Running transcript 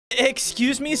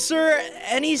Excuse me, sir?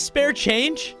 Any spare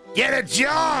change? Get a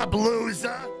job,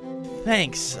 loser!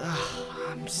 Thanks.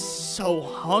 I'm so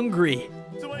hungry.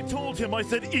 So I told him, I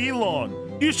said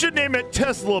Elon. You should name it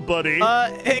Tesla, buddy.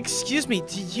 Excuse me,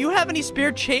 do you have any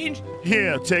spare change?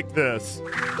 Here, take this.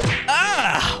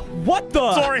 Ah! What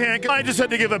the? Sorry, Hank. I just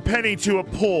had to give a penny to a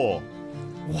poor.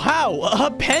 Wow, a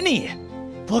penny.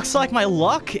 Looks like my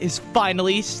luck is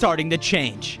finally starting to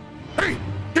change. Hey,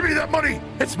 give me that money!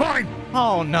 It's mine!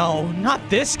 Oh no, not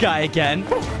this guy again.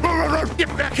 Get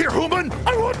back here, human!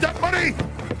 I want that money!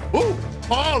 Ooh!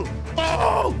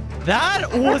 Oh! That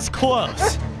was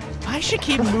close. I should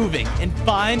keep moving and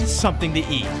find something to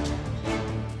eat.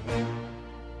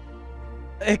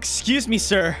 Excuse me,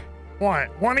 sir. What?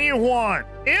 What do you want?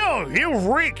 Ew, you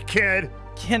reek, kid.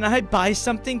 Can I buy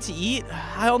something to eat?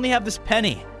 I only have this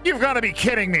penny. You've got to be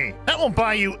kidding me. That won't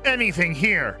buy you anything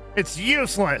here. It's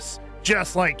useless.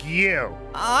 Just like you.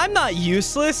 I'm not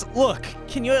useless. Look,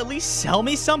 can you at least sell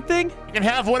me something? You can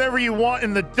have whatever you want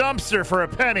in the dumpster for a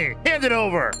penny. Hand it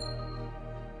over.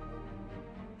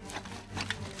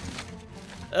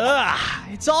 Ugh,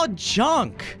 it's all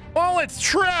junk. Well, it's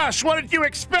trash. What did you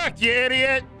expect, you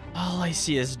idiot? All I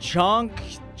see is junk,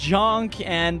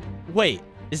 and... Wait,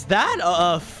 is that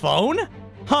a phone?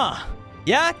 Huh.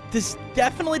 Yeah, this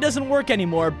definitely doesn't work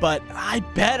anymore, but I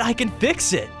bet I can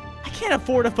fix it. I can't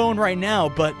afford a phone right now,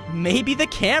 but maybe the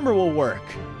camera will work.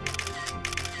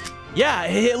 Yeah,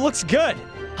 it looks good.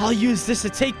 I'll use this to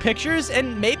take pictures,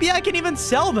 and maybe I can even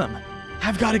sell them.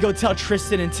 I've got to go tell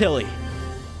Tristan and Tilly.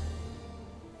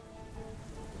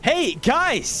 Hey,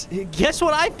 guys, guess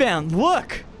what I found?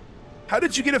 Look. How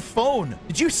did you get a phone?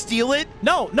 Did you steal it?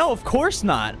 No, of course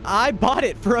not. I bought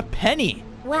it for a penny.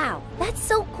 Wow, that's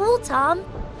so cool, Tom.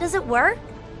 Does it work?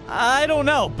 I don't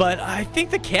know, but I think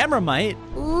the camera might.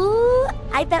 Ooh,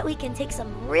 I bet we can take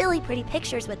some really pretty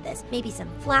pictures with this. Maybe some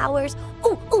flowers.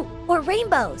 Ooh, or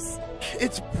rainbows.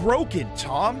 It's broken,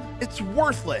 Tom. It's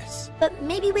worthless. But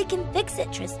maybe we can fix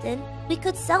it, Tristan. We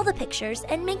could sell the pictures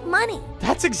and make money.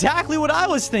 That's exactly what I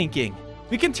was thinking.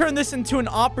 We can turn this into an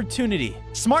opportunity.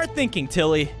 Smart thinking,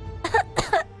 Tilly.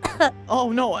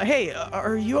 Oh, no. Hey,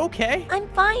 are you okay? I'm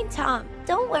fine, Tom.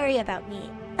 Don't worry about me.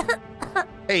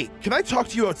 Hey, can I talk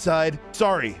to you outside?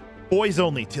 Sorry, boys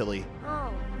only, Tilly.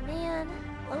 Oh, man.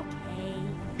 Okay.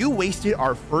 You wasted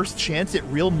our first chance at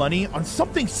real money on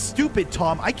something stupid,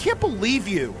 Tom. I can't believe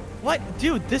you. What?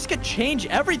 Dude, this could change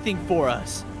everything for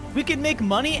us. We can make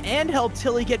money and help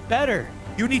Tilly get better.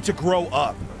 You need to grow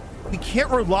up. We can't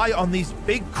rely on these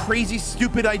big, crazy,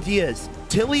 stupid ideas.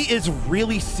 Tilly is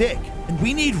really sick, and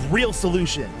we need real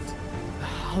solutions.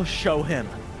 I'll show him.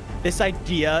 This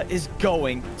idea is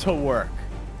going to work.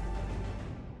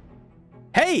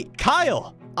 Hey,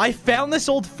 Kyle! I found this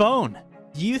old phone.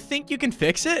 Do you think you can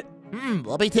fix it?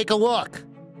 Let me take a look.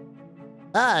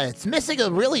 It's missing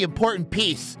a really important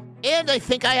piece. And I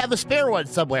think I have a spare one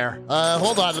somewhere.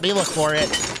 Hold on, let me look for it.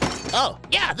 Oh,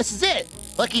 yeah, this is it.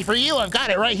 Lucky for you, I've got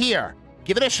it right here.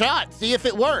 Give it a shot, see if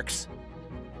it works.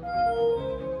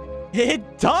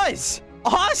 It does!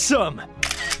 Awesome!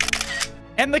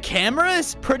 And the camera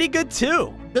is pretty good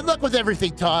too. Good luck with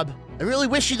everything, Tom. I really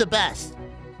wish you the best.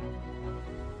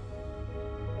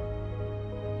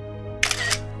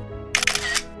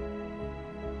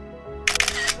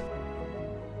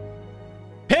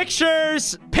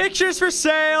 Pictures! Pictures for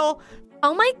sale!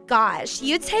 Oh my gosh,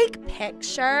 you take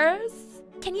pictures?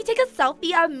 Can you take a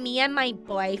selfie of me and my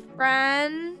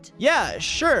boyfriend? Yeah,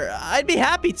 sure. I'd be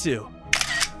happy to.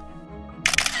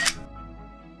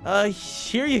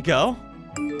 Here you go.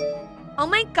 Oh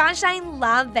my gosh, I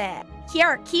love it.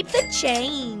 Here, keep the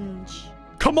change.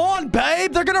 Come on,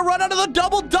 babe! They're gonna run out of the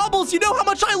double doubles! You know how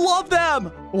much I love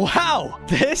them! Wow,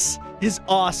 this is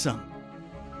awesome.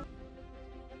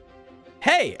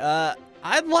 Hey,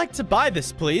 I'd like to buy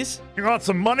this, please. You got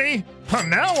some money?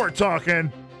 Now we're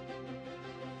talking.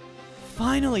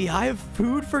 Finally, I have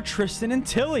food for Tristan and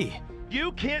Tilly.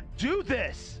 You can't do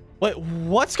this. Wait,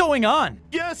 what's going on?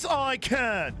 Yes, I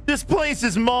can. This place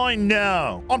is mine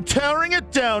now. I'm tearing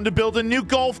it down to build a new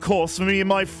golf course for me and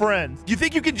my friends. You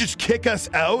think you can just kick us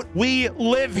out? We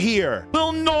live here.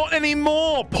 Well, not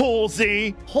anymore,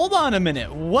 Palsy. Hold on a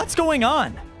minute. What's going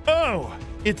on? Oh,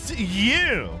 it's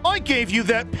you. I gave you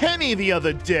that penny the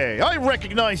other day. I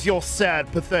recognize your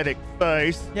sad, pathetic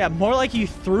face. Yeah, more like you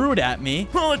threw it at me.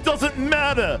 Well, it doesn't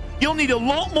matter. You'll need a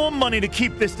lot more money to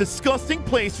keep this disgusting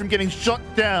place from getting shut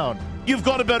down. You've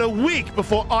got about a week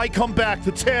before I come back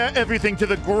to tear everything to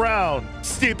the ground.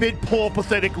 Stupid, poor,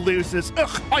 pathetic losers.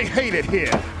 Ugh, I hate it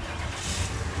here.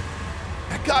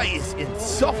 That guy is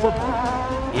insufferable.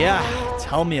 Yeah,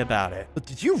 tell me about it. But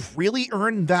did you really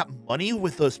earn that money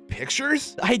with those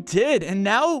pictures? I did, and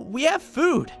now we have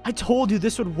food. I told you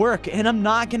this would work, and I'm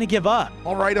not gonna give up.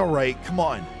 All right. Come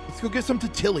on. Let's go get some to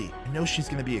Tilly. I know she's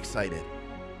gonna be excited.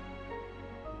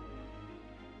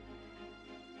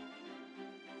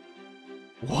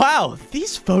 Wow,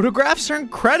 these photographs are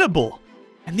incredible.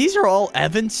 And these are all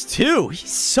Evan's too.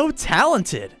 He's so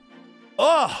talented.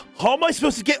 Ugh, how am I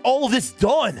supposed to get all of this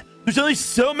done? There's only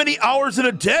so many hours in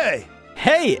a day.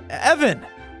 Hey, Evan.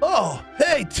 Oh,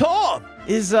 hey, Tom.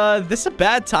 Is this a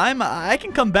bad time? I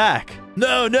can come back.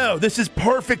 No, this is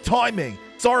perfect timing.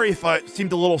 Sorry if I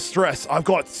seemed a little stressed. I've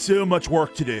got so much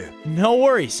work to do. No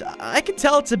worries. I can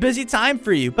tell it's a busy time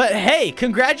for you. But hey,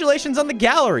 congratulations on the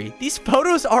gallery. These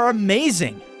photos are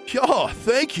amazing. Yeah,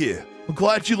 thank you. I'm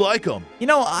glad you like them. You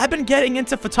know, I've been getting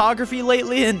into photography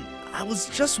lately, and I was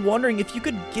just wondering if you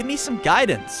could give me some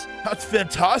guidance. That's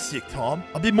fantastic, Tom.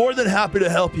 I'll be more than happy to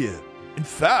help you. In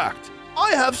fact,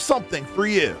 I have something for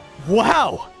you.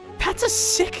 Wow, that's a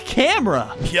sick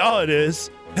camera. Yeah, it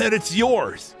is. And it's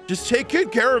yours. Just take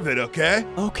good care of it, okay?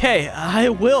 Okay, I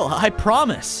will. I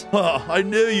promise. I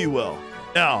knew you will.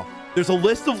 Now, there's a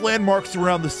list of landmarks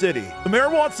around the city. The mayor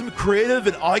wants some creative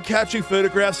and eye-catching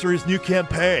photographs for his new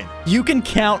campaign. You can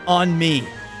count on me.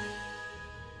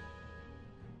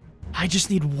 I just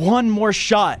need one more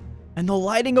shot, and the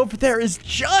lighting over there is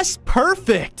just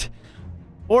perfect.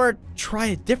 Or try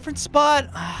a different spot?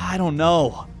 I don't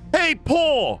know. Hey,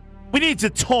 Paul! We need to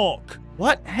talk.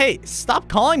 What? Hey, stop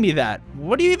calling me that.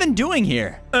 What are you even doing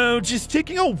here? Oh, just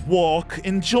taking a walk,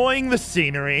 enjoying the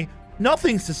scenery.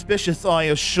 Nothing suspicious, I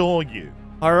assure you.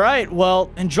 All right, well,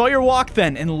 enjoy your walk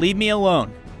then, and leave me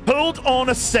alone. Hold on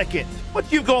a second.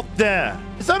 What you got there?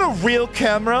 Is that a real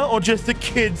camera or just a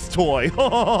kid's toy?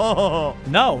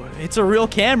 No, it's a real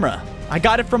camera. I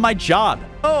got it from my job.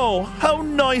 Oh, how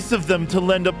nice of them to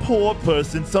lend a poor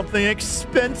person something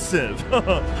expensive.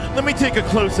 Let me take a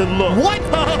closer look. What?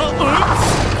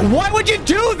 Oops. Why would you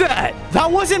do that?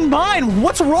 That wasn't mine.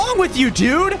 What's wrong with you,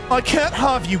 dude? I can't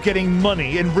have you getting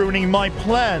money and ruining my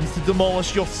plans to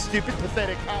demolish your stupid,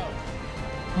 pathetic house.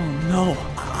 Oh, no.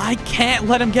 I can't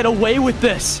let him get away with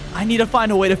this. I need to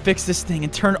find a way to fix this thing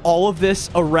and turn all of this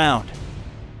around.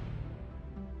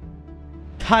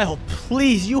 Kyle,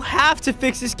 please, you have to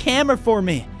fix this camera for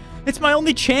me. It's my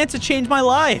only chance to change my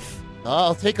life.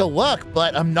 I'll take a look,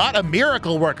 but I'm not a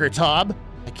miracle worker, Tom.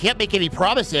 I can't make any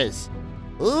promises.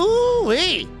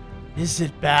 Ooh-wee. Is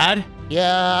it bad?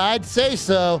 Yeah, I'd say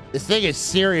so. This thing is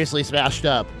seriously smashed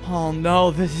up. Oh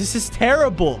no, this is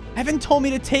terrible. Evan told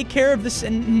me to take care of this,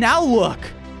 and now look.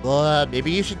 Well,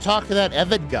 maybe you should talk to that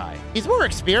Evan guy. He's more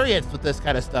experienced with this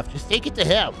kind of stuff. Just take it to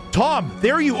him. Tom,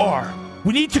 there you are.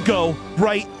 We need to go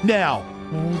right now.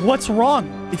 What's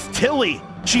wrong? It's Tilly.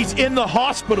 She's in the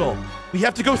hospital. We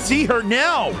have to go see her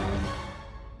now.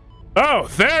 Oh,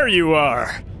 there you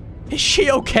are. Is she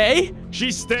okay?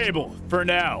 She's stable for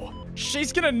now.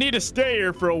 She's gonna need to stay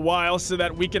here for a while so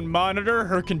that we can monitor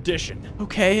her condition.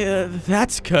 Okay,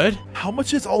 that's good. How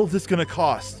much is all of this gonna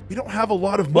cost? We don't have a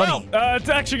lot of money. Well, it's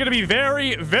actually gonna be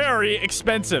very, very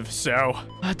expensive, so...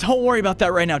 Don't worry about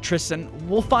that right now, Tristan.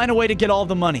 We'll find a way to get all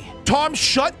the money. Tom,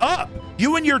 shut up!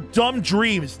 You and your dumb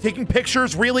dreams. Taking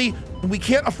pictures, really? We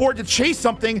can't afford to chase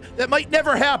something that might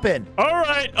never happen. All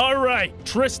right.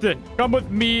 Tristan, come with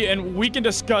me and we can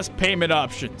discuss payment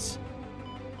options.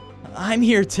 I'm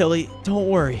here, Tilly. Don't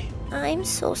worry. I'm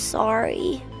so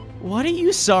sorry. What are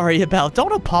you sorry about?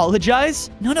 Don't apologize.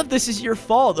 None of this is your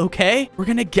fault, okay? We're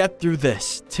gonna get through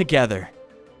this together.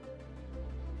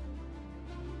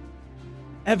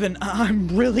 Evan, I'm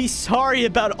really sorry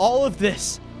about all of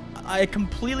this. I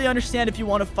completely understand if you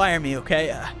want to fire me,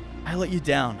 okay? I let you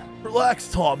down. Relax,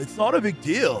 Tom. It's not a big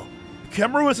deal. The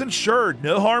camera was insured.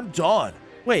 No harm done.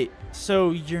 Wait,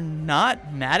 so you're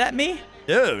not mad at me?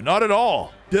 No, not at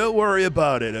all. Don't worry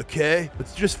about it, okay?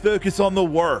 Let's just focus on the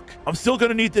work. I'm still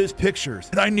gonna need those pictures,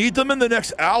 and I need them in the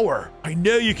next hour. I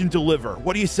know you can deliver.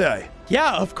 What do you say?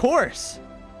 Yeah, of course.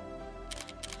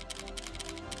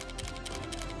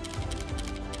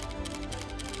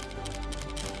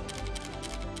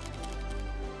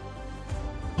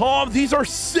 Tom, these are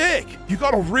sick. You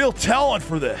got a real talent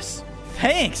for this.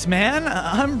 Thanks, man.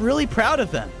 I'm really proud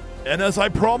of them. And as I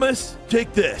promised,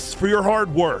 take this for your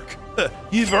hard work.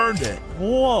 You've earned it.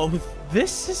 Whoa,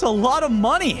 this is a lot of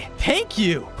money. Thank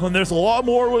you. And there's a lot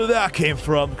more where that came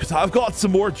from, because I've got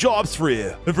some more jobs for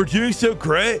you. And for doing so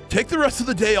great, take the rest of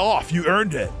the day off. You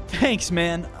earned it. Thanks,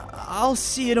 man. I'll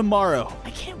see you tomorrow.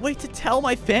 I can't wait to tell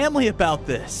my family about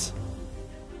this.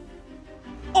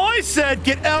 I said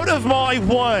get out of my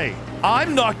way.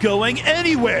 I'm not going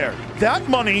anywhere. That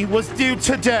money was due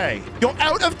today. You're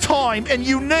out of time and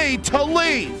you need to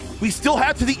leave. We still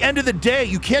have to the end of the day.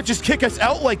 You can't just kick us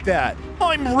out like that.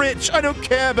 I'm rich. I don't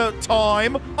care about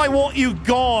time. I want you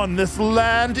gone. This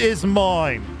land is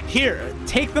mine. Here,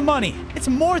 take the money. It's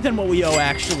more than what we owe,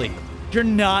 actually. You're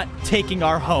not taking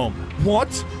our home.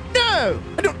 What? No,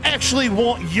 I don't actually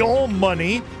want your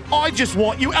money. I just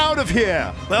want you out of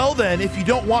here. Well then, if you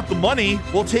don't want the money,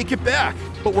 we'll take it back.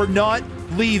 But we're not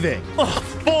leaving. Ugh,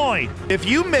 fine. If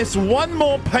you miss one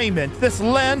more payment, this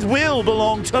land will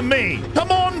belong to me.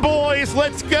 Come on, boys.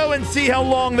 Let's go and see how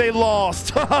long they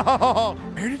last.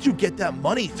 Where did you get that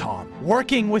money, Tom?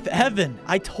 Working with Evan.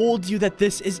 I told you that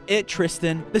this is it,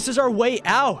 Tristan. This is our way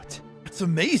out. It's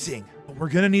amazing. But we're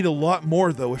gonna need a lot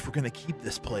more, though, if we're gonna keep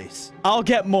this place. I'll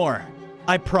get more.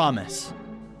 I promise.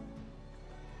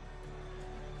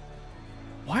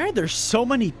 Why are there so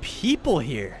many people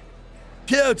here?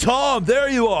 Yeah, Tom, there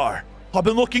you are. I've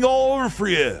been looking all over for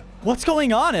you. What's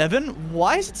going on, Evan?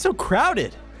 Why is it so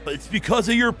crowded? It's because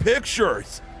of your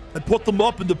pictures. I put them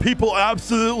up and the people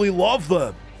absolutely love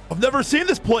them. I've never seen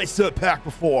this place so packed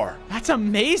before. That's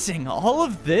amazing. All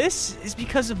of this is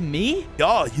because of me?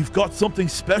 Yeah, you've got something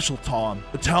special, Tom.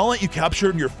 The talent you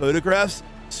captured in your photographs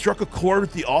struck a chord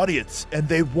with the audience, and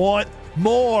they want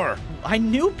more. I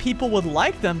knew people would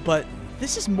like them, but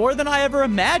this is more than I ever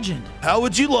imagined. How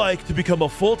would you like to become a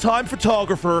full-time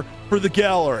photographer for the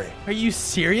gallery? Are you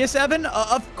serious, Evan?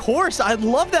 Of course. I'd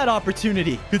love that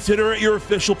opportunity. Consider it your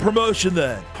official promotion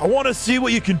then. I want to see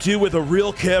what you can do with a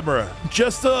real camera.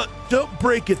 Just, don't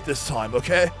break it this time,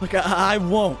 okay? Look, I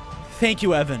won't. Thank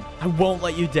you, Evan. I won't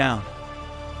let you down.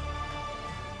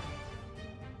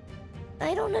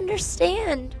 I don't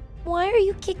understand. Why are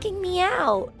you kicking me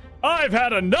out? I've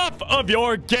had enough of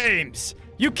your games.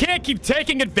 You can't keep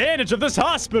taking advantage of this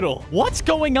hospital. What's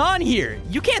going on here?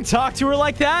 You can't talk to her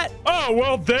like that. Oh,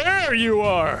 well, there you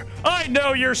are. I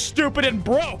know you're stupid and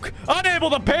broke,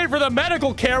 unable to pay for the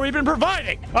medical care we've been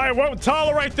providing. I won't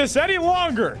tolerate this any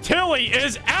longer. Tilly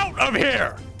is out of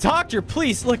here. Doctor,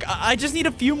 please, look, I just need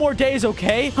a few more days,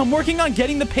 okay? I'm working on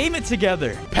getting the payment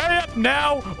together. Pay up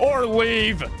now or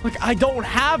leave. Look, I don't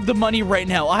have the money right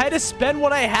now. I had to spend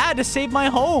what I had to save my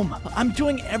home. I'm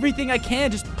doing everything I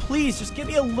can. Please, just give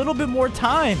me a little bit more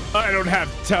time. I don't have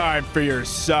time for your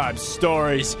sob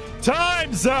stories.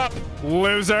 Time's up,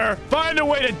 loser. Find a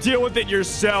way to deal with it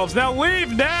yourselves. Now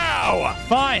leave now.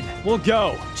 Fine, we'll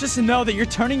go. Just know that you're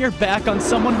turning your back on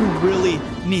someone who really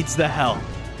needs the help.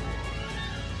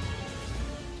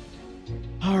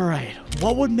 All right,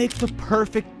 what would make the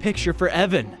perfect picture for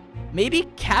Evan? Maybe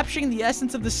capturing the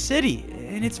essence of the city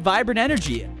and its vibrant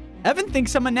energy. Evan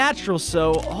thinks I'm a natural,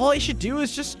 so all I should do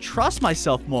is just trust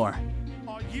myself more.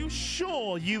 Are you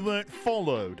sure you weren't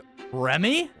followed?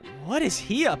 Remy? What is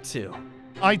he up to?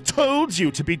 I told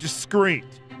you to be discreet.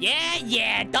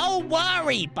 Yeah, don't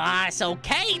worry, boss,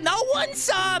 okay? No one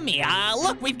saw me.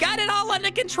 Look, we've got it all under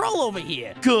control over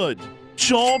here. Good.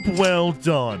 Job well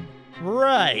done.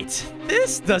 Right.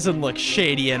 This doesn't look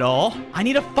shady at all. I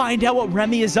need to find out what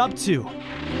Remy is up to.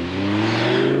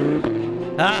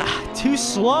 Too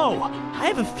slow. I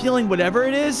have a feeling whatever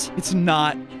it is, it's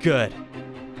not good.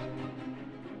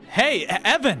 Hey,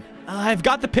 Evan, I've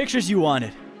got the pictures you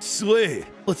wanted. Sweet.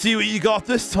 Let's see what you got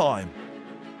this time.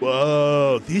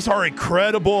 Whoa, these are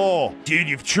incredible. Dude,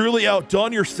 you've truly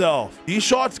outdone yourself. These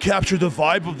shots capture the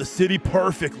vibe of the city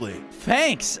perfectly.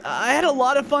 Thanks. I had a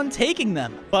lot of fun taking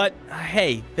them. But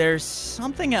hey, there's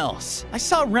something else. I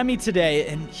saw Remy today,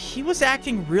 and he was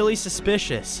acting really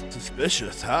suspicious.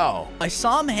 Suspicious? How? I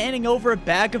saw him handing over a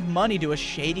bag of money to a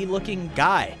shady-looking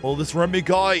guy. Well, this Remy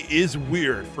guy is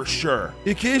weird, for sure.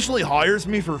 He occasionally hires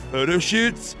me for photo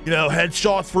shoots. You know,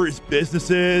 headshots for his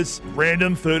businesses,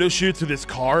 random photo shoots of his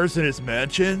cars and his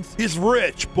mansions. He's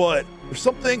rich, but there's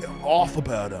something off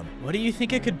about him. What do you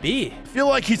think it could be? I feel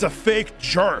like he's a fake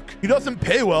jerk. He doesn't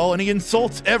pay well and he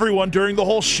insults everyone during the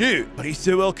whole shoot. But he's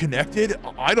so well connected,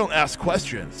 I don't ask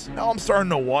questions. Now I'm starting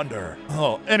to wonder.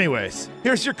 Oh, anyways,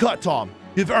 here's your cut, Tom.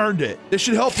 You've earned it. This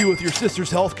should help you with your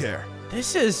sister's healthcare.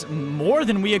 This is more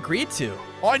than we agreed to.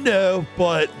 I know,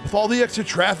 but with all the extra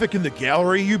traffic in the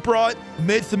gallery you brought, we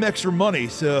made some extra money,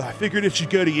 so I figured it should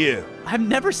go to you. I've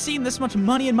never seen this much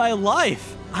money in my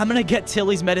life. I'm gonna get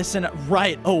Tilly's medicine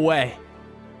right away.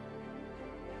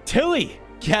 Tilly,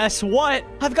 guess what?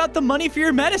 I've got the money for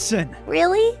your medicine.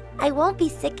 Really? I won't be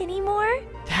sick anymore?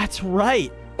 That's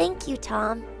right. Thank you,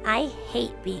 Tom. I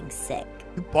hate being sick.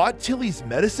 You bought Tilly's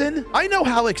medicine? I know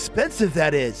how expensive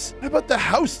that is. What about the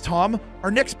house, Tom?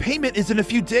 Our next payment is in a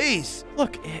few days.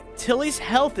 Look, Tilly's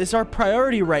health is our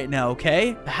priority right now,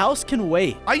 okay? The house can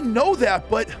wait. I know that,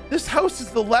 but this house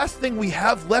is the last thing we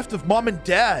have left of Mom and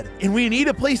Dad, and we need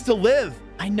a place to live.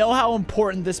 I know how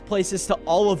important this place is to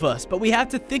all of us, but we have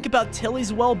to think about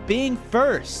Tilly's well-being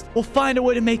first. We'll find a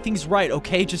way to make things right,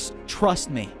 okay? Just trust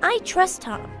me. I trust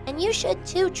Tom, and you should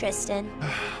too, Tristan.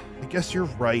 I guess you're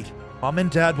right. Mom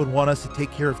and Dad would want us to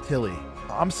take care of Tilly.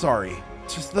 I'm sorry.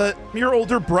 It's just that I'm your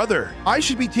older brother. I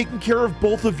should be taking care of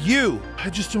both of you. I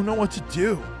just don't know what to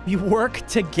do. We work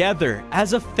together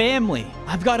as a family.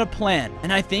 I've got a plan,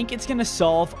 and I think it's gonna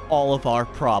solve all of our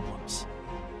problems.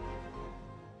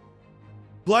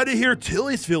 Glad to hear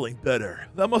Tilly's feeling better.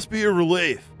 That must be a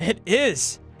relief. It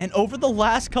is. And over the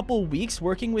last couple weeks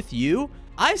working with you,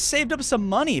 I've saved up some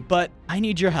money, but I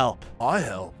need your help. I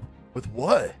help? With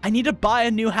what? I need to buy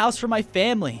a new house for my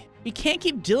family. We can't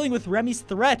keep dealing with Remy's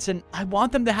threats, and I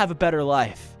want them to have a better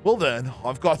life. Well then,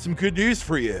 I've got some good news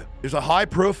for you. There's a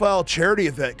high-profile charity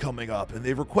event coming up, and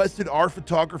they've requested our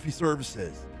photography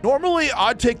services. Normally,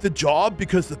 I'd take the job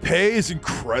because the pay is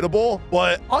incredible,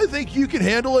 but I think you can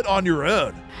handle it on your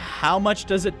own. How much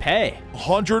does it pay?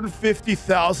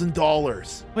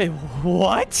 $150,000. Wait,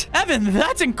 what? Evan,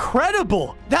 that's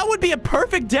incredible. That would be a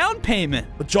perfect down payment.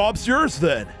 The job's yours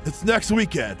then. It's next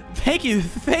weekend. Thank you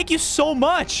so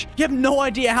much. You have no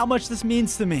idea how much this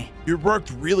means to me. You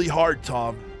worked really hard,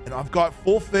 Tom, and I've got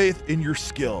full faith in your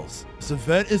skills. This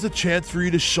event is a chance for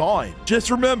you to shine.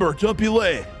 Just remember, don't be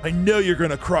late. I know you're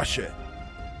gonna crush it.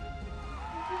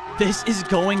 This is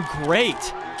going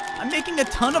great. I'm making a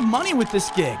ton of money with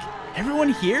this gig. Everyone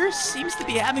here seems to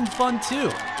be having fun too.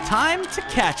 Time to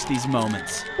catch these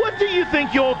moments. What do you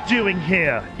think you're doing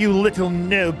here, you little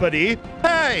nobody?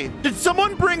 Hey, did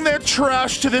someone bring their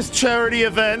trash to this charity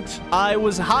event? I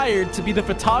was hired to be the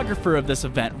photographer of this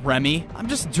event, Remy. I'm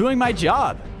just doing my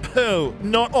job. Oh,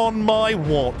 not on my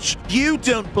watch. You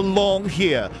don't belong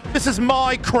here. This is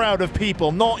my crowd of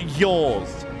people, not yours.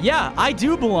 Yeah, I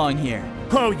do belong here.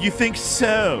 Oh, you think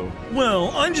so?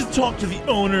 Well, I just talked to the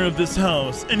owner of this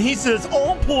house, and he says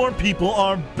all poor people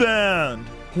are banned.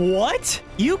 What?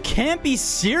 You can't be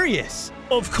serious.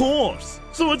 Of course.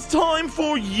 So it's time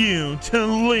for you to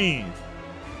leave.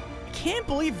 I can't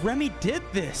believe Remy did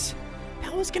this.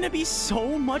 That was gonna be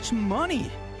so much money.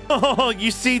 Oh,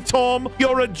 you see, Tom,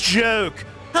 you're a joke.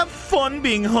 Have fun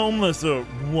being homeless or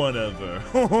whatever.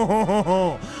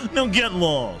 Now get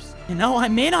lost. You know, I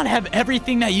may not have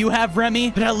everything that you have,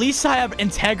 Remy, but at least I have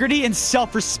integrity and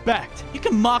self-respect. You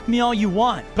can mock me all you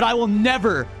want, but I will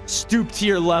never stoop to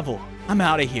your level. I'm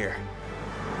out of here.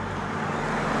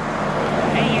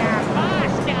 Hey,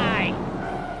 boss guy.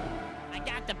 I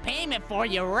got the payment for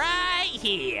you right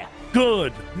here.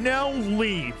 Good. Now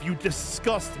leave. You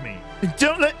disgust me. And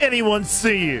don't let anyone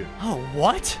see you. Oh,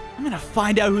 what? I'm gonna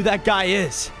find out who that guy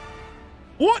is.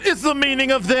 What is the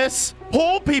meaning of this?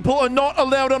 Poor people are not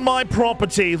allowed on my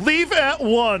property. Leave at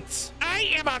once.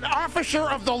 I am an officer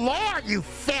of the law, you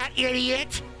fat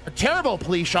idiot. A terrible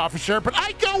police officer, but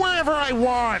I go wherever I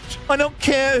want. I don't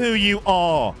care who you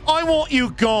are. I want you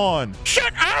gone.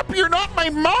 Shut up, you're not my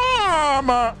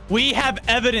mom. We have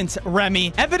evidence,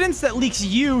 Remy. Evidence that links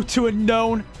you to a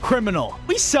known criminal.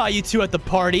 We saw you two at the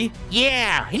party.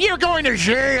 Yeah, and you're going to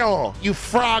jail, you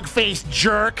frog-faced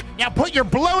jerk. Now put your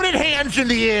bloated hands in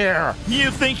the air. You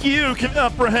think you can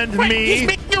apprehend Wait, me? he's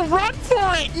making you run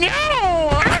for it. No!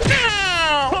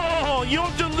 Oh, you're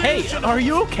delusional. Hey, are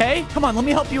you okay? Come on, let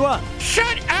me help you up.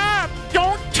 Shut up!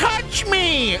 Don't touch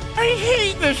me! I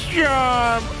hate this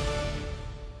job!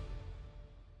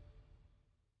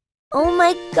 Oh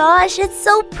my gosh, it's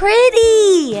so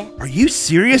pretty! Are you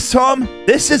serious, Tom?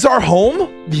 This is our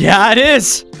home? Yeah, it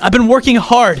is. I've been working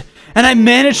hard, and I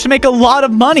managed to make a lot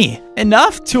of money.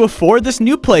 Enough to afford this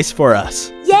new place for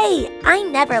us. Yay! I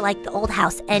never liked the old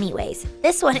house anyways.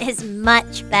 This one is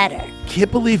much better.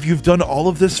 Can't believe you've done all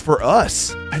of this for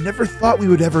us. I never thought we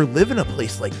would ever live in a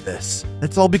place like this.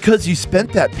 It's all because you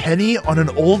spent that penny on an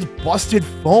old busted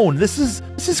phone. This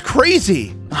is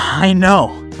crazy. I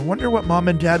know. I wonder what Mom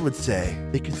and Dad would say.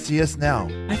 They could see us now.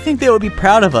 I think they would be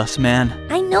proud of us, man.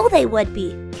 I know they would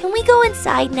be. Can we go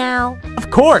inside now?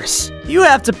 Of course. You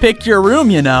have to pick your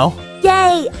room, you know.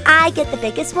 Yay! I get the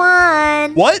biggest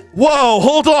one. What? Whoa,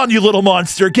 hold on, you little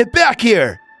monster. Get back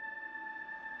here.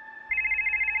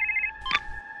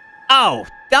 Oh,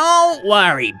 don't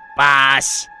worry,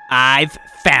 boss. I've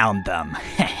found them.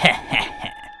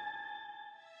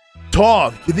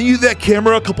 Tom, giving you that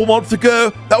camera a couple months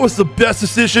ago, that was the best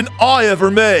decision I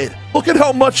ever made. Look at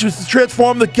how much it's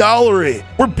transformed the gallery.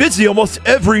 We're busy almost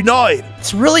every night.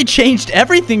 It's really changed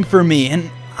everything for me, and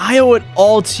I owe it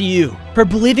all to you for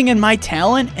believing in my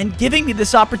talent and giving me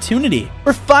this opportunity.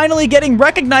 We're finally getting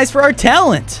recognized for our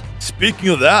talent. Speaking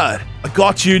of that, I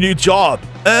got you a new job,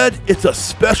 and it's a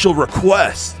special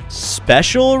request.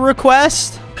 Special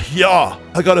request? Yeah,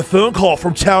 I got a phone call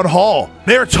from Town Hall.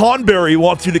 Mayor Tonberry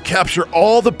wants you to capture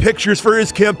all the pictures for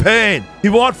his campaign. He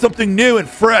wants something new and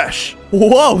fresh.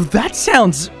 Whoa, that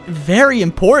sounds very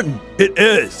important. It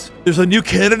is. There's a new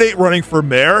candidate running for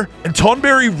mayor, and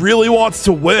Tonberry really wants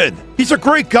to win. He's a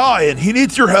great guy, and he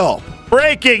needs your help.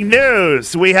 Breaking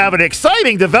news! We have an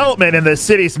exciting development in the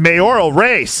city's mayoral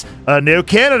race. A new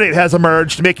candidate has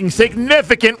emerged, making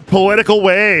significant political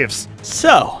waves.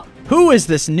 So, who is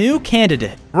this new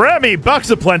candidate? Remy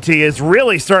Bucksaplenty is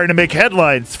really starting to make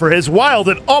headlines for his wild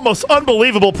and almost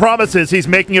unbelievable promises he's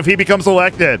making if he becomes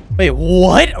elected. Wait,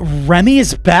 what? Remy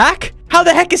is back? How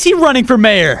the heck is he running for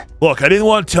mayor? Look, I didn't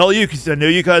want to tell you because I know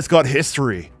you guys got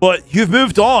history, but you've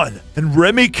moved on, and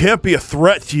Remy can't be a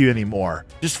threat to you anymore.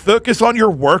 Just focus on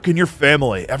your work and your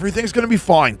family. Everything's gonna be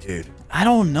fine, dude. I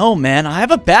don't know, man. I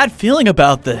have a bad feeling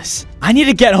about this. I need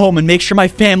to get home and make sure my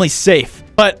family's safe.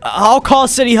 But I'll call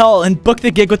City Hall and book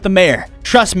the gig with the mayor.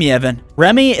 Trust me, Evan.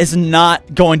 Remy is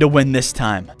not going to win this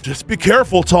time. Just be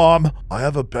careful, Tom. I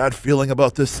have a bad feeling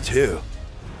about this too.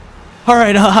 All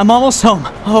right, I'm almost home.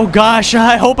 Oh gosh,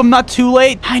 I hope I'm not too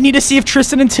late. I need to see if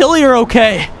Tristan and Tilly are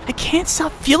okay. I can't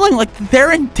stop feeling like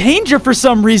they're in danger for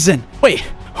some reason. Wait,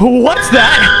 what's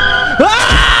that?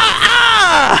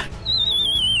 Ah!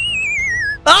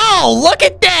 Oh, look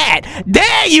at that!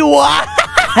 There you are!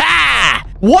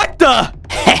 What the?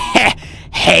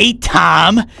 Hey,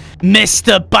 Tom.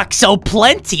 Mr.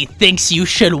 Bucksaplenty thinks you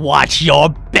should watch your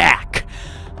back.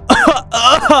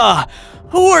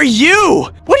 Who are you?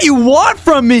 What do you want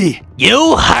from me?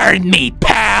 You heard me,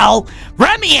 pal.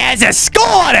 Remy has a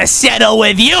score to settle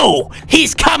with you.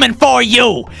 He's coming for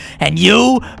you, and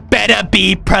you better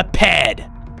be prepared.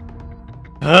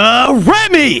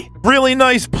 Remy! Really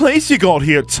nice place you got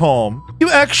here, Tom. You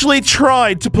actually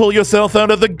tried to pull yourself out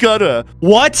of the gutter.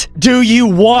 What do you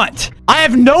want? I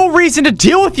have no reason to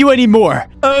deal with you anymore.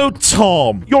 Oh,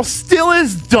 Tom, you're still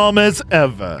as dumb as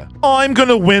ever. I'm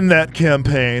gonna win that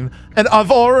campaign, and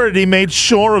I've already made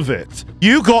sure of it.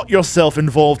 You got yourself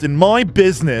involved in my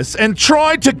business and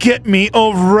tried to get me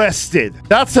arrested.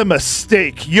 That's a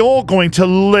mistake you're going to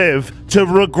live to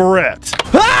regret.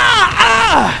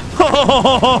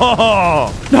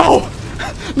 No!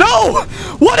 No!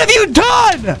 What have you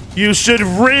done? You should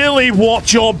really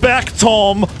watch your back,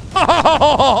 Tom.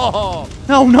 No.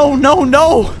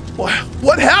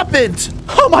 What happened?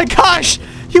 Oh my gosh!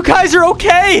 You guys are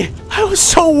okay! I was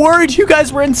so worried you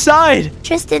guys were inside.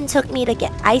 Tristan took me to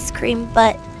get ice cream,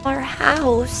 but our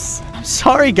house... I'm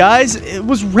sorry, guys. It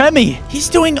was Remy. He's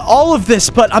doing all of this,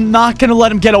 but I'm not gonna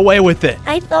let him get away with it.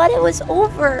 I thought it was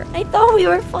over. I thought we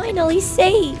were finally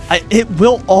safe. It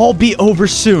will all be over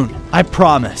soon. I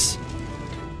promise.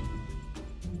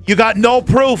 You got no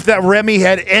proof that Remy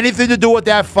had anything to do with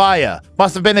that fire.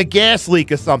 Must have been a gas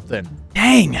leak or something.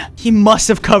 Dang, he must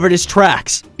have covered his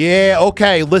tracks. Yeah,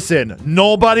 okay, listen.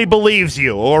 Nobody believes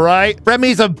you, all right?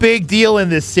 Remy's a big deal in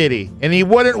this city, and he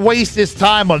wouldn't waste his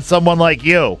time on someone like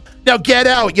you. Now get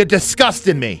out, you're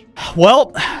disgusting me.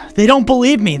 Well, they don't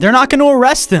believe me. They're not going to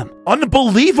arrest him.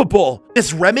 Unbelievable.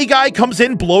 This Remy guy comes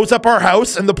in, blows up our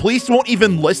house, and the police won't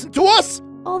even listen to us?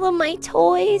 All of my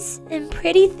toys and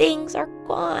pretty things are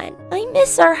gone. I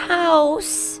miss our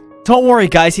house. Don't worry,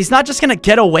 guys. He's not just going to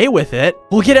get away with it.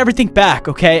 We'll get everything back,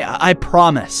 okay? I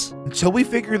promise. Until we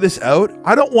figure this out,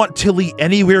 I don't want Tilly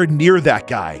anywhere near that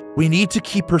guy. We need to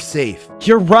keep her safe.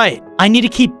 You're right. I need to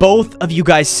keep both of you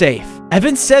guys safe.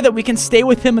 Evan said that we can stay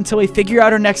with him until we figure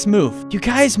out our next move. You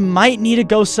guys might need to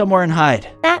go somewhere and hide.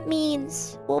 That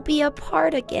means we'll be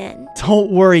apart again.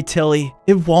 Don't worry, Tilly.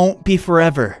 It won't be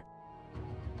forever.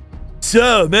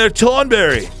 So, Mayor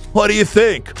Tonberry, what do you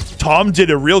think? Tom did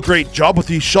a real great job with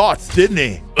these shots, didn't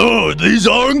he? Oh, these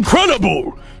are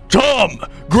incredible! Tom,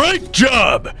 great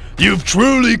job! You've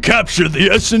truly captured the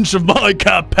essence of my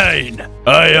campaign.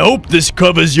 I hope this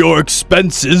covers your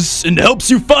expenses and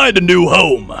helps you find a new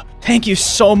home. Thank you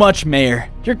so much, Mayor.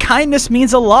 Your kindness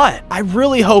means a lot. I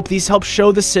really hope these help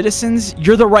show the citizens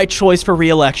you're the right choice for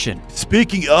re-election.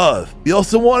 Speaking of, we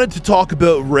also wanted to talk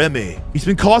about Remy. He's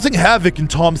been causing havoc in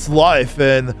Tom's life,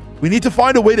 and We need to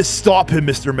find a way to stop him,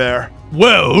 Mr. Mayor.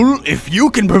 Well, if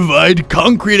you can provide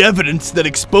concrete evidence that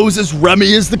exposes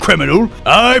Remy as the criminal,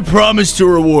 I promise to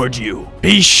reward you.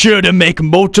 Be sure to make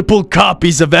multiple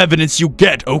copies of evidence you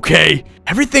get, okay?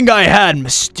 Everything I had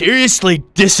mysteriously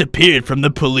disappeared from the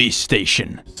police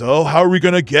station. So how are we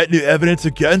gonna get new evidence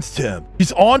against him?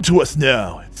 He's on to us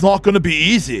now. It's not gonna be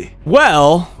easy.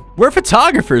 Well, we're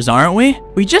photographers, aren't we?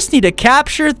 We just need to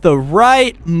capture the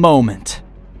right moment.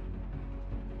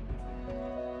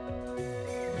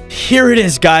 Here it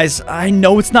is, guys. I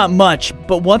know it's not much,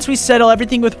 but once we settle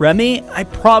everything with Remy, I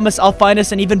promise I'll find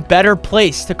us an even better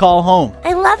place to call home.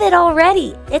 I love it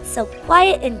already. It's so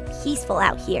quiet and peaceful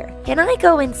out here. Can I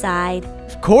go inside?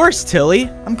 Of course, Tilly.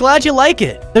 I'm glad you like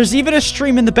it. There's even a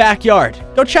stream in the backyard.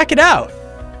 Go check it out.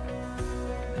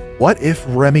 What if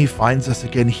Remy finds us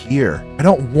again here? I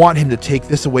don't want him to take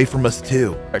this away from us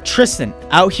too. Tristan,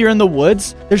 out here in the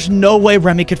woods, there's no way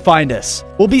Remy could find us.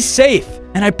 We'll be safe,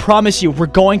 and I promise you, we're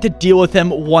going to deal with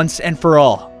him once and for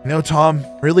all. You know, Tom,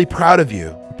 really proud of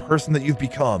you, the person that you've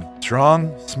become.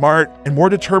 Strong, smart, and more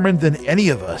determined than any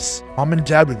of us. Mom and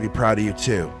Dad would be proud of you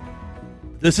too.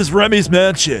 This is Remy's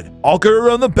mansion. I'll go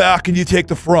around the back and you take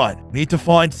the front. We need to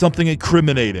find something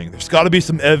incriminating. There's got to be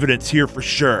some evidence here for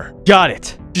sure. Got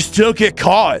it. Just don't get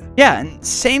caught. Yeah, and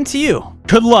same to you.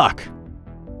 Good luck.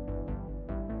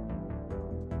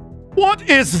 What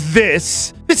is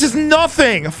this? This is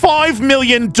nothing. $5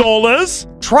 million?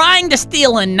 Trying to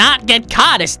steal and not get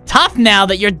caught is tough now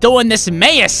that you're doing this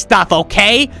mayor stuff,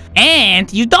 okay?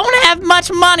 And you don't have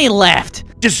much money left.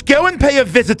 Just go and pay a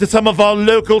visit to some of our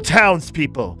local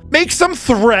townspeople. Make some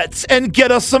threats and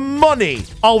get us some money.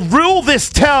 I'll rule this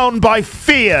town by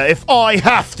fear if I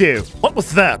have to. What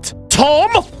was that? Tom?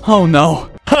 Oh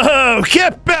no. Oh,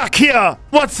 get back here!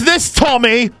 What's this,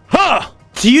 Tommy? Huh?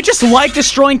 Do you just like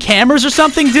destroying cameras or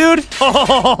something, dude?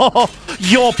 Oh,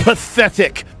 you're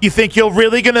pathetic. You think you're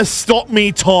really gonna stop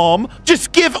me, Tom?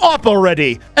 Just give up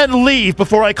already and leave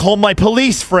before I call my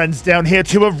police friends down here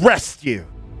to arrest you.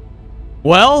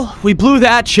 Well, we blew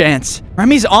that chance.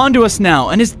 Remy's onto us now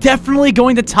and is definitely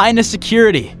going to tie into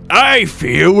security. I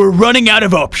fear we're running out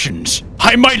of options.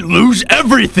 I might lose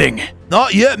everything.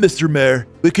 Not yet, Mr. Mayor.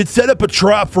 We could set up a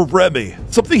trap for Remy.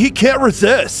 Something he can't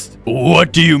resist.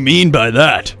 What do you mean by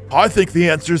that? I think the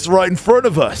answer's right in front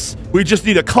of us. We just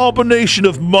need a combination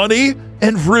of money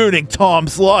and ruining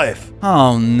Tom's life.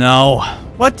 Oh no.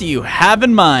 What do you have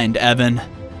in mind, Evan?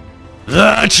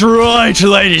 That's right,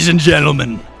 ladies and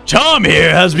gentlemen. Tom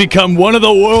here has become one of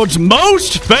the world's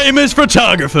most famous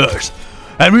photographers,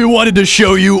 and we wanted to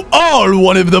show you all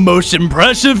one of the most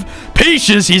impressive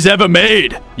pieces he's ever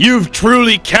made. You've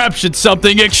truly captured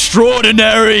something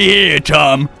extraordinary here,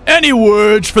 Tom. Any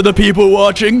words for the people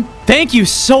watching? Thank you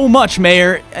so much,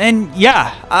 Mayor. And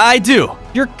yeah, I do.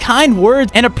 Your kind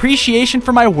words and appreciation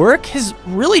for my work has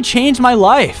really changed my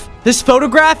life. This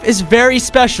photograph is very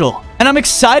special, and I'm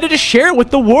excited to share it with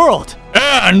the world.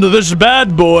 And this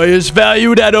bad boy is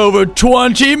valued at over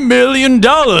 $20 million.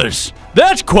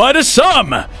 That's quite a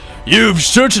sum. You've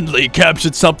certainly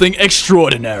captured something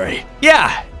extraordinary.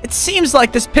 Yeah, it seems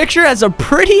like this picture has a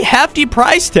pretty hefty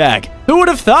price tag. Who would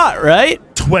have thought, right?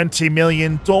 $20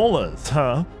 million,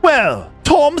 huh? Well,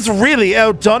 Tom's really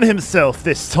outdone himself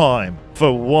this time,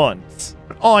 for once.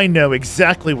 I know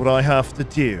exactly what I have to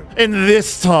do. And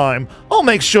this time, I'll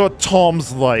make sure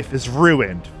Tom's life is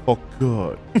ruined for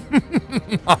good.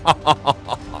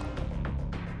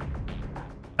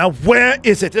 Now, where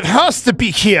is it? It has to be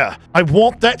here. I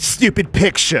want that stupid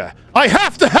picture. I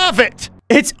have to have it!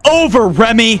 It's over,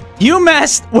 Remy. You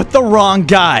messed with the wrong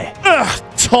guy. Ugh,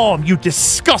 Tom, you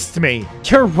disgust me.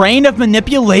 Your reign of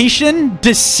manipulation,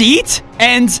 deceit,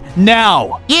 ends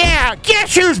now. Yeah,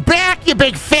 guess who's back, you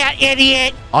big fat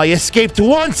idiot? I escaped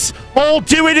once. I'll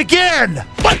do it again.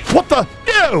 What the?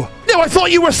 No! No, I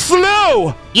thought you were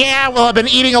slow. Yeah, well, I've been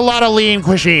eating a lot of lean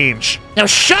cuisine. Now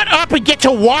shut up and get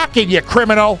to walking, you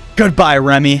criminal. Goodbye,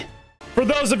 Remy. For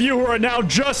those of you who are now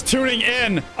just tuning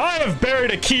in, I have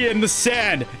buried a key in the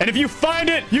sand, and if you find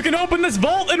it, you can open this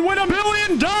vault and win $1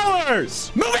 million!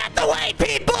 Move out the way,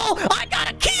 people! I got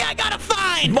a key I gotta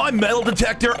find! My metal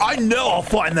detector, I know I'll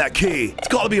find that key. It's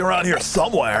gotta be around here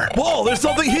somewhere. Whoa, there's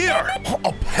something here.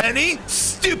 A penny?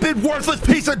 Stupid, worthless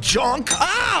piece of junk.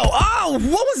 Ow!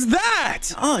 What was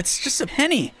that? Oh, it's just a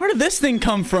penny. Where did this thing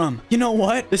come from? You know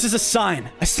what? This is a sign.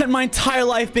 I spent my entire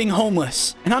life being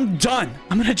homeless, and I'm done.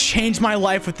 I'm gonna change my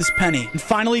life with this penny and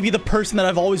finally be the person that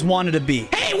I've always wanted to be.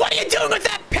 Hey, what are you doing with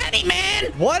that penny,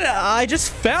 man? What? I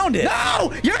just found it.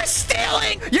 No! You're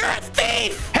stealing! You're a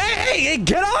thief! Hey,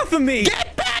 get off of me!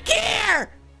 Get back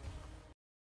here!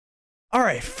 All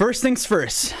right, first things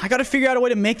first. I gotta figure out a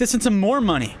way to make this into more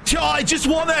money. Yo, I just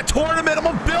won that tournament. I'm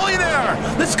a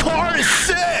billionaire. This car is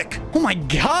sick. Oh my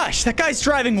gosh, that guy's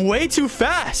driving way too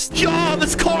fast. Yo,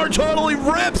 this car totally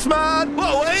rips, man.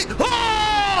 Whoa, wait.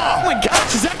 Oh my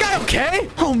gosh, is that guy okay?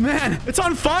 Oh man, it's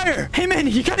on fire. Hey man,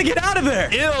 you gotta get out of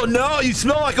there. Ew, no, you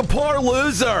smell like a poor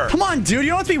loser. Come on, dude,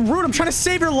 you don't have to be rude. I'm trying to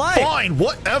save your life. Fine,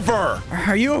 whatever.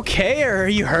 Are you okay or are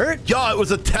you hurt? Yeah, it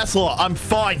was a Tesla. I'm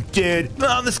fine, dude.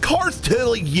 Man, this car's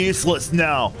totally useless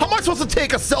now. How am I supposed to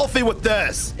take a selfie with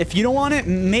this? If you don't want it,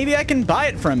 maybe I can buy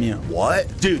it from you.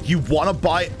 What? Dude, you want to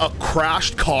buy a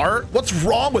crashed car? What's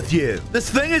wrong with you? This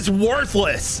thing is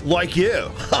worthless, like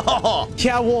you.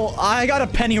 Yeah, well, I got a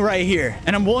penny right here,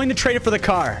 and I'm willing to trade it for the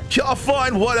car. Yeah,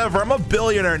 fine, whatever. I'm a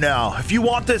billionaire now. If you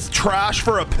want this trash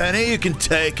for a penny, you can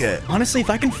take it. Honestly, if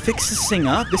I can fix this thing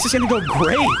up, this is gonna go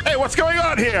great. Hey, what's going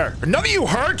on here? Are none of you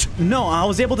hurt? No, I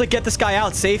was able to get this guy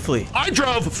out safely. I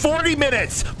drove 40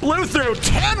 minutes, blew through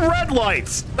 10 red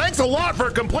lights. Thanks a lot for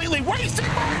completely wasting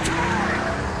my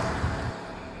time.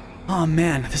 Oh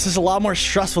man, this is a lot more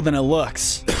stressful than it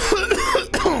looks.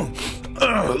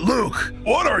 Luke,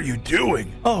 what are you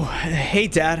doing? Oh, hey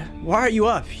Dad. Why are you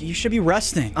up? You should be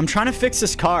resting. I'm trying to fix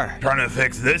this car. Trying to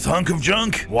fix this hunk of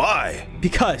junk? Why?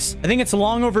 Because I think it's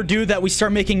long overdue that we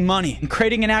start making money and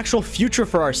creating an actual future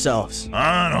for ourselves.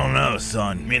 I don't know,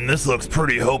 son. I mean, this looks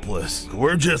pretty hopeless.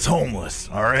 We're just homeless,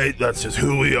 all right? That's just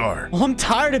who we are. Well, I'm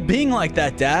tired of being like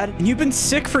that, Dad. And you've been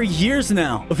sick for years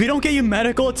now. If we don't get you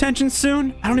medical attention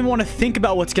soon, I don't even want to think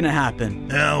about what's gonna happen.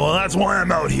 Yeah, well, that's why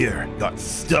I'm out here. Got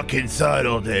stuck inside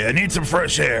all day. I need some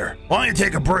fresh air. Why don't you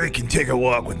take a break and take a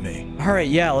walk with me? All right,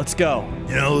 yeah, let's go.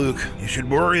 You know, Luke, you should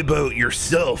worry about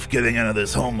yourself getting out of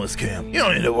this homeless camp. You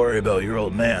don't need to worry about your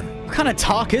old man. What kind of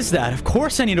talk is that? Of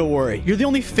course I need to worry. You're the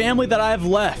only family that I have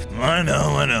left. I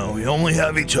know. We only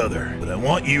have each other. But I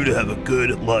want you to have a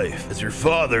good life. As your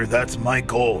father, that's my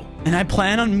goal. And I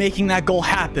plan on making that goal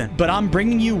happen. But I'm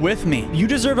bringing you with me. You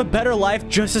deserve a better life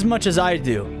just as much as I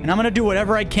do. And I'm gonna do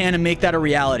whatever I can to make that a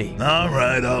reality. All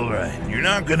right. You're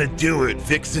not gonna do it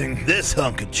fixing this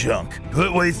hunk of junk.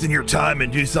 Quit wasting your time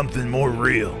and do something more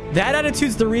real. That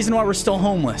attitude's the reason why we're still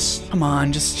homeless. Come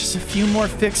on, just a few more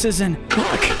fixes and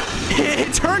look,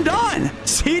 it turned on.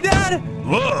 See, Dad?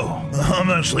 Whoa, I'm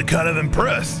actually kind of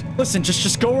impressed. Listen,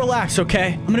 just go relax,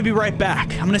 okay? I'm gonna be right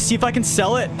back. I'm gonna see if I can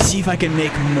sell it, see if I can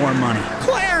make more money.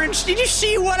 Clarence, did you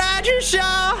see what I just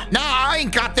saw? Nah, I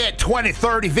ain't got that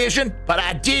 20/30 vision, but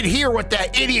I did hear what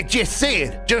that idiot just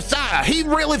said. Josiah, he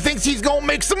really thinks he's gonna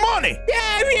make some money.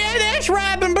 Yeah, that's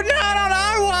rapping, but not on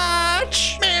our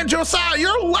watch. Man, Josiah,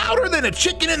 you're louder than a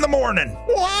chicken in the morning.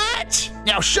 What?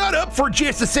 Now shut up for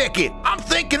just a second. I'm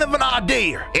thinking of an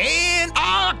idea. And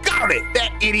I got it.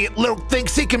 That idiot Luke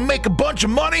thinks he can make a bunch of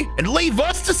money and leave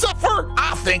us to suffer.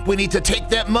 I think we need to take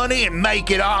that money and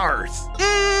make it ours.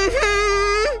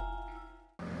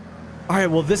 All right,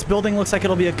 well, this building looks like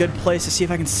it'll be a good place to see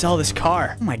if I can sell this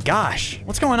car. Oh my gosh,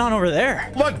 what's going on over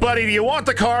there? Look, buddy, do you want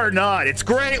the car or not? It's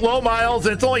great, low miles,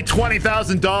 and it's only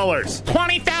 $20,000.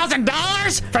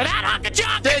 $20,000 for that hunk of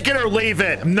junk? Take it or leave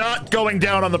it. I'm not going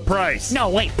down on the price. No,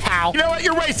 wait, pal. You know what?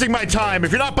 You're wasting my time.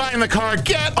 If you're not buying the car,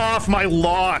 get off my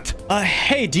lot.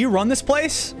 Hey, do you run this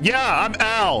place? Yeah, I'm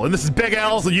Al, and this is Big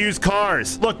Al's used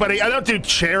cars. Look, buddy, I don't do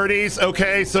charities,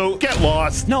 okay? So get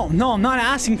lost. No, I'm not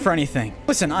asking for anything.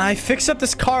 Listen, I fixed up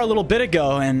this car a little bit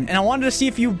ago, and I wanted to see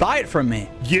if you buy it from me.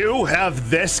 You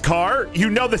have this car? You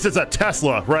know this is a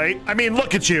Tesla, right? I mean,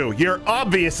 look at you. You're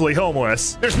obviously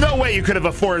homeless. There's no way you could have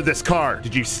afforded this car.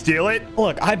 Did you steal it?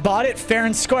 Look, I bought it fair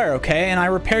and square, okay? And I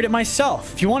repaired it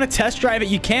myself. If you want to test drive it,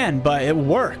 you can, but it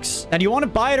works. Now, do you want to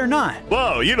buy it or not?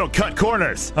 Whoa, you don't cut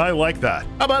corners. I like that.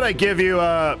 How about I give you,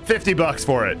 50 bucks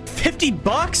for it? 50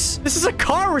 bucks? This is a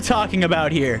car we're talking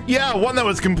about here. Yeah, one that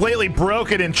was completely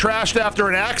broken and trashed after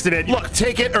an accident. Look,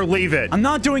 take it or leave it. I'm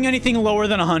not doing anything lower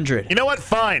than 100. You know what?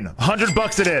 Fine. 100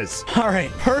 bucks it is. All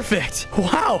right, perfect.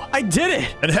 Wow, I did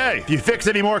it. And hey, if you fix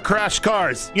any more crashed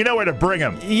cars, you know where to bring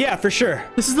them. Yeah, for sure.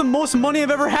 This is the most money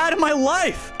I've ever had in my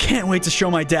life. Can't wait to show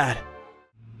my dad.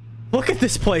 Look at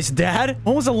this place, Dad.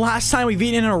 When was the last time we've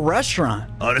eaten in a restaurant?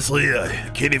 Honestly, I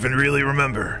can't even really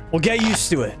remember. Well, get used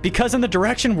to it. Because in the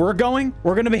direction we're going,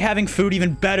 we're going to be having food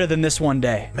even better than this one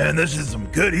day. Man, this is some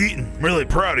good eating. I'm really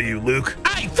proud of you, Luke.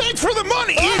 Hey, thanks for the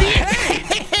money, idiot.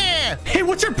 Hey,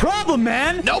 what's your problem,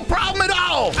 man? No problem at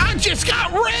all. I just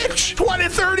got rich.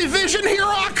 20/30 vision, here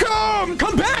I come.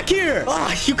 Come back here.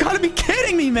 You gotta be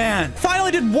kidding me, man.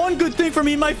 Finally did one good thing for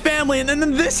me and my family, and then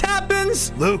this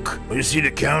happens? Luke, we just need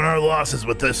to count our losses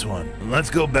with this one. And let's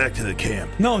go back to the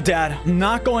camp. No, Dad, I'm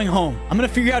not going home. I'm gonna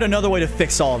figure out another way to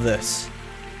fix all of this.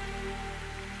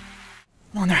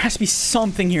 Come on, there has to be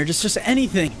something here. Just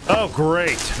anything. Oh,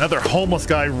 great. Another homeless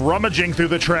guy rummaging through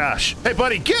the trash. Hey,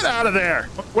 buddy, get out of there.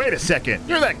 Wait a second.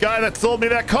 You're that guy that sold me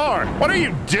that car. What are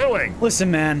you doing?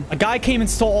 Listen, man. A guy came and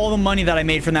stole all the money that I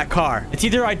made from that car. It's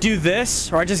either I do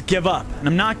this or I just give up. And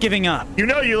I'm not giving up. You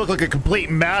know you look like a complete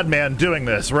madman doing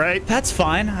this, right? That's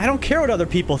fine. I don't care what other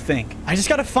people think. I just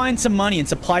gotta find some money and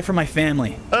supply for my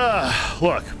family.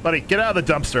 Look, buddy, get out of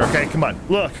the dumpster, okay? Come on.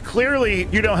 Look, clearly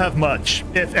you don't have much,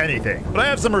 if anything. But I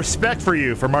have some respect for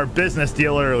you from our business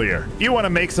deal earlier. If you want to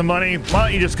make some money, why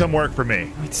don't you just come work for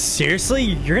me? Wait, seriously?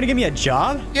 You're gonna give me a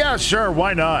job? Yeah, sure,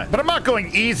 why not? But I'm not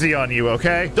going easy on you,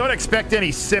 okay? Don't expect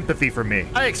any sympathy from me.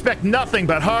 I expect nothing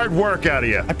but hard work out of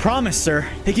you. I promise, sir.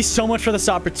 Thank you so much for this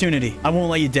opportunity. I won't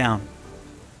let you down.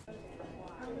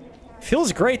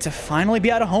 Feels great to finally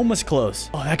be out of homeless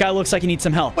clothes. Oh, that guy looks like he needs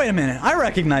some help. Wait a minute, I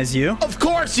recognize you. Of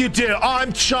course you do.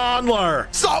 I'm Chandler.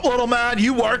 Sup, little man?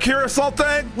 You work here or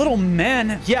something? Little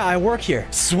man? Yeah, I work here.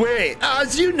 Sweet.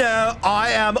 As you know, I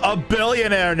am a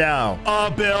billionaire now. A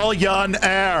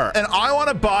billionaire. And I want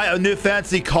to buy a new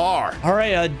fancy car. All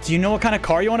right, do you know what kind of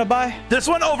car you want to buy? This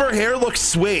one over here looks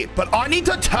sweet, but I need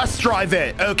to test drive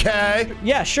it, okay?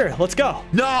 Yeah, sure. Let's go.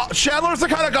 No, Chandler's the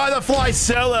kind of guy that flies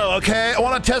solo, okay? I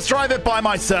want to test drive it by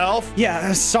myself.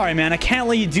 Yeah, sorry, man. I can't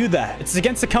let you do that. It's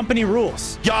against the company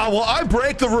rules. Yeah, well, I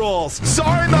break the rules.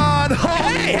 Sorry, man.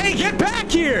 Hey, get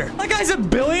back here. That guy's a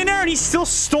billionaire and he still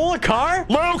stole a car?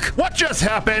 Luke, what just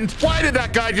happened? Why did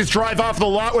that guy just drive off the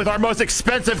lot with our most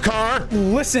expensive car?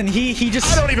 Listen, he just...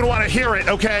 I don't even want to hear it,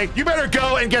 okay? You better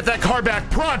go and get that car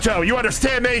back pronto. You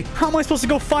understand me? How am I supposed to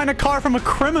go find a car from a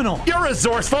criminal? You're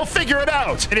resourceful. Figure it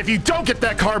out. And if you don't get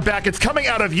that car back, it's coming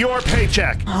out of your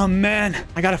paycheck. Oh, man.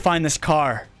 I gotta find this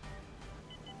car.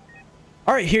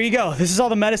 All right, here you go. This is all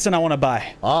the medicine I want to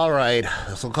buy. All right.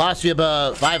 This will cost you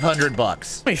about 500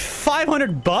 bucks. Wait,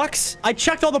 500 bucks? I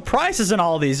checked all the prices in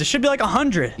all of these. It should be like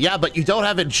 100. Yeah, but you don't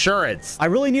have insurance. I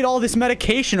really need all this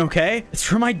medication, okay? It's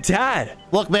for my dad.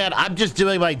 Look, man, I'm just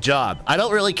doing my job. I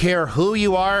don't really care who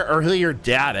you are or who your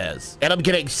dad is. And I'm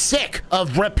getting sick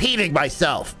of repeating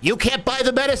myself. You can't buy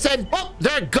the medicine? Oh,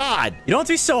 they're gone. You don't have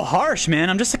to be so harsh, man.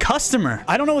 I'm just a customer.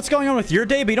 I don't know what's going on with your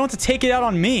day, but you don't have to take it out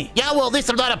on me. Yeah, well, at least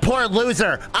I'm not a poor loser.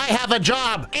 I have a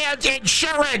job and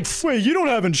insurance. Wait, you don't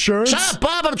have insurance? Shut up,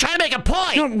 Bob. I'm trying to make a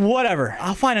point. You know, whatever.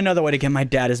 I'll find another way to get my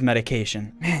dad his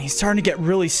medication. Man, he's starting to get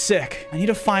really sick. I need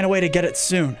to find a way to get it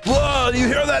soon. Whoa, do you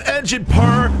hear that engine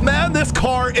purr? Man, this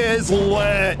car is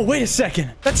lit. Oh, wait a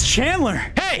second. That's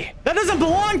Chandler. Hey, that doesn't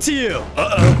belong to you.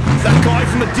 Uh-oh, it's that guy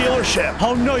from the dealership.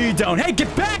 Oh, no, you don't. Hey,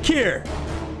 get back here.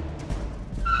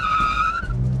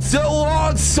 So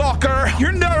long, sucker.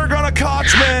 You're never gonna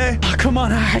catch me. Oh, come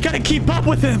on, I gotta keep up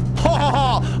with him.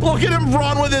 Look at him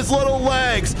run with his little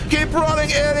legs. Keep running,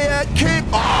 idiot. Keep...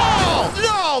 Oh,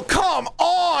 no, come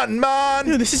on, man.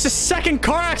 Dude, this is the second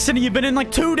car accident you've been in like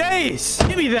 2 days.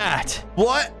 Give me that.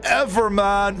 Whatever,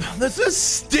 man. This is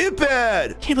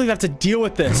stupid. Can't believe I have to deal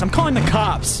with this. I'm calling the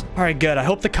cops. All right, good. I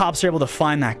hope the cops are able to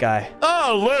find that guy.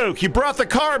 Oh, Luke, you brought the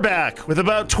car back with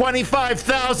about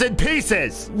 25,000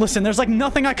 pieces. Listen, there's like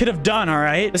nothing I could have done, all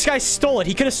right? This guy stole it.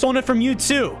 He could have stolen it from you,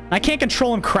 too. I can't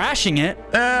control him crashing it.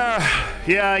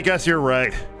 Yeah, I guess you're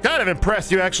right. Kind of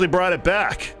impressed you actually brought it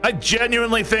back. I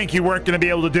genuinely think you weren't going to be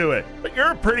able to do it, but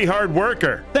you're a pretty hard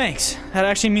worker. Thanks. That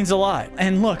actually means a lot.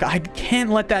 And look, I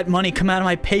can't let that money come out of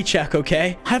my paycheck,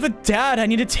 okay? I have a dad I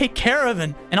need to take care of,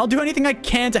 and I'll do anything I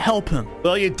can to help him.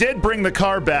 Well, you did bring the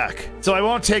car back, so I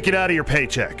won't take it out of your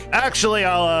paycheck. Actually,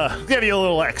 I'll give you a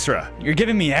little extra. You're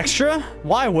giving me extra?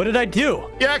 Why? What did I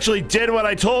do? You actually did what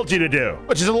I told you to do,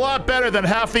 which is a lot better than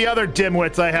half the other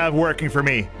dimwits I have working for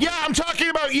me. Yeah, I'm talking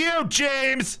about you,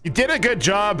 James! You did a good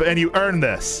job, and you earned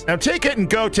this. Now take it and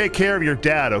go take care of your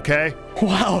dad, okay?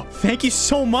 Wow, thank you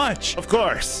so much. Of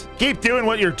course. Keep doing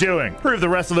what you're doing. Prove the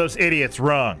rest of those idiots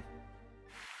wrong.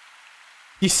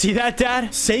 You see that,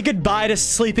 Dad? Say goodbye to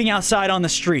sleeping outside on the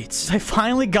streets. I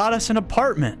finally got us an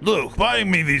apartment. Luke,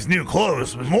 buying me these new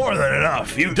clothes was more than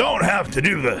enough. You don't have to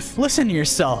do this. Listen to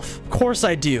yourself. Of course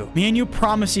I do. Me and you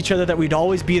promised each other that we'd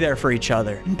always be there for each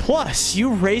other. And plus, you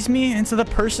raised me into the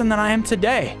person that I am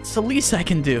today. It's the least I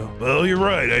can do. Well, you're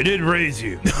right. I did raise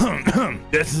you.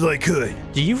 Best as I could.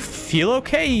 Do you feel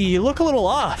okay? You look a little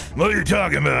off. What are you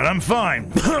talking about? I'm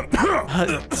fine.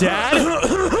 Dad?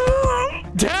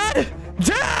 Dad?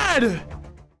 Dad!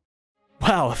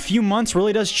 Wow, a few months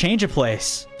really does change a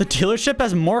place. The dealership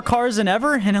has more cars than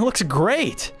ever, and it looks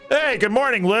great. Hey, good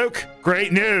morning, Luke.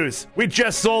 Great news. We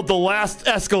just sold the last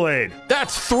Escalade.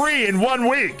 That's 3 in 1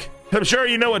 week. I'm sure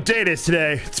you know what date it is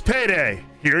today. It's payday.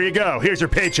 Here you go. Here's your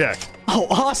paycheck. Oh,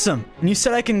 awesome. And you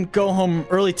said I can go home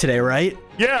early today, right?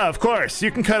 Yeah, of course.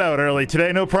 You can cut out early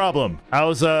today, no problem.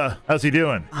 How's he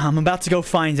doing? I'm about to go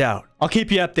find out. I'll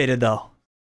keep you updated, though.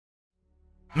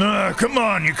 Come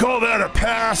on, you call that a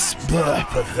pass? Blah,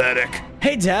 pathetic.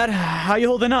 Hey, Dad. How you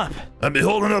holding up? I'd be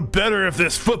holding up better if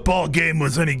this football game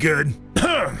was any good.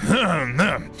 All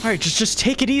right, just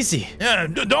take it easy. Yeah,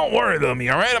 don't worry about me,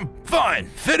 all right? I'm fine.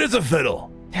 Fit as a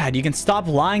fiddle. Dad, you can stop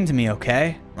lying to me,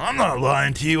 okay? I'm not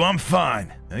lying to you. I'm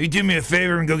fine. Now, you do me a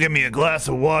favor and go get me a glass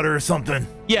of water or something.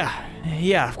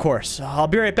 Yeah, of course. I'll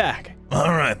be right back.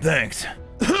 All right, thanks.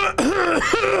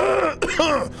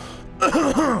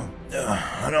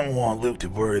 I don't want Luke to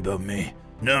worry about me.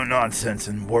 No nonsense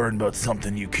and worrying about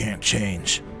something you can't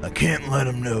change. I can't let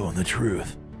him know the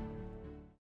truth.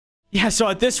 Yeah, so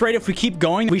at this rate, if we keep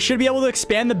going, we should be able to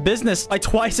expand the business by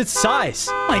twice its size.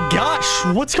 Oh my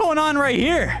gosh, what's going on right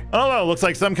here? I don't know. Looks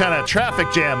like some kind of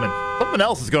traffic jam and something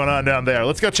else is going on down there.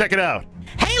 Let's go check it out.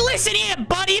 Hey, listen here,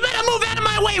 buddy. You better move out of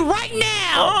my way right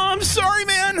now. Oh, I'm sorry,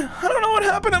 man. I don't know what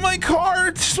happened to my car.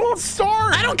 It just won't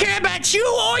start. I don't care about you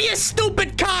or your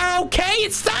stupid car, okay?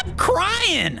 And stop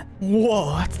crying.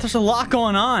 Whoa, there's a lot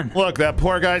going on. Look, that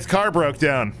poor guy's car broke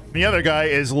down. The other guy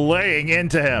is laying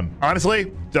into him.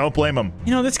 Honestly, don't blame him.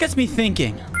 You know, this gets me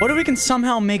thinking. What if we can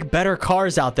somehow make better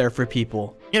cars out there for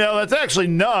people? You know, that's actually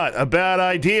not a bad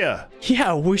idea.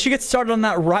 Yeah, we should get started on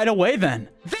that right away then.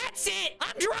 That's it.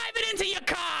 I'm driving into your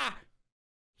car.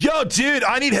 Yo, dude,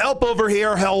 I need help over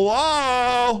here.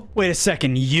 Hello? Wait a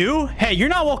second, you? Hey, you're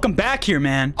not welcome back here,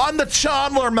 man. I'm the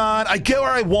Chandler, man. I get where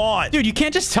I want. Dude, you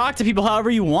can't just talk to people however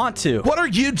you want to. What are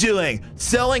you doing?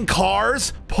 Selling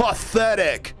cars?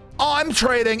 Pathetic. I'm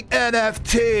trading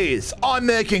NFTs. I'm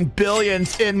making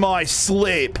billions in my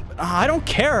sleep. I don't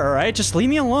care, all right? Just leave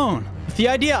me alone. With the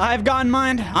idea I've got in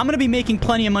mind, I'm gonna be making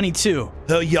plenty of money too.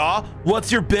 Oh yeah? What's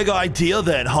your big idea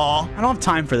then, huh? I don't have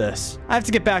time for this. I have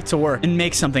to get back to work and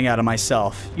make something out of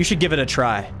myself. You should give it a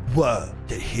try. Whoa,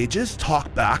 did he just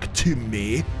talk back to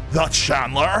me? The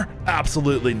Chandler?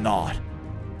 Absolutely not.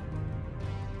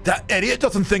 That idiot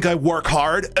doesn't think I work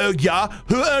hard. Oh yeah?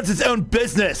 Who owns his own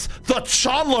business? The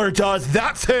Chandler does,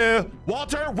 that's who!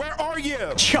 Walter, where are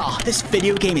you? Chaw, this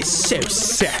video game is so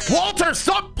sick. Walter,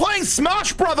 stop playing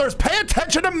Smash Brothers! Pay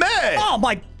attention to me! Oh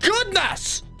my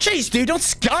goodness! Jeez, dude, don't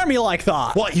scare me like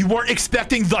that. What, you weren't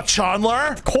expecting the Chandler?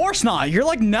 Of course not. You're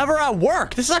like never at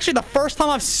work. This is actually the first time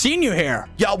I've seen you here.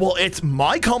 Yeah, well, it's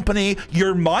my company,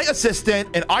 you're my assistant,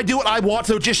 and I do what I want,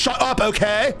 so just shut up,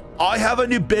 okay? I have a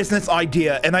new business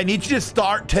idea, and I need you to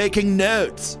start taking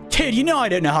notes. Dude, you know I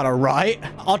didn't know how to write.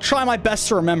 I'll try my best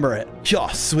to remember it. Yeah,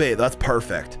 sweet, that's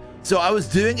perfect. So I was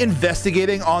doing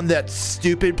investigating on that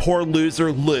stupid poor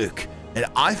loser Luke, and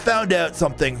I found out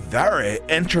something very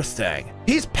interesting.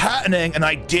 He's patenting an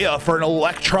idea for an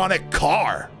electronic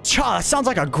car. Cha, that sounds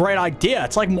like a great idea.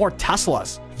 It's like more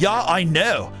Teslas. Yeah, I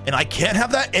know. And I can't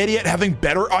have that idiot having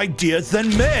better ideas than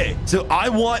me. So I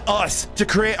want us to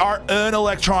create our own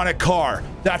electronic car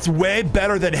that's way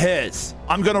better than his.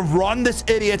 I'm gonna run this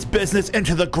idiot's business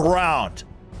into the ground.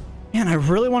 Man, I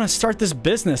really want to start this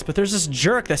business, but there's this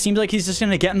jerk that seems like he's just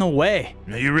gonna get in the way.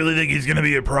 You really think he's gonna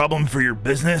be a problem for your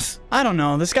business? I don't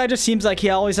know. This guy just seems like he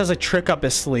always has a trick up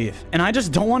his sleeve, and I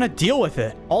just don't want to deal with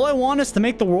it. All I want is to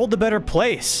make the world a better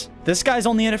place. This guy's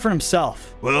only in it for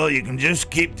himself. Well, you can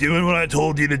just keep doing what I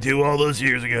told you to do all those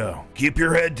years ago. Keep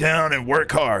your head down and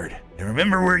work hard. And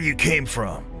remember where you came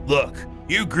from. Look,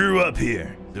 you grew up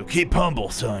here, so keep humble,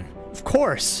 son. Of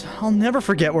course. I'll never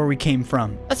forget where we came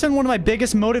from. That's been one of my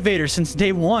biggest motivators since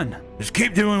day one. Just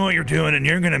keep doing what you're doing and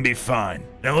you're gonna be fine.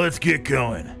 Now let's get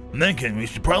going. I'm thinking we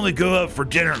should probably go out for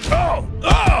dinner.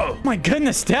 Oh! My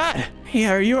goodness, Dad. Hey,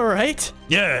 are you alright?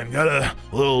 Yeah, I got a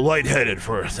little lightheaded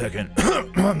for a second.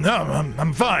 No,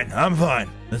 I'm fine. I'm fine.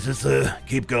 Let's just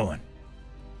keep going.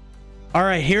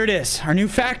 Alright, here it is. Our new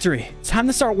factory. It's time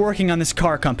to start working on this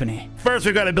car company. First,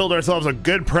 we've got to build ourselves a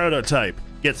good prototype.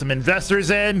 Get some investors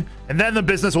in, and then the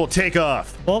business will take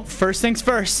off. Well, first things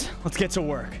first. Let's get to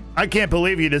work. I can't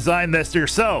believe you designed this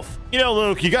yourself. You know,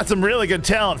 Luke, you got some really good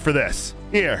talent for this.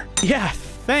 Here. Yeah,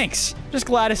 thanks. Just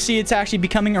glad to see it's actually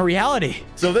becoming a reality.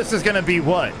 So this is gonna be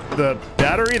what? The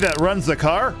battery that runs the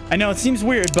car? I know it seems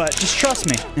weird, but just trust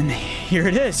me. And here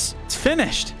it is. It's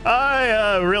finished.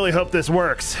 I really hope this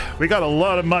works. We got a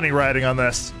lot of money riding on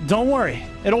this. Don't worry.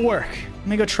 It'll work. Let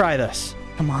me go try this.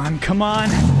 Come on, come on.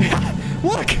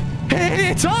 Look!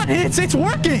 It's on! It's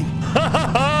working!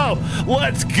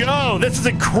 Let's go! This is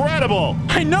incredible!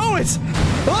 I know it's...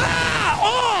 Ah!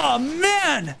 Oh,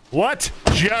 man! on? What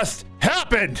just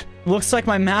happened? Looks like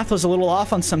my math was a little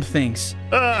off on some things.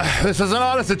 This is an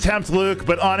honest attempt, Luke,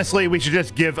 but honestly, we should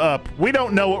just give up. We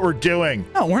don't know what we're doing.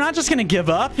 No, we're not just gonna give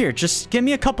up. Here, just give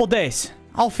me a couple days.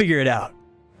 I'll figure it out.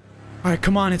 All right,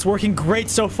 come on. It's working great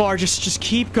so far. Just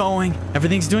keep going.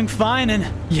 Everything's doing fine, and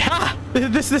yeah,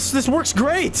 this works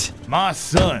great. My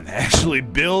son actually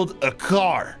built a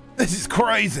car. This is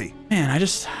crazy. Man, I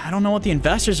don't know what the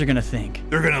investors are gonna think.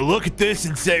 They're gonna look at this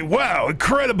and say, wow,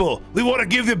 incredible. We want to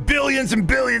give you billions and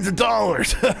billions of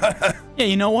dollars. Yeah,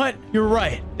 you know what? You're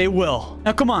right. They will.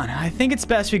 Now, come on. I think it's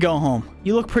best we go home.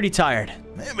 You look pretty tired.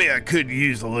 Maybe I could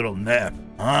use a little nap.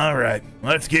 All right,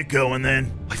 let's get going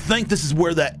then. I think this is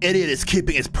where that idiot is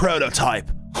keeping his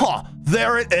prototype. Huh,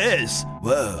 there it is.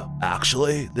 Whoa,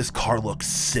 actually, this car looks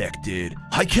sick, dude.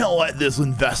 I can't let this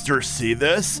investor see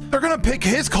this. They're gonna pick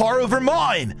his car over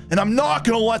mine, and I'm not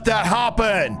gonna let that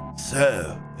happen.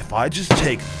 So, if I just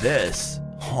take this,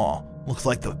 looks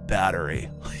like the battery.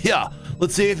 Yeah,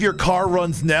 let's see if your car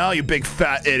runs now, you big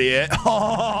fat idiot.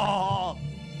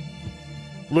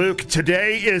 Luke,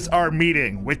 today is our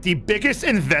meeting with the biggest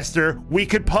investor we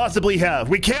could possibly have.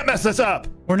 We can't mess this up.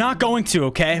 We're not going to,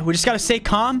 okay? We just gotta stay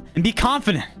calm and be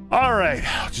confident. All right,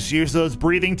 I'll just use those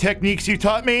breathing techniques you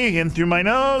taught me. In through my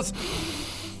nose,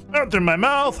 out through my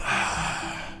mouth.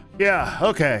 Yeah,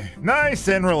 okay, nice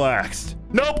and relaxed.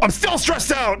 Nope, I'm still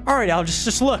stressed out. All right, Al,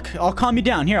 just look. I'll calm you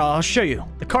down. Here, I'll show you.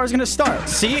 The car's gonna start.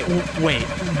 See? Wait,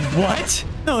 what?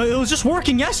 No, it was just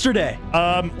working yesterday.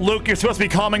 Luke, you're supposed to be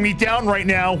calming me down right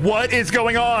now. What is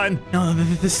going on? No,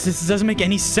 this doesn't make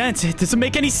any sense. It doesn't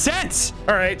make any sense.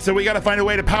 All right, so we gotta find a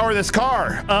way to power this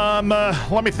car.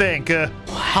 Let me think.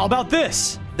 How about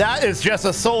this? That is just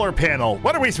a solar panel.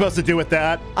 What are we supposed to do with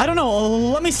that? I don't know.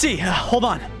 Let me see. Hold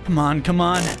on. Come on.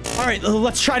 All right,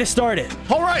 let's try to start it.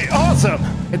 All right, awesome.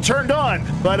 It turned on,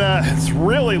 but it's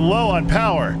really low on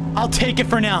power. I'll take it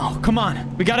for now. Come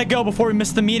on. We gotta go before we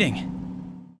miss the meeting.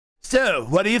 So,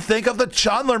 what do you think of the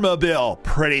Chandler Mobile?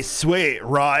 Pretty sweet,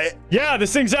 right? Yeah,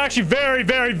 this thing's actually very,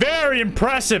 very, very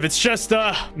impressive. It's just,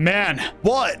 man.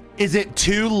 What? Is it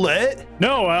too lit?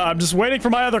 No, I'm just waiting for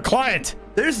my other client.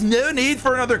 There's no need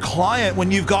for another client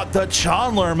when you've got the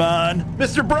Chandler, man.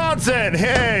 Mr. Bronson,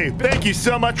 hey, thank you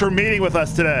so much for meeting with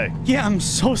us today. Yeah, I'm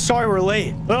so sorry we're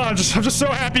late. Oh, I'm just so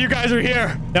happy you guys are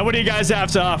here. Now, what do you guys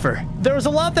have to offer? There was a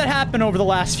lot that happened over the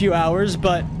last few hours,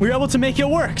 but we were able to make it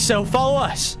work, so follow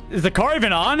us. Is the car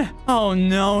even on? Oh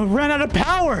no, it ran out of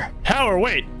power. Power?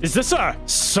 Wait, is this a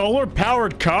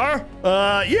solar-powered car?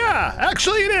 Yeah,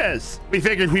 actually it is. We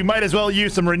figured we might as well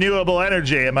use some renewable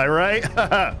energy, am I right?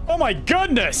 Oh my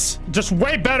goodness! Just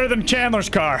way better than Chandler's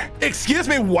car. Excuse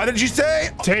me, what did you say?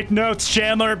 Take notes,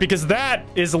 Chandler, because that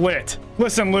is lit.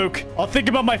 Listen, Luke, I'll think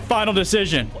about my final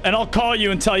decision, and I'll call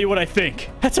you and tell you what I think.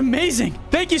 That's amazing.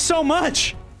 Thank you so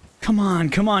much. Come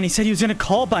on. He said he was gonna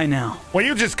call by now. Will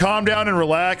you just calm down and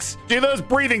relax? Do those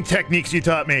breathing techniques you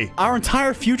taught me. Our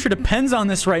entire future depends on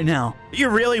this right now. Are you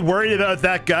really worried about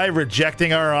that guy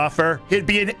rejecting our offer? He'd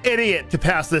be an idiot to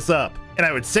pass this up. And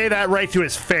I would say that right to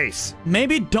his face.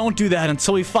 Maybe don't do that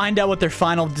until we find out what their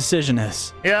final decision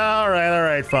is. Yeah, all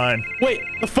right, fine. Wait,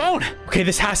 the phone! Okay,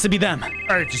 this has to be them.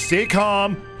 All right, just stay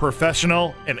calm,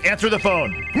 professional, and answer the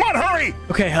phone. Come on, hurry!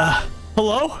 Okay,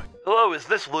 hello? Hello, is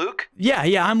this Luke?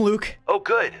 Yeah, I'm Luke. Oh,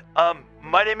 good.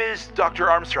 My name is Dr.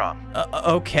 Armstrong.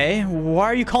 Okay. Why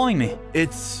are you calling me?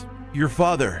 It's your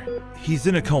father. He's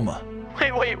in a coma.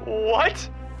 Wait, what?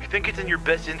 I think it's in your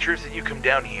best interest that you come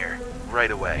down here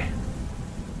right away.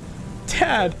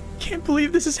 Dad, can't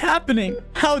believe this is happening.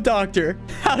 How, Doctor?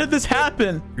 How did this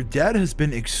happen? Your dad has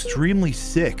been extremely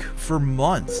sick for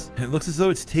months. And it looks as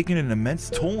though it's taken an immense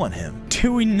toll on him.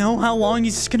 Do we know how long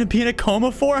he's gonna be in a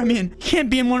coma for? I mean, he can't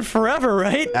be in one forever,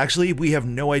 right? Actually, we have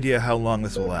no idea how long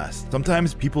this will last.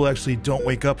 Sometimes people actually don't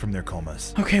wake up from their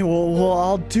comas. Okay, well,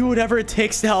 I'll do whatever it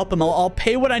takes to help him. I'll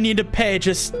pay what I need to pay.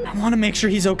 Just, I want to make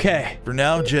sure he's okay. For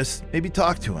now, just maybe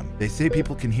talk to him. They say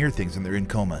people can hear things when they're in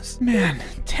comas. Man,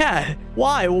 Dad,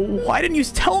 why? Why didn't you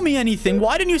tell me anything?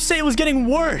 Why didn't you say it was getting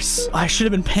worse? I should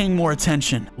have been paying more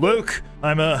attention. Luke,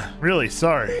 I'm really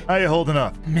sorry. How you holding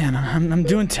up? Man, I'm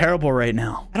doing terrible right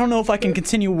now. I don't know if I can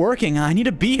continue working. I need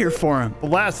to be here for him. The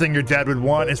last thing your dad would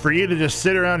want is for you to just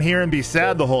sit around here and be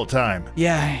sad the whole time.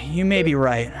 Yeah, you may be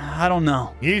right. I don't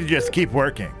know. You need to just keep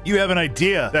working. You have an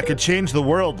idea that could change the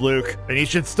world, Luke, and you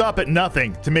should stop at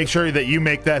nothing to make sure that you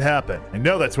make that happen. I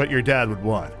know that's what your dad would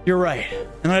want. You're right.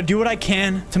 I'm gonna do what I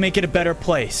can to make it a better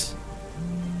place.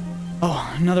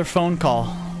 Oh, another phone call.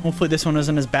 Hopefully this one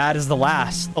isn't as bad as the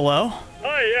last. Hello?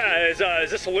 Oh, yeah,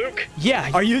 Is this Luke? Yeah,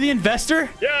 are you the investor?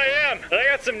 Yeah, I am. And I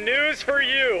got some news for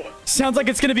you. Sounds like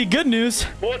it's gonna be good news.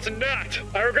 Well, it's not.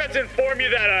 I regret to inform you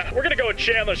that we're gonna go with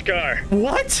Chandler's car.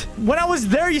 What? When I was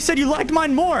there, you said you liked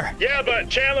mine more. Yeah, but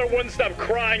Chandler wouldn't stop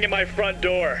crying in my front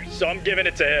door, so I'm giving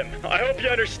it to him. I hope you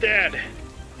understand.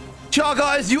 Y'all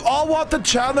guys, you all want the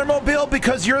Chandler Mobile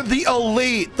because you're the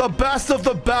elite, the best of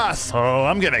the best. Oh,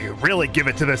 I'm gonna really give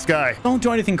it to this guy. Don't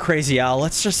do anything crazy, Al.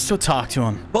 Let's just go talk to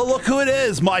him. But look who it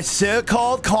is, my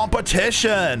so-called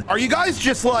competition. Are you guys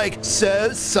just like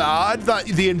so sad that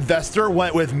the investor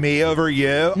went with me over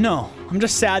you? No, I'm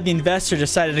just sad the investor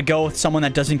decided to go with someone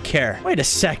that doesn't care. Wait a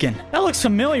second. That looks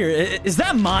familiar. Is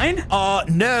that mine?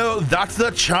 No, that's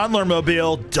the Chandler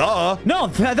Mobile, duh. No,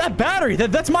 that battery,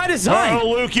 that's my design.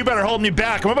 Oh, Luke, you better hold me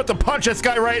back. I'm about to punch this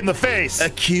guy right in the face.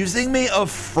 Accusing me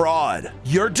of fraud.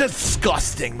 You're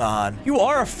disgusting, man. You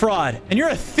are a fraud, and you're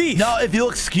a thief. Now, if you'll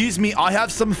excuse me, I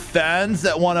have some fans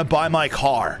that want to buy my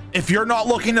car. If you're not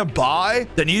looking to buy,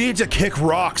 then you need to kick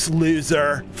rocks,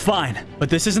 loser. Fine, but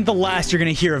this isn't the last you're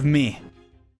gonna hear of me.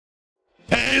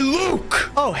 Hey, Luke!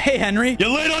 Oh, hey, Henry. You're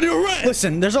late on your rent!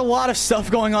 Listen, there's a lot of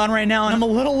stuff going on right now, and I'm a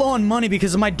little low on money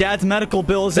because of my dad's medical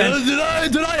bills and... Did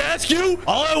I ask you?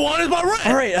 All I want is my rent!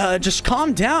 All right, just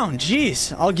calm down.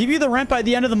 Jeez, I'll give you the rent by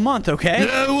the end of the month, okay?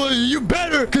 Yeah, well, you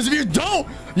better, because if you don't,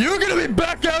 you're gonna be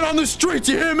back out on the streets,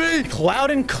 you hear me?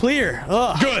 Loud and clear.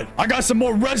 Ugh. Good. I got some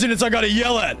more residents I gotta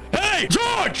yell at. Hey,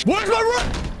 George! Where's my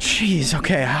rent? Jeez,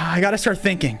 okay, I gotta start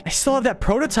thinking. I still have that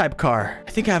prototype car.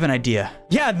 I think I have an idea.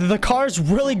 Yeah, the car's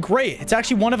really great. It's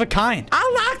actually one of a kind.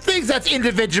 I like things that's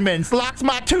individuals. Likes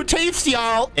my two teeths,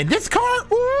 y'all. And this car,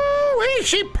 ooh, ain't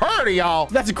she pretty, y'all.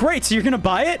 That's great. So you're gonna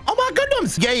buy it? Oh my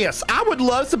goodness, yes. I would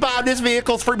love to buy these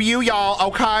vehicles from you, y'all,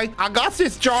 okay? I got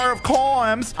this jar of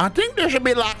coins. I think there should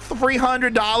be like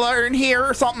 $300 in here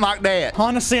or something like that.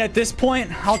 Honestly, at this point,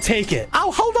 I'll take it.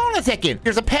 Oh, hold on a second.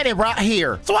 There's a penny right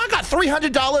here. So I got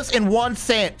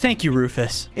 $300.01. Thank you,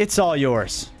 Rufus. It's all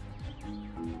yours.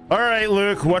 All right,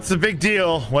 Luke, what's the big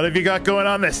deal? What have you got going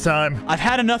on this time? I've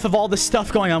had enough of all this stuff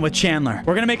going on with Chandler.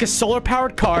 We're gonna make a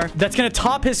solar-powered car that's gonna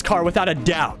top his car without a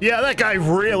doubt. Yeah, that guy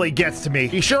really gets to me.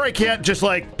 You sure I can't just,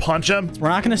 like, punch him? We're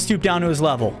not gonna stoop down to his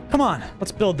level. Come on,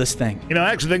 let's build this thing. You know,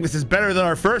 I actually think this is better than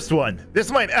our first one.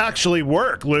 This might actually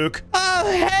work, Luke.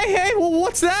 Hey, well,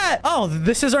 what's that? Oh,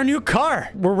 this is our new car.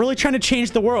 We're really trying to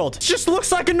change the world. It just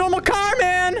looks like a normal car,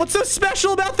 man. What's so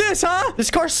special about this, huh? This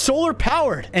car's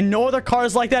solar-powered, and no other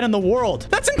cars like that in the world.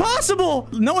 That's impossible.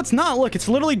 No, it's not. Look, it's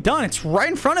literally done. It's right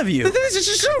in front of you. This is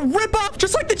just a rip-off,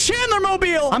 just like the Chandler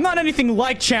Mobile. I'm not anything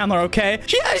like Chandler, okay?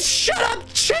 Yeah, shut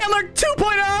up, Chandler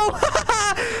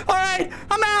 2.0. All right,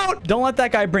 I'm out. Don't let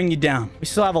that guy bring you down. We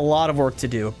still have a lot of work to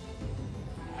do.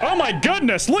 Oh my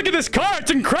goodness, look at this car, it's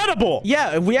incredible!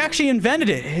 Yeah, we actually invented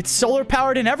it. It's solar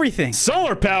powered and everything.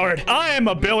 Solar powered? I am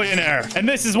a billionaire, and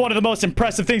this is one of the most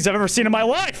impressive things I've ever seen in my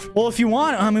life. Well, if you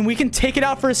want, I mean, we can take it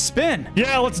out for a spin.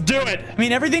 Yeah, let's do it. I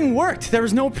mean, everything worked. There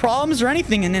was no problems or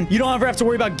anything, and then you don't ever have to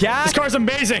worry about gas. This car's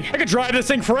amazing. I could drive this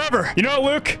thing forever. You know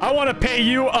what, Luke? I want to pay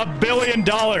you $1 billion.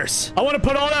 I want to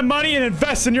put all that money and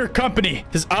invest in your company,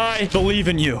 because I believe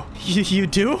in you. You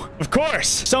do? Of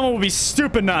course. Someone would be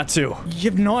stupid not to. You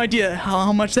have no idea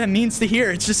how much that means to hear.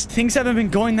 It's just things haven't been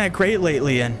going that great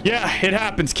lately, and yeah, it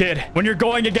happens, kid. When you're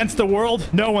going against the world,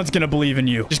 no one's gonna believe in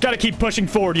you. Just gotta keep pushing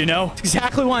forward, you know? It's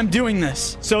exactly why I'm doing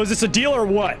this. So is this a deal or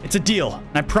what? It's a deal,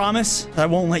 and I promise that I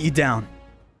won't let you down.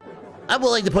 I'm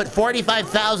willing to put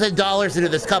 $45,000 into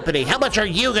this company. How much are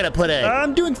you gonna put in?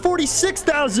 I'm doing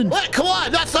 $46,000. What? Come on,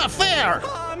 that's not fair.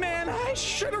 Oh man, I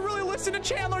should have really listened to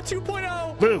Chandler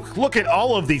 2.0. Luke, look at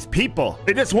all of these people.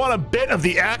 They just want a bit of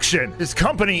the action. This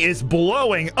company is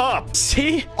blowing up.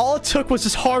 See? All it took was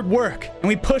just hard work, and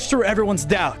we pushed through everyone's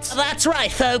doubts. That's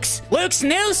right, folks. Luke's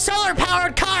new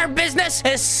solar-powered car business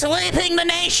is sweeping the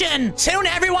nation. Soon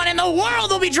everyone in the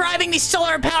world will be driving these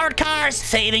solar-powered cars,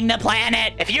 saving the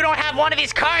planet. If you don't have one of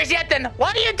these cars yet, then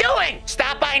what are you doing?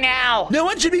 Stop by now. No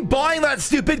one should be buying that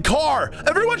stupid car.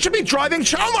 Everyone should be driving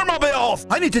Chandler Mobiles.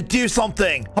 I need to do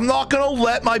something. I'm not gonna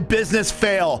let my business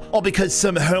fail, all because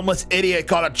some homeless idiot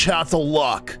got a chance of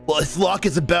luck. Well, his luck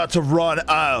is about to run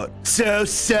out. So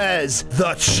says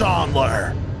the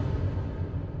Chandler.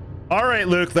 All right,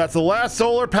 Luke, that's the last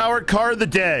solar-powered car of the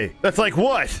day. That's like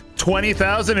what?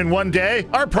 20,000 in one day?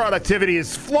 Our productivity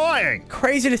is flying.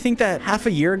 Crazy to think that half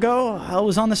a year ago, I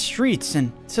was on the streets,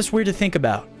 and it's just weird to think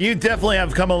about. You definitely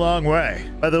have come a long way.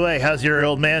 By the way, how's your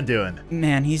old man doing?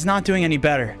 Man, he's not doing any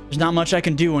better. There's not much I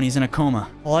can do when he's in a coma.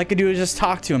 All I can do is just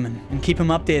talk to him and keep him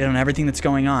updated on everything that's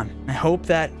going on. I hope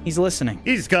that he's listening.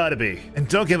 He's gotta be. And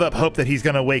don't give up hope that he's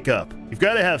gonna wake up. You've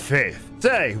gotta have faith.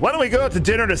 Say, why don't we go out to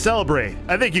dinner to celebrate?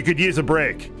 I think you could use a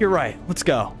break. You're right. Let's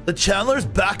go. The Chandler's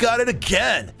back at it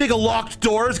again. Think a locked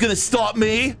door is gonna stop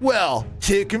me? Well,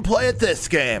 two can play at this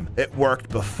game. It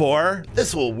worked before.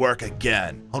 This will work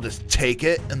again. I'll just take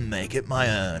it and make it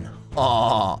my own.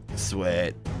 Aw,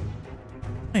 sweet.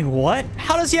 Wait, what?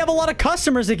 How does he have a lot of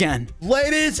customers again?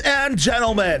 Ladies and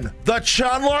gentlemen, the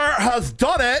Chandler has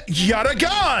done it yet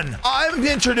again. I'm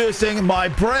introducing my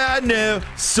brand new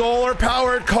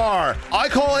solar-powered car. I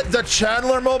call it the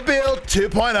Chandler Mobile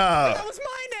 2.0. That was my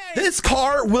name. This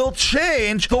car will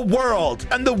change the world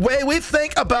and the way we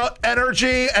think about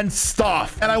energy and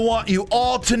stuff. And I want you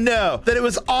all to know that it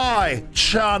was I,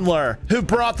 Chandler, who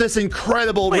brought this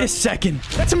incredible... Wait a second.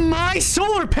 That's my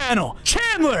solar panel.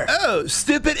 Chandler! Oh,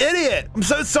 stupid idiot. I'm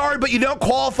so sorry, but you don't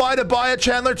qualify to buy a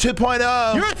Chandler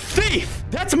 2.0. You're a thief.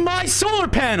 That's my solar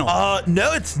panel.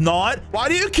 No, it's not. Why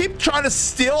do you keep trying to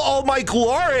steal all my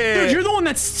glory? Dude, you're the one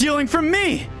that's stealing from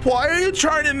me. Why are you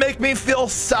trying to make me feel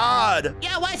sad?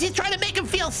 Yeah, why is he trying to make him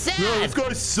feel sad? Yo, this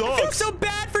guy sucks. I feel so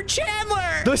bad for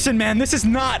Chandler. Listen, man, this is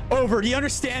not over. Do you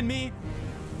understand me?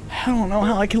 I don't know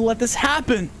how I can let this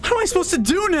happen. What am I supposed to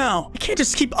do now? I can't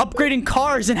just keep upgrading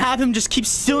cars and have him just keep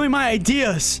stealing my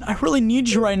ideas. I really need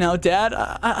you right now, Dad.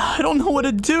 I don't know what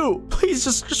to do. Please,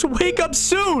 just wake up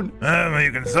soon.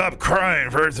 You can stop crying,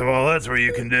 first of all. That's what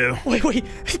you can do. Wait.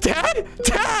 Dad?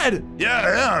 Dad!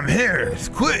 Yeah, I'm here.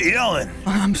 Just quit yelling.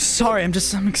 I'm sorry.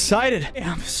 I'm excited.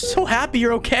 I'm so happy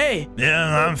you're okay.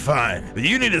 Yeah, I'm fine. But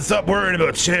you need to stop worrying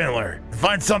about Chandler.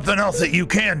 Find something else that you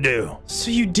can do.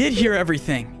 So you did hear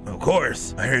everything? Of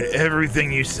course. I heard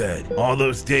everything you said. All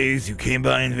those days you came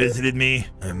by and visited me.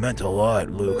 It meant a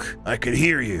lot, Luke. I could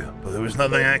hear you, but there was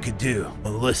nothing I could do.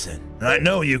 But listen, and I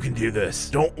know you can do this.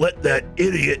 Don't let that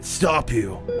idiot stop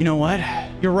you. You know what?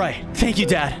 You're right. Thank you,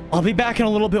 Dad. I'll be back in a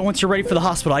little bit once you're ready for the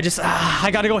hospital.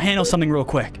 I gotta go handle something real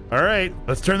quick. All right,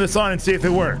 let's turn this on and see if it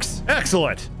works.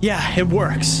 Excellent. Yeah, it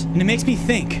works. And it makes me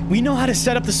think. We know how to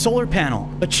set up the solar panel.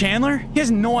 But Chandler, he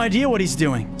has no idea what he's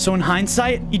doing. So in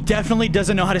hindsight, he definitely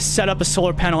doesn't know how to set up a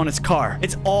solar panel on his car.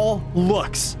 It's all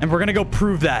looks. And we're gonna go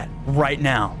prove that right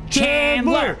now.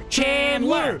 Chandler!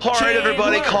 All right,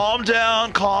 everybody, calm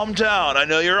down. I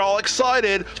know you're all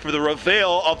excited for the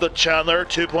reveal of the Chandler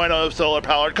 2.0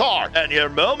 solar-powered car, and your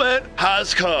moment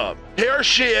has come. Here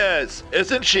she is.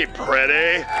 Isn't she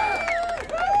pretty?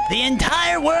 The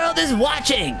entire world is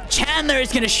watching. Chandler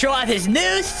is gonna show off his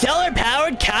new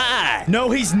solar-powered car. No,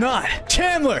 he's not.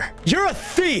 Chandler, you're a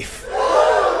thief.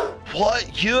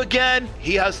 What? You again?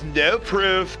 He has no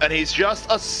proof, and he's just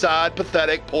a sad,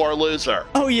 pathetic, poor loser.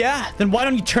 Oh, yeah? Then why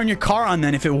don't you turn your car on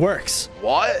then if it works?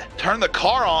 What? Turn the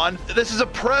car on? This is a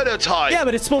prototype. Yeah,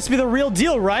 but it's supposed to be the real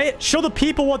deal, right? Show the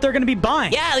people what they're gonna be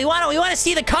buying. Yeah, we want to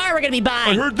see the car we're gonna be I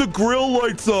buying. heard the grill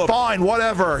lights up. Fine,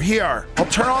 whatever. Here, I'll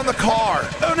turn on the car.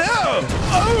 Oh, no!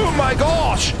 Oh, my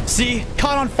gosh! See?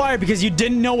 Caught on fire because you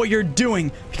didn't know what you're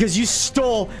doing because you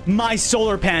stole my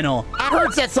solar panel. I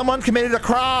heard that someone committed a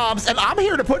crime, and I'm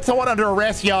here to put someone under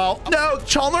arrest, y'all. No,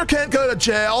 Chandler can't go to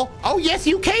jail. Oh, yes,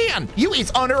 you can. You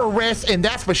is under arrest, and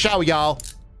that's for sure, y'all.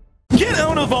 Get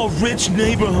out of our rich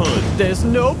neighborhood. There's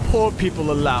no poor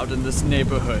people allowed in this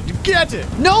neighborhood. Get it?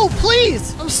 No,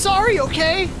 please! I'm sorry,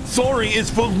 okay? Sorry is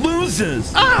for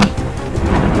losers.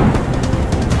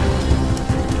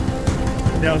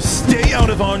 Now stay out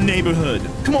of our neighborhood.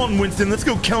 Come on, Winston, let's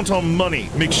go count our money.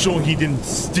 Make sure he didn't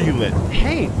steal it.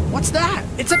 Hey, what's that?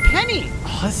 It's a penny!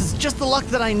 Oh, this is just the luck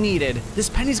that I needed. This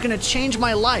penny's gonna change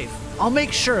my life. I'll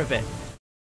make sure of it.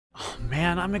 Oh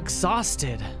man, I'm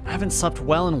exhausted. I haven't slept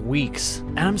well in weeks.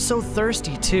 And I'm so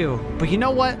thirsty too. But you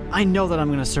know what? I know that I'm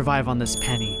gonna survive on this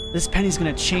penny. This penny's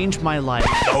gonna change my life.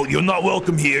 Oh, you're not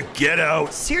welcome here. Get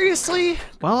out. Seriously?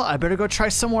 Well, I better go try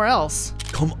somewhere else.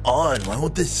 Come on, why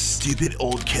won't this stupid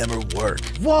old camera work?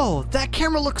 Whoa, that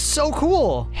camera looks so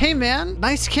cool. Hey man,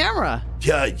 nice camera.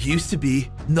 Yeah, it used to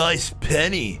be. Nice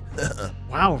penny.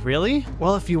 Wow, really?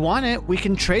 Well, if you want it, we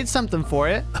can trade something for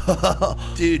it.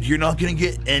 Dude, you're not gonna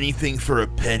get anything for a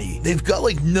penny. They've got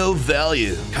like no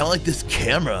value. Kind of like this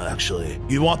camera, actually.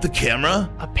 You want the camera?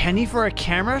 A penny for a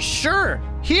camera? Sure.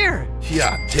 Here.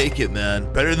 Yeah, take it,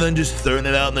 man. Better than just throwing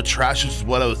it out in the trash, which is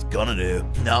what I was gonna do.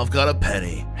 Now I've got a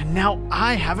penny. And now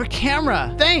I have a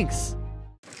camera. Thanks.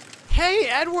 Hey,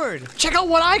 Edward, check out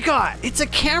what I got. It's a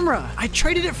camera. I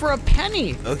traded it for a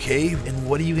penny. Okay, and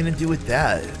what are you gonna do with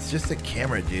that? It's just a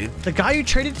camera, dude. The guy who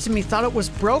traded it to me thought it was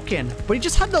broken, but he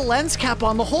just had the lens cap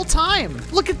on the whole time.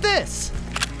 Look at this.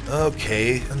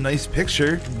 Okay, a nice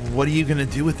picture. What are you gonna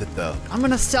do with it, though? I'm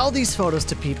gonna sell these photos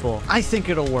to people. I think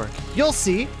it'll work. You'll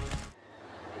see.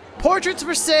 Portraits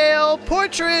for sale.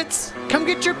 Portraits. Come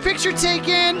get your picture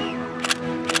taken.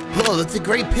 Oh, that's a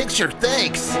great picture.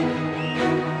 Thanks.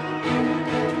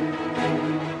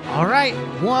 All right,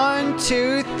 1,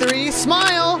 2, 3,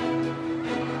 smile.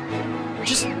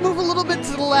 Just move a little bit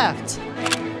to the left.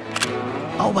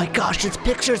 Oh my gosh, this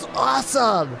picture's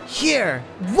awesome. Here.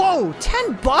 Whoa,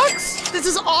 $10? This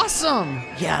is awesome.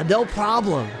 Yeah, no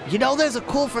problem. You know, there's a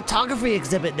cool photography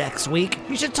exhibit next week.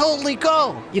 You should totally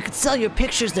go. You could sell your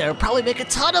pictures there and probably make a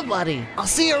ton of money. I'll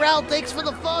see you around. Thanks for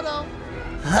the photo.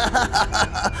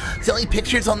 Selling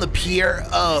pictures on the pier?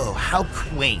 Oh, how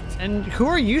quaint. And who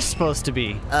are you supposed to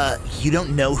be? You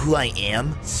don't know who I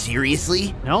am?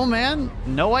 Seriously? No, man.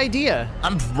 No idea.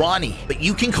 I'm Ronnie, but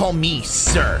you can call me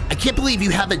Sir. I can't believe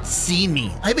you haven't seen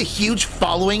me. I have a huge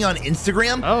following on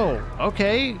Instagram. Oh,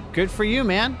 okay. Good for you,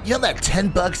 man. You know that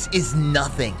 $10 is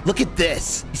nothing. Look at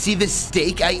this. You see this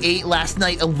steak I ate last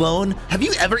night alone? Have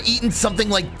you ever eaten something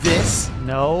like this?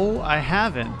 No, I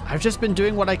haven't. I've just been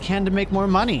doing what I can to make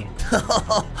more money.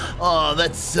 Oh,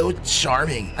 that's so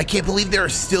charming. I can't believe there are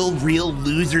still real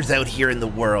losers out here in the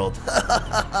world.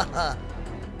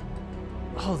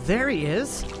 Oh, there he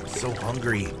is. I'm so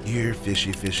hungry. Here,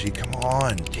 fishy, come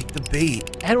on, take the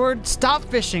bait. Edward, stop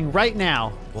fishing right now.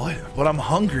 What? But I'm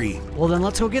hungry. Well, then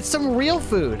let's go get some real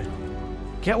food.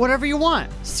 Get whatever you want.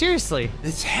 Seriously.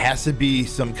 This has to be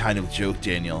some kind of joke,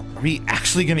 Daniel. Are we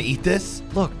actually gonna eat this?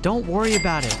 Look, don't worry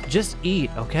about it. Just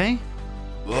eat, okay?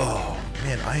 Oh,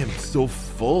 man, I am so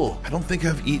full. I don't think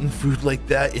I've eaten food like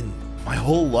that in my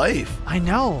whole life. I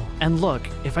know. And look,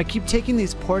 if I keep taking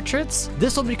these portraits,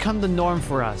 this will become the norm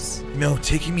for us. No,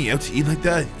 taking me out to eat like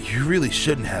that, you really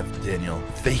shouldn't have, Daniel.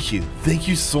 Thank you. Thank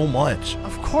you so much.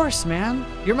 Of course, man.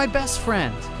 You're my best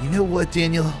friend. You know what,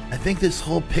 Daniel? I think this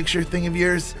whole picture thing of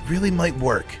yours really might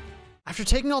work. After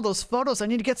taking all those photos, I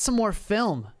need to get some more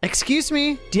film. Excuse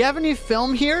me, do you have any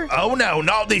film here? Oh no,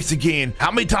 not this again.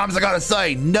 How many times I gotta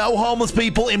say, no homeless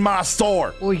people in my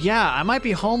store? Well, yeah, I might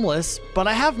be homeless, but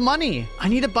I have money. I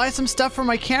need to buy some stuff for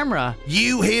my camera.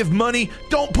 You have money?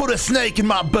 Don't put a snake in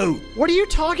my boot. What are you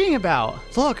talking about?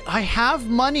 Look, I have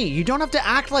money. You don't have to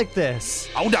act like this.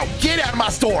 Oh no, get out of my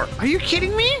store. Are you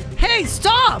kidding me? Hey,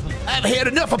 stop! I've had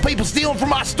enough of people stealing from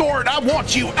my store and I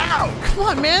want you out. Come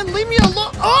on, man, leave me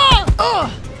alone.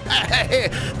 Oh!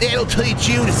 That'll teach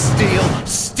you to steal,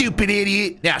 stupid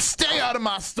idiot. Now stay out of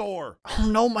my store. Oh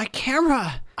no, my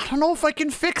camera. I don't know if I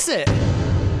can fix it.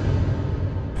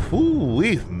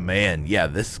 Ooh, man, yeah,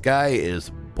 this guy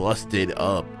is busted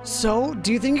up. So,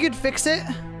 do you think you could fix it?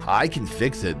 I can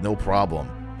fix it, no problem.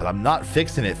 But I'm not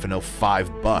fixing it for no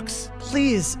 $5.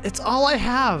 Please, it's all I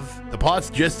have. The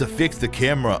pot's just to fix the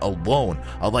camera alone.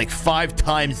 I'll like 5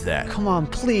 times that. Come on,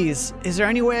 please. Is there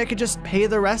any way I could just pay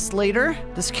the rest later?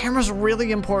 This camera's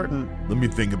really important. Let me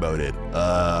think about it.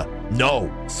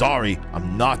 No, sorry,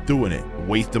 I'm not doing it. A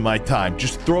waste of my time.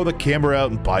 Just throw the camera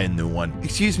out and buy a new one.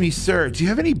 Excuse me, sir, do you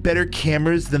have any better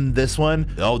cameras than this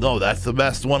one? Oh, no, that's the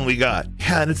best one we got.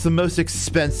 Yeah, and it's the most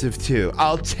expensive too.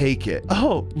 I'll take it.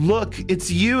 Oh, look,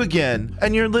 it's you again.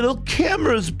 And your little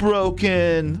camera's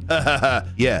broken.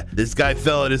 Yeah, this guy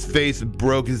fell on his face and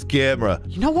broke his camera.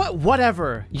 You know what?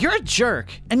 Whatever. You're a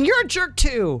jerk. And you're a jerk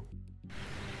too.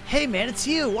 Hey man, it's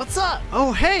you. What's up?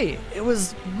 Oh hey, it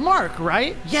was Mark,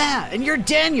 right? Yeah, and you're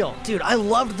Daniel. Dude, I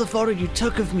loved the photo you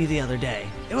took of me the other day.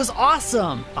 It was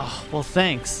awesome. Oh, well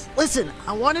thanks. Listen,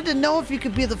 I wanted to know if you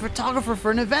could be the photographer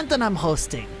for an event that I'm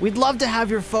hosting. We'd love to have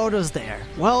your photos there.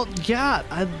 Well, yeah,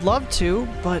 I'd love to,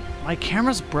 but my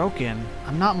camera's broken.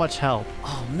 I'm not much help.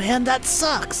 Oh man, that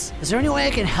sucks. Is there any way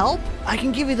I can help? I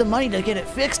can give you the money to get it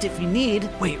fixed if you need.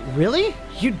 Wait, really?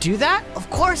 You'd do that? Of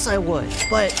course I would.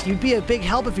 But you'd be a big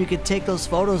help if you could take those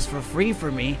photos for free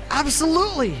for me.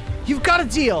 Absolutely. You've got a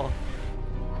deal.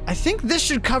 I think this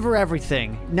should cover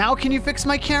everything. Now can you fix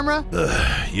my camera?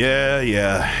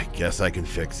 Yeah, guess I can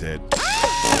fix it.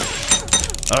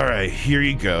 All right, here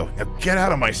you go. Now get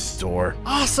out of my store.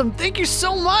 Awesome, thank you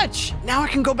so much. Now I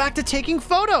can go back to taking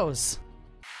photos.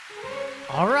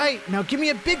 All right, now give me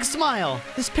a big smile.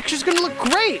 This picture's gonna look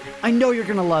great. I know you're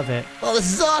gonna love it. Oh,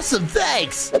 this is awesome,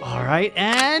 thanks. All right,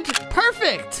 and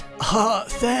perfect.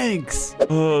 Thanks.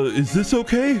 Is this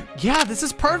okay? Yeah, this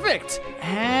is perfect.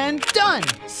 And done.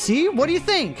 See, what do you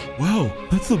think? Wow,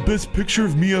 that's the best picture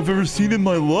of me I've ever seen in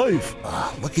my life.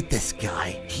 Look at this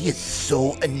guy. He is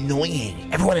so annoying.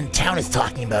 Everyone in town is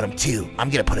talking about him too.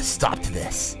 I'm gonna put a stop to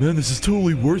this. Man, this is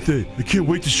totally worth it. I can't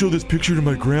wait to show this picture to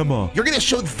my grandma. You're gonna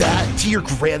show that to your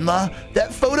grandma?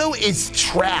 That photo is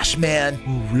trash, man.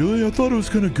 Oh, really? I thought it was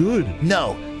kind of good.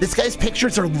 No, this guy's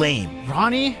pictures are lame.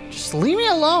 Ronnie, just leave me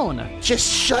alone. Just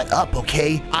shut up,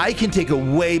 okay? I can take a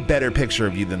way better picture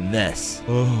of you than this.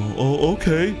 Oh,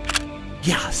 okay.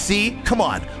 Yeah, see? Come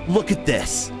on, look at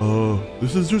this.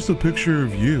 This is just a picture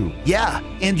of you. Yeah,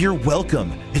 and you're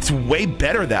welcome. It's way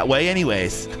better that way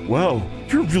anyways. Wow,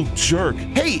 you're a real jerk.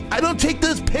 Hey, I don't take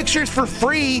those pictures for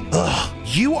free. Ugh,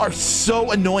 you are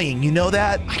so annoying, you know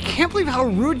that? I can't believe how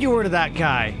rude you were to that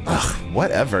guy. Ugh,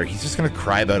 whatever. He's just gonna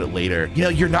cry about it later. You know,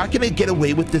 you're not gonna get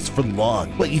away with this for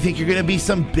long. What, you think you're gonna be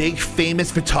some big famous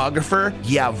photographer?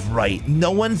 Yeah, right. No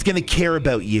one's gonna care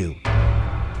about you.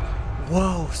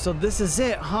 Whoa, so this is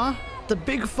it, huh? The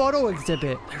big photo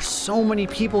exhibit. There's so many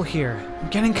people here. I'm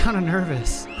getting kind of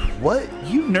nervous. What?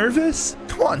 You nervous?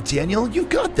 Come on, Daniel, you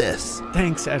got this.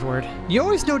 Thanks, Edward. You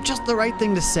always know just the right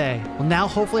thing to say. Well, now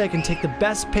hopefully I can take the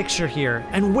best picture here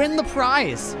and win the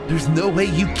prize. There's no way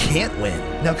you can't win.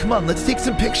 Now come on, let's take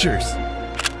some pictures.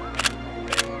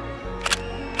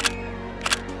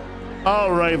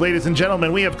 All right, ladies and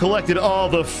gentlemen, we have collected all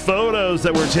the photos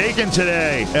that were taken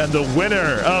today. And the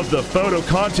winner of the photo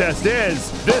contest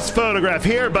is this photograph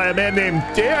here by a man named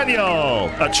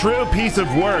Daniel. A true piece of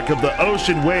work of the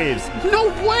ocean waves. No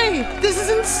way! This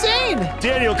is insane!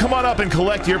 Daniel, come on up and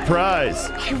collect your prize.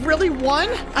 I really won?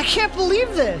 I can't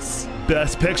believe this.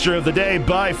 Best picture of the day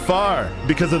by far.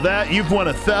 Because of that, you've won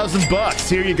 $1,000.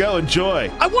 Here you go,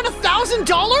 enjoy. I won $1,000?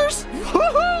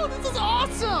 Woohoo! This is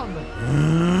awesome!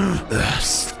 Ugh,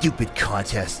 stupid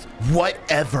contest.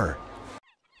 Whatever.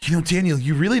 You know, Daniel,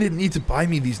 you really didn't need to buy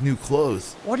me these new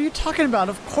clothes. What are you talking about?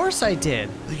 Of course I did.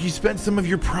 You spent some of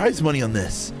your prize money on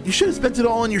this. You should have spent it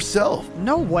all on yourself.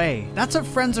 No way. That's what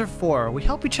friends are for. We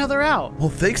help each other out. Well,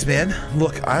 thanks, man.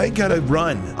 Look, I gotta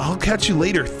run. I'll catch you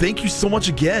later. Thank you so much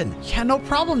again. Yeah, no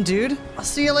problem, dude. I'll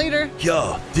see you later.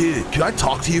 Yo, dude, can I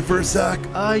talk to you for a sec?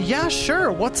 Yeah,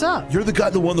 sure. What's up? You're the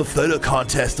guy that won the photo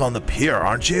contest on the pier,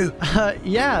 aren't you?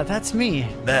 Yeah, that's me.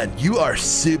 Man, you are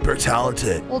super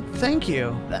talented. Well, thank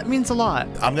you. That means a lot.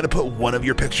 I'm gonna put one of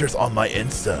your pictures on my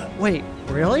Insta. Wait,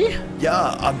 really?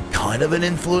 Yeah, I'm kind of an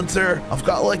influencer. I've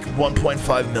got like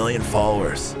 1.5 million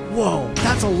followers. Whoa,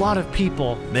 that's a lot of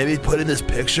people. Maybe putting this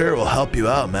picture will help you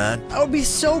out, man. That would be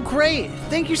so great.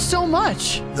 Thank you so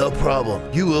much. No problem.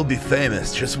 You will be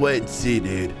famous. Just wait and see,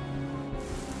 dude.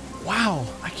 Wow,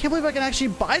 I can't believe I can actually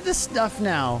buy this stuff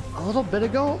now. A little bit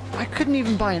ago, I couldn't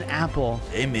even buy an apple.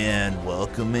 Hey man,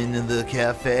 welcome into the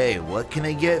cafe. What can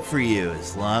I get for you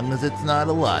as long as it's not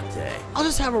a latte? I'll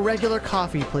just have a regular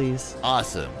coffee, please.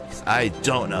 Awesome, 'cause I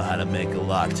don't know how to make a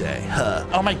latte. Huh.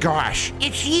 Oh my gosh,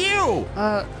 it's you!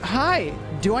 Hi.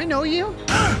 Do I know you?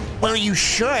 Well, you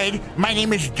should. My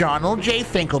name is Donald J.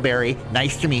 Finkelberry.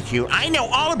 Nice to meet you. I know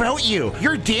all about you.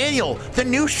 You're Daniel, the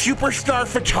new superstar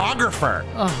photographer.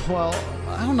 Oh, well,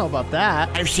 I don't know about that.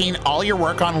 I've seen all your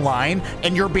work online,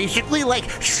 and you're basically like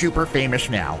super famous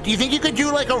now. Do you think you could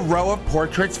do like a row of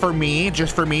portraits for me,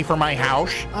 just for me for my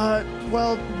house?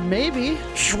 Well, maybe.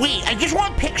 Sweet. I just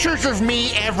want pictures of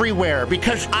me everywhere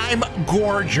because I'm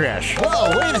gorgeous.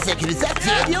 Whoa, wait a second. Is that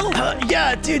Daniel?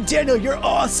 Yeah, dude, Daniel, you're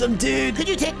awesome, dude. Could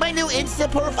you take my new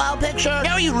Insta profile picture?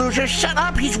 No, you loser. Shut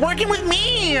up. He's working with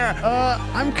me.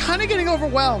 I'm kind of getting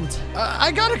overwhelmed.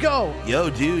 I gotta go. Yo,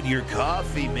 dude, your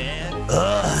coffee, man.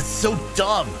 Ugh, it's so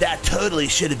dumb. That totally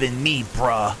should have been me,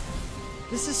 bruh.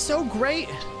 This is so great.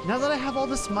 Now that I have all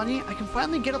this money, I can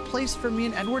finally get a place for me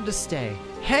and Edward to stay.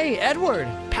 Hey, Edward,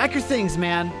 pack your things,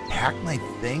 man. Pack my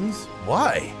things?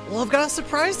 Why? Well, I've got a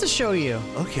surprise to show you.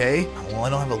 Okay. Well, I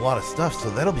don't have a lot of stuff, so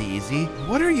that'll be easy.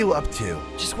 What are you up to?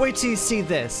 Just wait till you see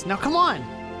this. Now, come on.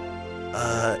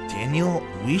 Daniel,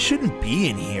 we shouldn't be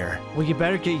in here. Well, you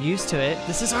better get used to it.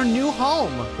 This is our new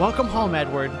home. Welcome home,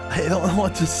 Edward. I don't know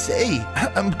what to say.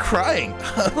 I'm crying.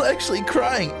 I'm actually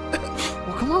crying.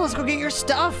 Well, come on, let's go get your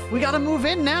stuff. We gotta move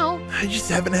in now. I just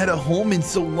haven't had a home in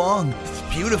so long. It's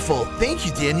beautiful. Thank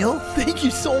you, Daniel. Thank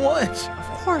you so much.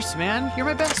 Of course, man. You're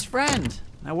my best friend.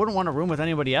 I wouldn't want a room with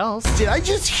anybody else. Did I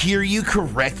just hear you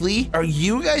correctly? Are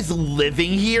you guys living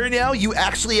here now? You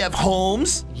actually have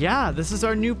homes? Yeah, this is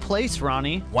our new place,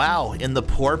 Ronnie. Wow, in the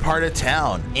poor part of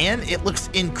town. And it looks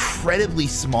incredibly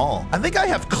small. I think I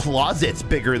have closets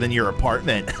bigger than your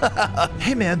apartment.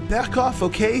 Hey man, back off,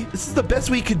 okay? This is the best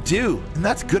we could do, and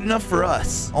that's good enough for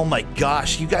us. Oh my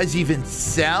gosh, you guys even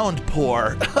sound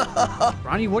poor.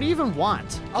 Ronnie, what do you even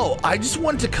want? Oh, I just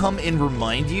wanted to come and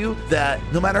remind you that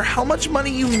no matter how much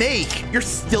money you make, you're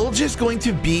still just going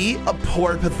to be a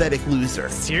poor, pathetic loser.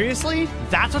 Seriously?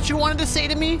 That's what you wanted to say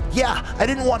to me? Yeah, I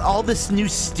didn't want all this new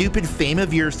stupid fame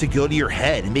of yours to go to your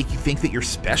head and make you think that you're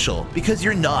special, because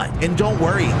you're not. And don't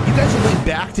worry, you guys will be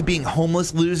back to being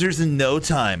homeless losers in no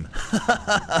time.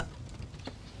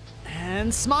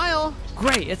 And smile.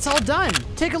 Great, it's all done.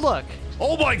 Take a look.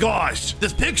 Oh my gosh,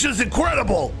 this picture's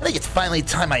incredible. I think it's finally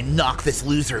time I knock this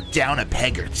loser down a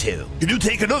peg or two. Can you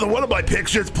take another one of my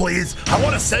pictures, please? I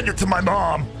want to send it to my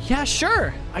mom. Yeah,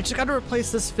 sure. I just got to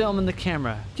replace this film in the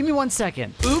camera. Give me 1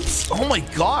 second. Oops, oh my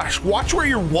gosh, watch where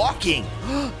you're walking.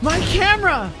 My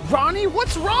camera! Ronnie,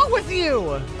 what's wrong with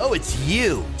you? Oh, it's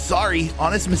you. Sorry,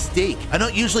 honest mistake. I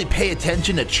don't usually pay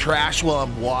attention to trash while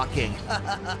I'm walking.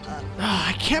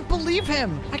 I can't believe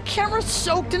him. My camera's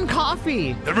soaked in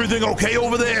coffee. Everything okay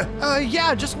over there?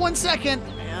 Yeah, just 1 second.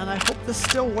 Man, I hope this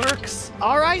still works.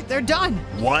 All right, they're done.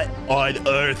 What on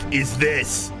earth is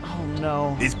this? Oh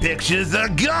no. These pictures are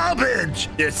garbage.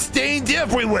 They're stained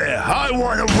everywhere. I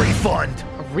want a refund.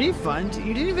 A refund?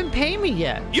 You didn't even pay me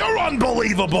yet. You're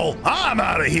unbelievable. I'm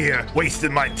out of here.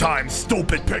 Wasting my time,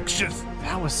 stupid pictures.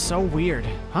 That was so weird.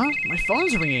 Huh? My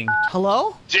phone's ringing.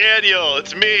 Hello? Daniel,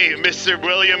 it's me, Mr.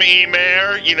 William E.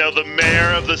 Mayor. You know, the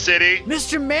mayor of the city.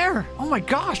 Mr. Mayor! Oh my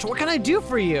gosh, what can I do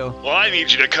for you? Well, I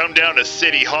need you to come down to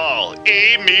City Hall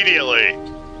immediately.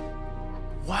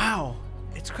 Wow.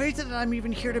 It's crazy that I'm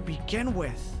even here to begin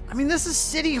with. I mean, this is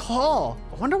City Hall.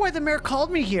 I wonder why the mayor called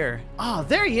me here. Oh,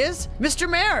 there he is. Mr.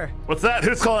 Mayor. What's that?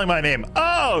 Who's calling my name?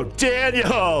 Oh,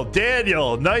 Daniel.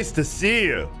 Daniel, nice to see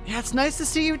you. Yeah, it's nice to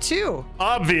see you too.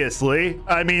 Obviously.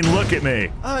 I mean, look at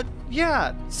me.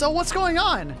 Yeah. So what's going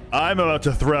on? I'm about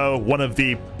to throw one of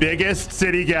the biggest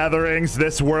city gatherings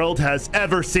this world has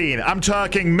ever seen. I'm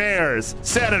talking mayors,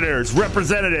 senators,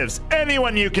 representatives,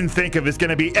 anyone you can think of is going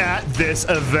to be at this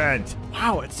event.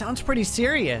 Wow, it sounds pretty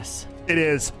serious. It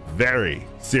is very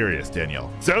serious,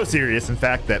 Daniel. So serious, in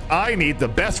fact, that I need the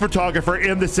best photographer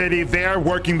in the city there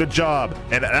working the job.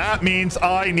 And that means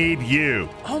I need you.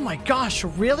 Oh my gosh,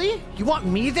 really? You want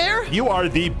me there? You are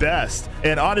the best.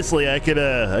 And honestly, I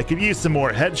could use some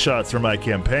more headshots for my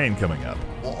campaign coming up.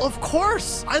 Well, of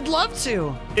course. I'd love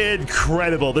to.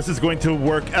 Incredible. This is going to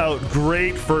work out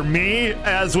great for me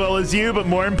as well as you, but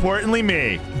more importantly,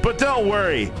 me. But don't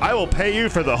worry, I will pay you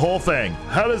for the whole thing.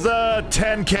 How does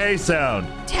 10K sound?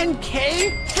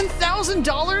 10K?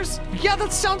 $10,000? Yeah,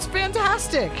 that sounds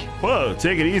fantastic. Whoa,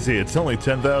 take it easy. It's only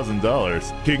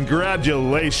 $10,000.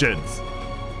 Congratulations.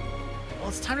 Well,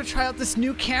 it's time to try out this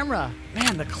new camera.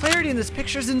 Man, the clarity in this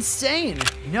picture is insane.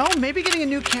 You know, maybe getting a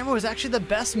new camera was actually the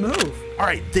best move. All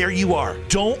right, there you are.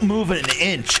 Don't move an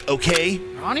inch, okay?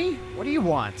 Ronnie, what do you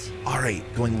want? All right,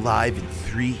 going live in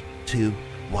 3, 2,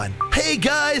 1. Hey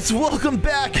guys, welcome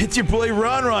back. It's your boy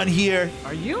Ron here.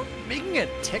 Are you making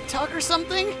a TikTok or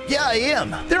something? Yeah, I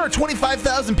am. There are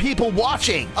 25,000 people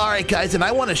watching. All right, guys, and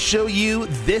I want to show you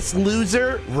this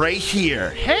loser right here.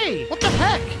 Hey, what the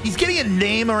heck? He's getting a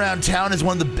name around town as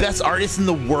one of the best artists in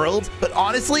the world, but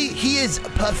honestly, he is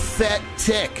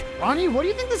pathetic. Ronnie, what do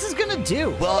you think this is gonna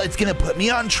do? Well, it's gonna put me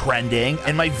on trending,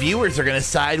 and my viewers are gonna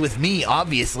side with me,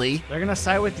 obviously. They're gonna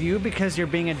side with you because you're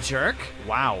being a jerk?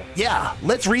 Wow. Yeah,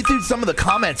 let's read through some of the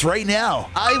comments right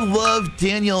now. I love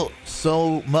Daniel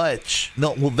so much.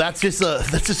 No, well, that's just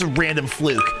a random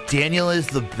fluke. Daniel is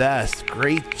the best.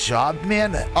 Great job,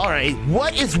 man. All right,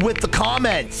 what is with the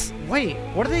comments? Wait,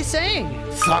 what are they saying?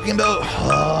 It's talking about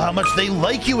how much they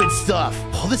like you and stuff.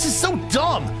 Oh, this is so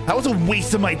dumb. That was a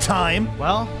waste of my time.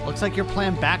 Well, looks like your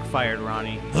plan backfired,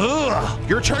 Ronnie. Ugh,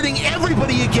 you're turning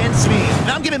everybody against me, and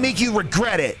I'm gonna make you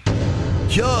regret it.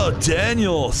 Yo,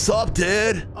 Daniel, sup,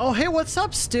 dude? Oh, hey, what's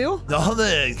up, Stu?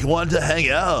 Nothing. Wanted to hang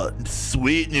out.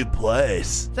 Sweet new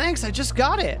place. Thanks, I just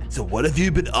got it. So what have you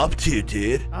been up to,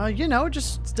 dude? You know,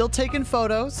 just still taking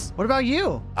photos. What about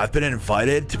you? I've been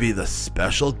invited to be the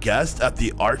special guest at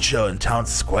the art show in Town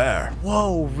Square.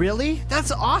 Whoa, really?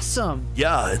 That's awesome.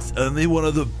 Yeah, it's only one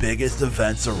of the biggest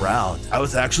events around. I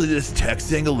was actually just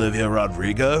texting Olivia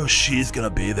Rodrigo. She's gonna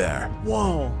be there.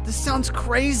 Whoa, this sounds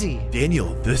crazy.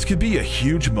 Daniel, this could be a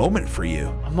huge moment for you.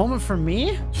 A moment for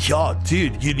me? Yeah,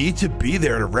 dude, you need to be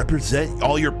there to represent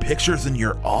all your pictures and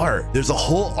your art. There's a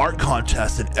whole art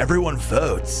contest and everyone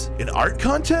votes. An art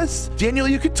contest? Daniel,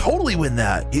 you could totally win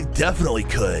that. You definitely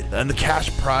could. And the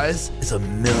cash prize is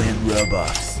 1 million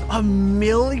Robux. 1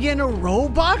 million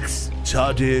Robux?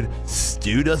 Yeah, dude,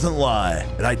 Stu doesn't lie,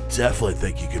 and I definitely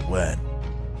think you could win.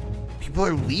 People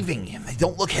are leaving him. They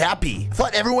don't look happy. I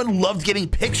thought everyone loved getting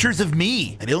pictures of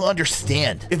me. I don't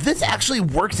understand. If this actually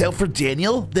works out for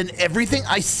Daniel, then everything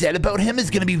I said about him is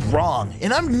gonna be wrong.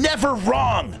 And I'm never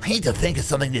wrong. I need to think of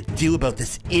something to do about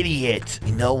this idiot.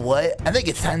 You know what? I think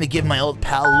it's time to give my old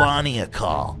pal Lonnie a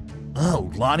call.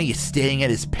 Oh, Lonnie is staying at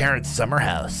his parents' summer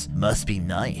house. Must be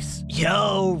nice.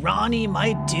 Yo, Ronnie,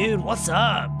 my dude, what's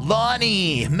up?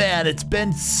 Lonnie, man, it's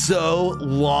been so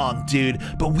long, dude.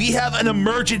 But we have an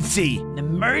emergency. An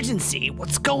emergency?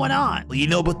 What's going on? Well, you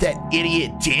know about that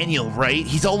idiot Daniel, right?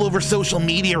 He's all over social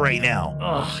media right now.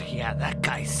 Ugh, yeah, that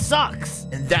guy sucks.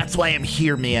 And that's why I'm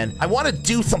here, man. I want to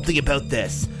do something about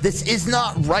this. This is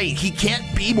not right. He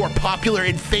can't be more popular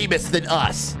and famous than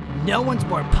us. No one's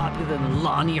more popular than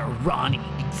Lonnie or Ronnie.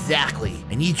 Exactly.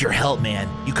 I need your help, man.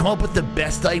 You come up with the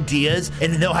best ideas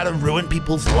and know how to ruin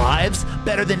people's lives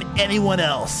better than anyone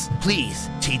else. Please,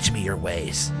 teach me your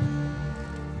ways.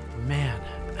 Man,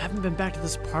 I haven't been back to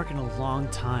this park in a long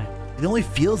time. It only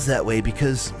feels that way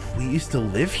because we used to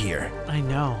live here. I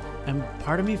know. And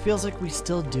part of me feels like we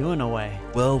still do in a way.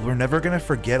 Well, we're never gonna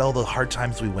forget all the hard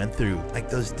times we went through. Like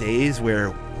those days where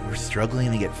we were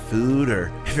struggling to get food,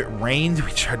 or if it rained,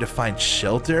 we tried to find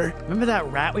shelter. Remember that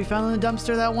rat we found in the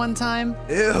dumpster that one time?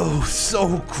 Ew,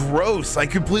 so gross. I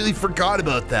completely forgot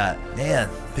about that. Man,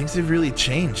 things have really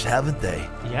changed, haven't they?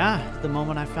 Yeah, the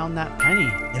moment I found that penny.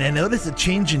 And I noticed a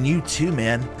change in you too,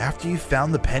 man. After you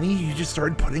found the penny, you just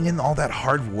started putting in all that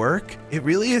hard work. It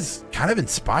really is kind of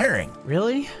inspiring.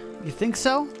 Really? You think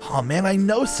so? Oh man, I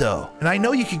know so. And I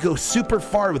know you could go super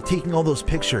far with taking all those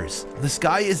pictures. The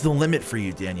sky is the limit for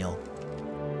you, Daniel.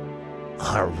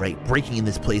 All right, breaking in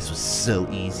this place was so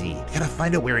easy. I gotta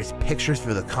find out where his pictures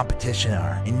for the competition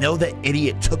are. I know that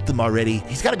idiot took them already.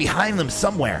 He's gotta be hiding them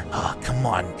somewhere. Oh, come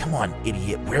on,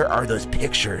 idiot. Where are those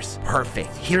pictures?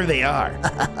 Perfect, here they are.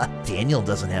 Daniel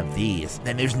doesn't have these.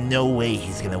 Then there's no way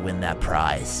he's gonna win that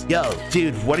prize. Yo,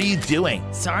 dude, what are you doing?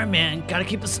 Sorry, man. Gotta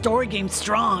keep the story game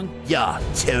strong. Yeah,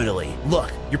 totally.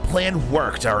 Look, your plan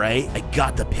worked, all right? I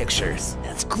got the pictures.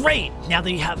 That's great. Now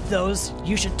that you have those,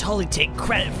 you should totally take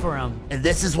credit for them. And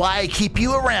this is why I keep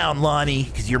you around, Lonnie,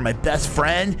 because you're my best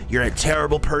friend, you're a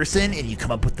terrible person, and you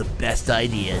come up with the best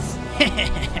ideas.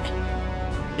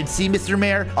 And see, Mr.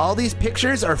 Mayor, all these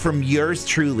pictures are from yours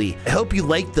truly. I hope you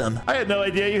like them. I had no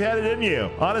idea you had it in you.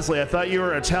 Honestly, I thought you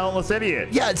were a talentless idiot.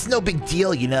 Yeah, it's no big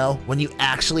deal, you know. When you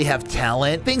actually have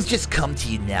talent, things just come to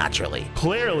you naturally.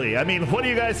 Clearly. I mean, what do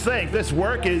you guys think? This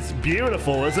work is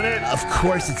beautiful, isn't it? Of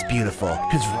course it's beautiful,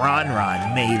 because Ron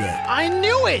made it. I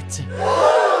knew it!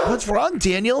 What's wrong,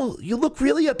 Daniel? You look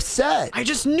really upset. I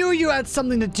just knew you had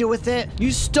something to do with it.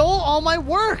 You stole all my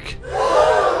work.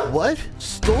 What?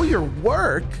 Stole your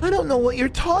work? I don't know what you're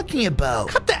talking about.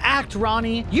 Cut the act,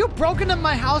 Ronnie. You broke into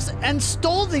my house and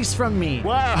stole these from me.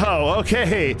 Wow,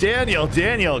 okay.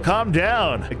 Daniel, calm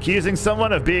down. Accusing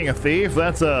someone of being a thief,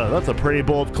 that's a pretty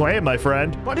bold claim, my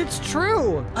friend. But it's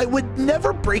true. I would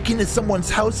never break into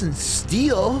someone's house and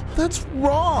steal. That's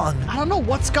wrong. I don't know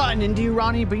what's gotten into you,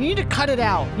 Ronnie, but you need to cut it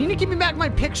out. You need to give me back my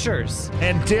pictures.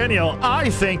 And Daniel, I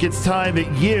think it's time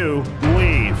that you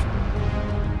leave.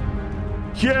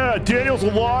 Yeah, Daniel's a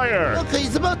liar. Look,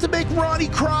 he's about to make Ronnie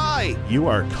cry. You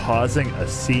are causing a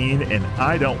scene, and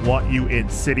I don't want you in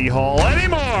City Hall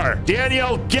anymore.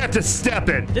 Daniel, get to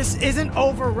stepping. This isn't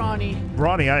over, Ronnie.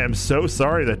 Ronnie, I am so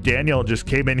sorry that Daniel just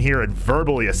came in here and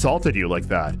verbally assaulted you like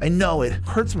that. I know, it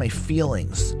hurts my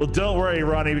feelings. Well, don't worry,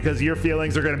 Ronnie, because your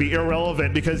feelings are going to be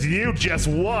irrelevant because you just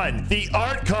won the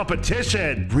art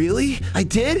competition. Really? I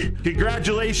did?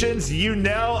 Congratulations, you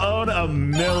now own $1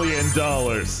 million.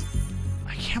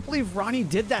 I can't believe Ronnie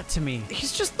did that to me.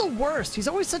 He's just the worst. He's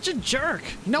always such a jerk.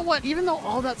 You know what? Even though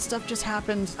all that stuff just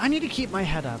happened, I need to keep my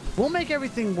head up. We'll make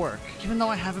everything work, even though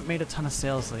I haven't made a ton of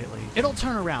sales lately. It'll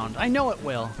turn around. I know it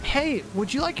will. Hey,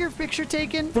 would you like your picture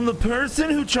taken? From the person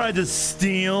who tried to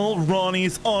steal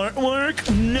Ronnie's artwork?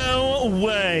 No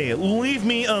way. Leave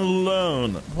me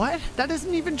alone. What? That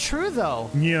isn't even true, though.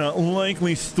 Yeah,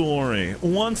 likely story.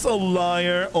 Once a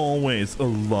liar, always a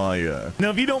liar.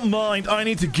 Now, if you don't mind, I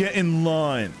need to get in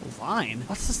line. Line?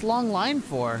 What's this long line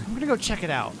for? I'm gonna go check it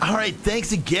out. All right,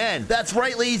 thanks again. That's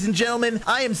right, ladies and gentlemen.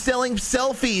 I am selling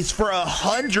selfies for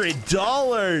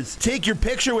 $100. Take your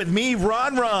picture with me,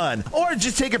 Ron, or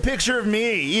just take a picture of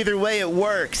me. Either way, it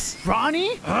works.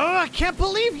 Ronnie? Oh, I can't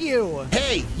believe you.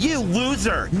 Hey, you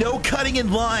loser. No cutting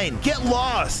in line. Get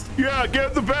lost. Yeah, get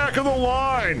in the back of the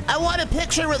line. I want a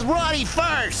picture with Ronnie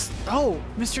first. Oh,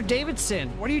 Mr. Davidson,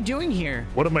 what are you doing here?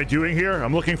 What am I doing here?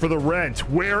 I'm looking for the rent.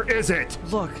 Where is it?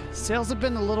 Look, sales have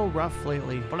been a little rough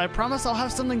lately, but I promise I'll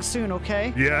have something soon,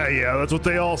 okay? Yeah, that's what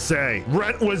they all say.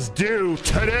 Rent was due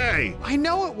today. I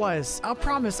know it was. I'll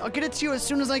promise. I'll get it to you as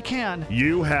soon as I can.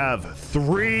 You have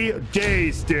 3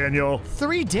 days, Daniel.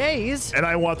 3 days? And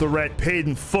I want the rent paid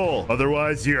in full.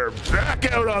 Otherwise, you're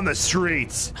back out on the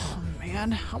streets. Oh, man.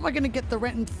 man, how am I gonna get the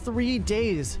rent in 3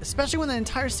 days? Especially when the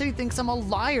entire city thinks I'm a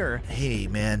liar. Hey,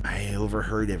 man, I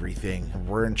overheard everything.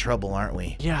 We're in trouble, aren't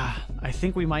we? Yeah, I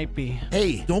think we might be.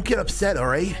 Hey, don't get upset, all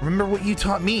right? Remember what you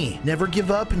taught me. Never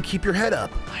give up and keep your head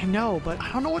up. I know, but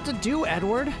I don't know what to do,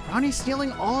 Edward. Ronnie's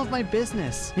stealing all of my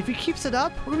business. If he keeps it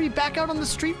up, we're gonna be back out on the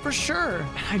street for sure.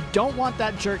 And I don't want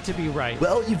that jerk to be right.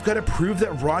 Well, you've got to prove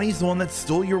that Ronnie's the one that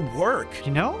stole your work.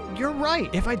 You know, you're right.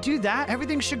 If I do that,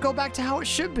 everything should go back to how it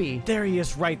should be. There he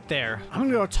is right there. I'm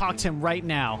gonna go talk to him right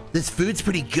now. This food's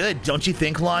pretty good, don't you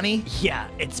think, Lonnie? Yeah,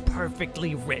 it's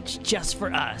perfectly rich just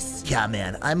for us. Yeah,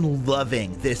 man, I'm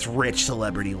loving this rich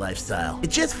celebrity lifestyle. It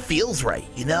just feels right,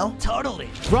 you know? Totally.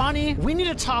 Ronnie, we need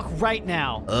to talk right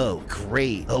now. Oh,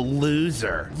 great. A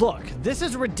loser. Look, this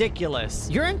is ridiculous.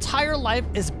 Your entire life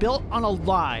is built on a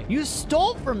lie. You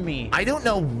stole from me. I don't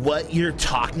know what you're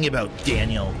talking about,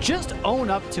 Daniel. Just own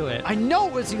up to it. I know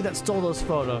it was you that stole those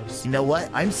photos. You know what?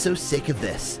 I'm so sick of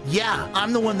this. Yeah,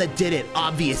 I'm the one that did it,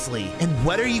 obviously. And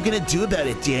what are you gonna do about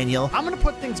it, Daniel? I'm gonna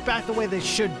put things back the way they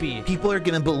should be. People are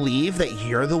gonna believe that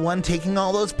you're the one taking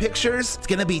all those pictures? It's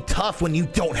gonna be tough when you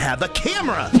don't have a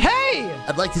camera. Hey!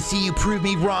 I'd like to see you prove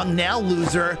me wrong now,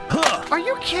 loser. Huh. Are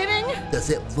you kidding? Does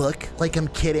it look like I'm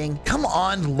kidding? Come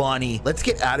on, Lonnie. Let's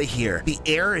get out of here. The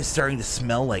air is starting to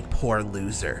smell like poor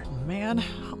loser. Man,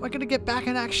 how am I gonna get back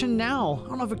in action now? I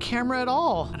don't have a camera at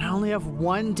all, and I only have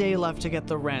 1 day left to get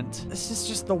the rent. This is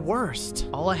just the worst.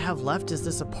 All I have left is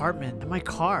this apartment and my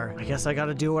car. I guess I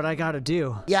gotta do what I gotta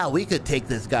do. Yeah, we could take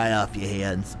this guy off your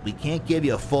hands. We can't give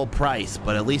you a full price,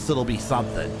 but at least it'll be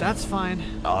something. That's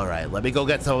fine. All right, let me go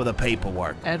get some of the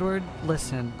paperwork. Edward,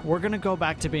 listen, we're gonna go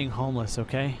back to being homeless,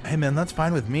 okay? Hey, man, that's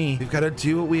fine with me. We've got to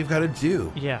do what we've got to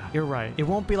do. Yeah, you're right. It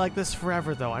won't be like this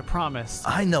forever, though, I promise.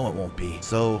 I know it won't be.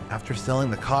 So, after selling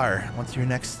the car, what's your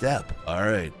next step? All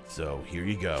right, so here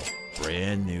you go.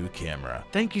 Brand new camera.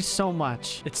 Thank you so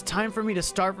much. It's time for me to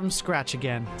start from scratch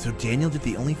again. So Daniel did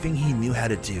the only thing he knew how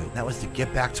to do. That was to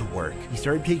get back to work. He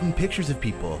started taking pictures of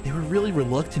people. They were really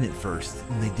reluctant at first,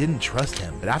 and they didn't trust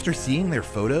him. But after seeing their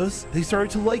photos, they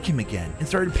started to like him again and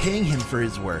started paying him for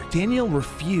his work. Daniel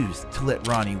refused to let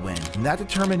Ronnie win, and that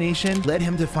determination led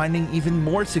him to finding even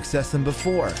more success than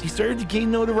before. He started to gain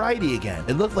notoriety again.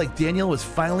 It looked like Daniel was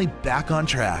finally back on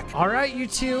track. All right, you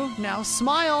two, now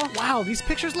smile. Wow, these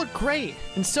pictures look great.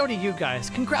 And so do you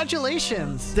guys.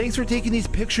 Congratulations. Thanks for taking these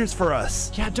pictures for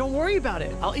us. Yeah, don't worry about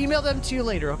it. I'll email them to you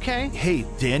later, okay? Hey,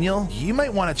 Daniel, you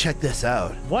might want to check this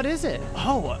out. What is it?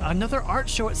 Oh, another art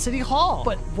show at City Hall.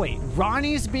 But wait,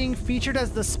 Ronnie's being featured as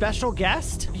the special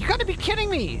guest? You gotta be kidding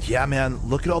me. Yeah, man,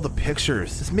 look at all the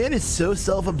pictures. This man is so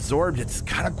self-absorbed, it's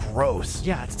kind of gross.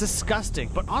 Yeah, it's disgusting.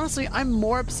 But honestly, I'm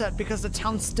more upset because the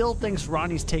town still thinks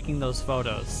Ronnie's taking those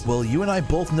photos. Well, you and I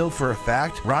both know for a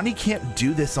fact, Ronnie can't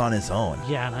do this on his own.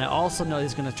 Yeah, and I also know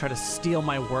he's gonna try to steal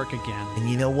my work again. And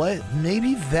you know what?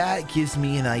 Maybe that gives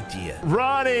me an idea.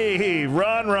 Ronnie!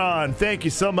 Ron, thank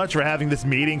you so much for having this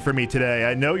meeting for me today.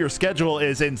 I know your schedule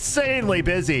is insanely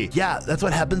busy. Yeah, that's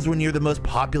what happens when you're the most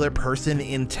popular person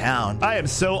in town. I am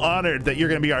so honored that you're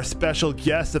going to be our special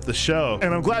guest at the show.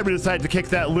 And I'm glad we decided to kick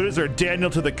that loser Daniel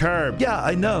to the curb. Yeah,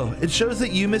 I know. It shows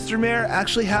that you, Mr. Mayor,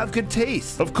 actually have good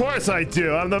taste. Of course I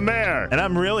do. I'm the mayor. And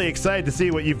I'm really excited to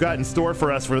see what you've got in store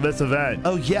for us for this event.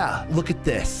 Oh yeah, look at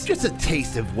this. Just a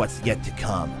taste of what's yet to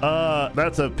come.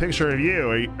 That's a picture of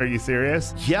you. Are you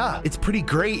serious? Yeah, it's pretty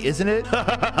great, isn't it?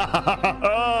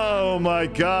 Oh my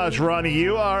gosh, Ronnie,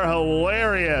 you are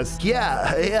hilarious.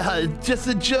 Yeah, just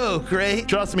a joke, right?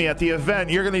 Trust me, at the event,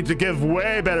 you're gonna need to give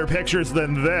way better pictures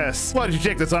than this. Why did you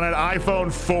take this on an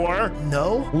iPhone 4?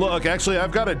 No. Look, actually,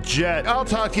 I've got a jet. I'll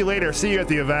talk to you later. See you at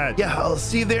the event. Yeah, I'll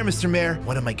see you there, Mr. Mayor.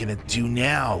 What am I gonna do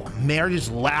now? Mayor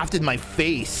just laughed in my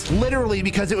face. Literally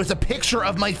because it was a picture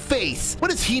of my face.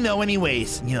 What does he know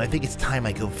anyways? You know, I think it's time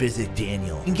I go visit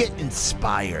Daniel and get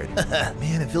inspired.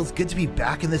 Man, it feels good to be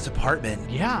back in this apartment.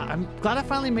 Yeah, I'm glad I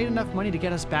finally made enough money to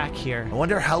get us back here. I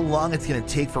wonder how long it's gonna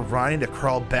take for Ronnie to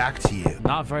crawl back to you.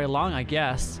 Not very long, I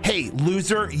guess. Hey,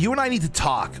 loser, you and I need to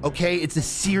talk, okay? It's a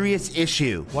serious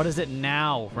issue. What is it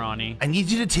now, Ronnie? I need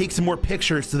you to take some more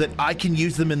pictures so that I can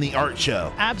use them in the art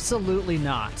show. Absolutely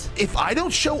not. If I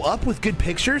don't show up with good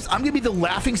pictures, I'm gonna be the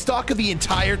laughingstock of the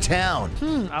entire town.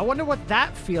 I wonder what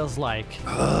that feels like.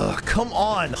 Ugh, come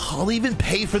on. I'll even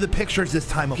pay for the pictures this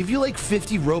time. I'll give you like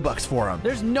 50 Robux for them.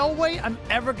 There's no way I'm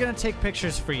ever gonna take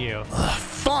pictures for you.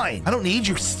 Fine. I don't need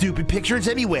your stupid pictures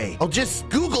anyway. I'll just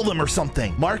Google them or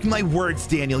something. Mark my words,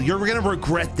 Daniel. You're gonna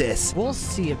regret this. We'll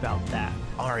see about that.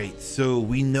 All right, so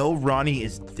we know Ronnie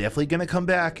is definitely gonna come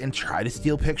back and try to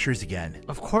steal pictures again.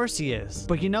 Of course he is.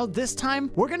 But you know, this time,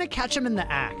 we're gonna catch him in the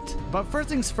act. But first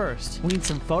things first, we need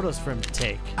some photos for him to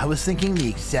take. I was thinking the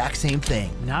exact same thing.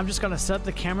 Now I'm just gonna set up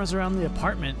the cameras around the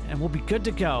apartment and we'll be good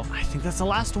to go. I think that's the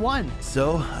last one.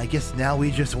 So I guess now we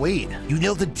just wait. You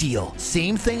know the deal.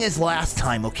 Same thing as last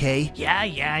time, okay?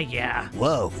 Yeah.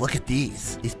 Whoa, look at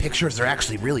these. These pictures are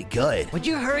actually really good. Would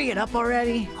you hurry it up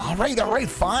already? All right,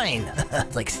 fine.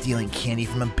 It's like stealing candy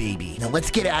from a baby. Now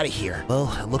let's get out of here.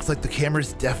 Well, it looks like the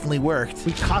cameras definitely worked.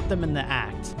 We caught them in the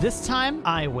act. This time,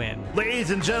 I win.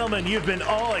 Ladies and gentlemen, you've been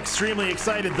all extremely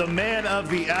excited. The man of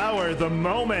the hour, the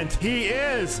moment. He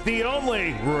is the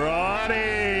only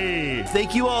Ronnie.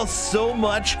 Thank you all so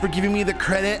much for giving me the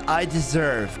credit I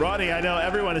deserve. Ronnie, I know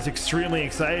everyone is extremely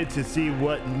excited to see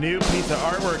what new piece of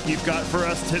artwork you've got for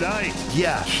us tonight.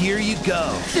 Yeah, here you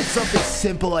go. It's something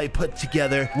simple I put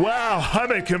together. Wow, I'm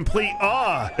in complete awe.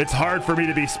 It's hard for me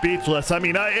to be speechless. I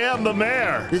mean, I am the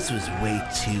mayor. This was way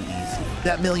too easy.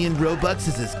 That $1,000,000 Robux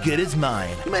is as good as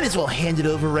mine. You might as well hand it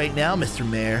over right now, Mr.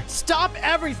 Mayor. Stop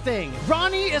everything!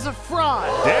 Ronnie is a fraud!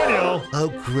 Daniel! Oh,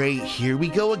 great. Here we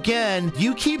go again.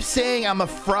 You keep saying I'm a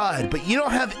fraud, but you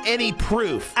don't have any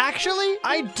proof. Actually,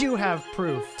 I do have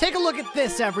proof. Take a look at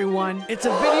this, everyone. It's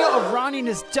a video of Ronnie and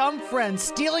his dumb friend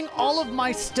stealing all of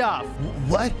my stuff.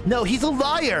 What? No, he's a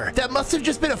liar. That must have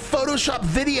just been a Photoshop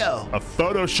video. A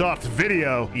photoshopped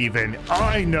video, even.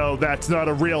 I know that's not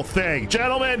a real thing.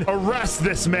 Gentlemen, arrest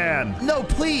this man. No,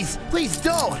 please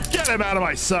don't. Get him out of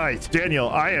my sight. Daniel,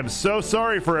 I am so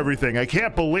sorry for everything. I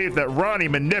can't believe that Ronnie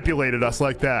manipulated us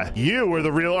like that. You were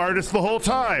the real artist the whole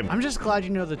time. I'm just glad you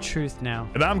know the truth now.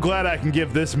 And I'm glad I can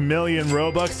give this $1,000,000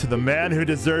 Robux to the man who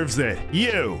deserves it.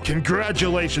 You.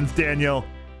 Congratulations, Daniel.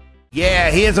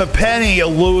 Yeah, here's a penny, you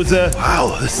loser.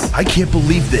 Wow, I can't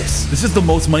believe this. This is the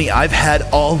most money I've had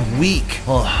all week.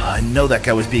 Well, I know that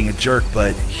guy was being a jerk,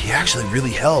 but he actually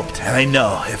really helped. And I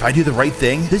know, if I do the right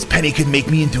thing, this penny could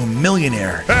make me into a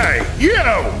millionaire. Hey, you!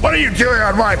 What are you doing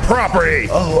on my property?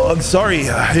 Oh, I'm sorry.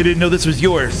 I didn't know this was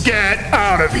yours. Get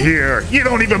out of here. You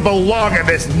don't even belong in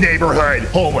this neighborhood,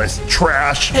 homeless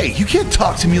trash. Hey, you can't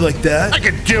talk to me like that. I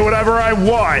can do whatever I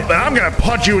want, but I'm gonna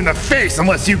punch you in the face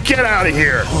unless you get out of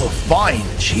here. Oh, fine.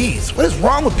 Jeez, what is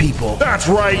wrong with people? That's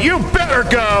right, you better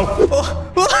go!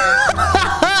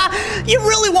 You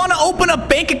really want to open a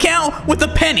bank account with a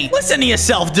penny? Listen to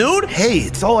yourself, dude. Hey,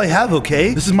 it's all I have,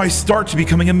 okay? This is my start to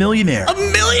becoming a millionaire. A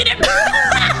millionaire?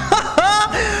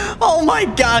 Oh my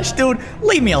gosh, dude.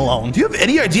 Leave me alone. Do you have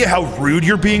any idea how rude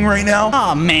you're being right now?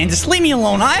 Oh man, just leave me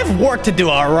alone. I have work to do,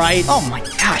 all right? Oh my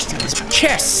gosh, dude, this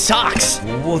chair sucks.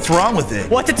 What's wrong with it?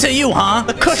 What's it to you, huh?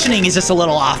 The cushioning is just a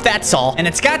little off, that's all. And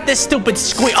it's got this stupid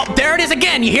squeak. Oh, there it is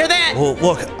again. You hear that? Well,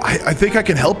 look, I think I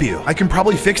can help you. I can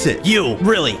probably fix it. You,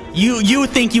 really? You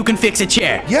think you can fix a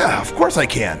chair? Yeah, of course I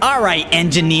can. All right,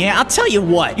 engineer. I'll tell you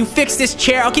what. You fix this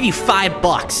chair, I'll give you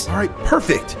 $5. All right,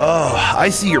 perfect. Oh, I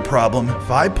see your problem.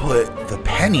 If I put the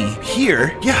penny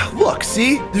here, yeah, look,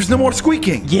 see? There's no more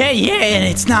squeaking. Yeah, and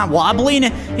it's not wobbling.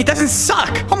 It doesn't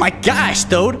suck. Oh my gosh,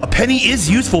 dude. A penny is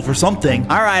useful for something.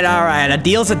 All right. A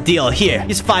deal's a deal.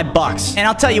 Here's $5. And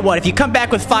I'll tell you what, if you come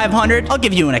back with 500, I'll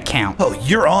give you an account. Oh,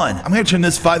 you're on. I'm gonna turn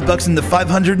this $5 into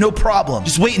 500, no problem.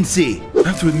 Just wait and see. I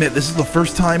have to admit, this is the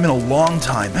first time in a long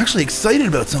time I'm actually excited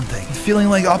about something. I'm feeling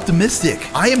like optimistic.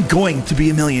 I am going to be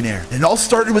a millionaire. And it all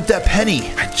started with that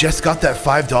penny. I just got that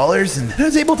 $5 and I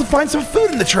was able to find some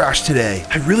food in the trash today.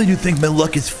 I really do think my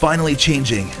luck is finally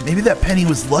changing. Maybe that penny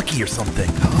was lucky or something.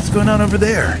 What's going on over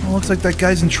there? It looks like that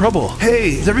guy's in trouble.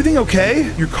 Hey, is everything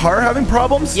okay? Your car having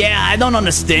problems? Yeah, I don't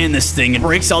understand this thing. It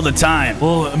breaks all the time.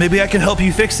 Well, maybe I can help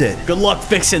you fix it. Good luck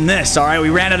fixing this, all right? We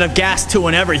ran out of gas too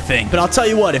and everything. But I'll tell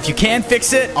you what, if you can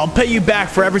fix it, I'll pay you back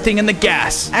for everything in the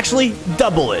gas. Actually,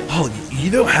 double it. Oh, you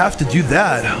don't have to do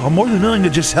that. I'm more than willing to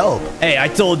just help. Hey, I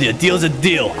told you, deal's a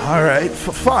deal. All right,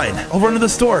 fine. I'll run to the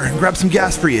store and grab some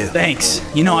gas for you. Thanks.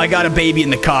 You know, I got a baby in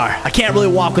the car. I can't really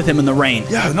walk with him in the rain.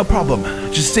 Yeah, no problem.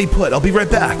 Just stay put. I'll be right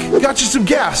back. Got you some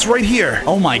gas right here.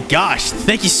 Oh my gosh,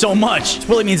 thank you so much. This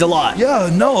really means a lot. Yeah,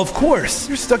 no, of course.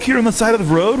 You're stuck here on the side of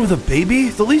the road with a baby?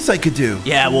 It's the least I could do.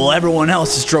 Yeah, well, everyone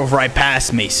else just drove right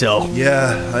past me, so.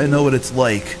 Yeah, I know what it's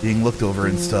like, being looked over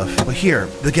and stuff. But here,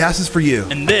 the gas is for you.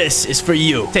 And this is for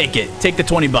you. Take it. Take the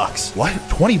 $20. What?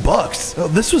 $20? Oh,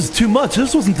 this was too much.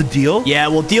 This wasn't the deal. Yeah,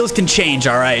 well, deals can change,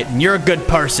 all right? And you're a good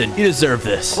person. You deserve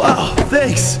this. Wow,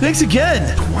 thanks. Thanks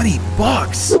again.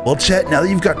 $20. Well, Chet, now that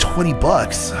you've got $20,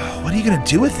 what are you gonna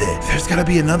do with it? There's gotta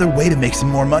be another way to make some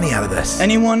more money out of this.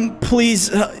 Anyone,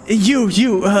 please,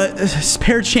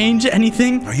 spare change,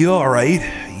 anything? Are you all right?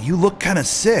 You look kind of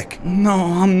sick. No,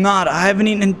 I'm not. I haven't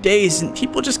eaten in days, and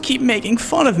people just keep making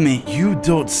fun of me. You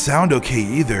don't sound okay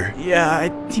either. Yeah, I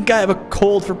think I have a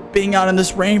cold for being out in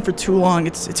this rain for too long.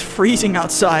 It's freezing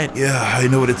outside. Yeah, I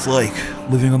know what it's like.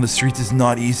 Living on the streets is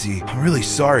not easy. I'm really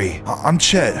sorry. I'm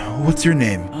Chet. What's your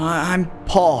name? I'm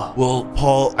Paul. Well,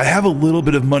 Paul, I have a little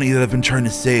bit of money that I've been trying to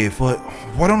save, but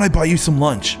why don't I buy you some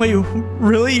lunch? Wait,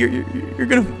 really? You're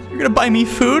gonna buy me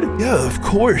food? Yeah, of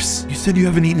course. You said you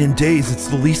haven't eaten in days. It's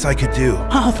the least I could do.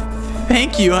 Oh,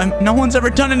 thank you. No one's ever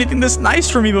done anything this nice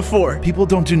for me before. People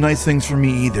don't do nice things for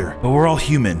me either, but we're all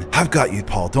human. I've got you,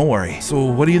 Paul. Don't worry. So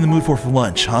what are you in the mood for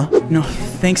lunch, huh? No,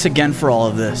 thanks again for all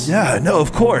of this. Yeah, no,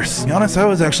 of course. To be honest, I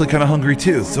was actually kind of hungry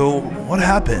too. So what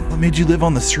happened? What made you live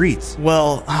on the streets?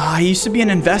 Well, I used to be an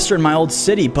investor in my old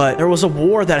city, but there was a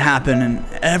war that happened and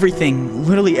everything,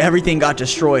 literally everything got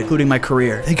destroyed, including my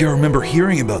career. I think I remember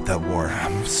hearing about that war.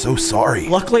 I'm so sorry.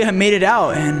 Luckily, I made it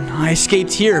out and I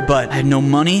escaped here, but I had no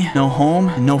money, no home,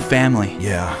 and no family.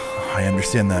 Yeah, I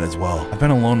understand that as well. I've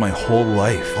been alone my whole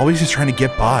life, always just trying to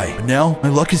get by. But now, my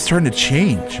luck is starting to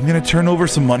change. I'm gonna turn over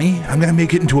some money. I'm gonna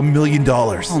make it into $1 million.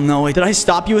 Oh no, wait, did I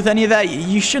stop you with any of that?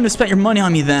 You shouldn't have spent your money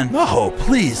on me then. No,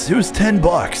 please. It was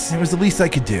 $10. It was the least I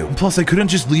could do. And plus, I couldn't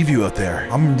just leave you out there.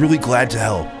 I'm really glad to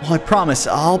help. Well, I promise,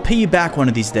 I'll pay you back one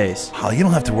of these days. Oh, you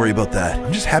don't have to worry about that.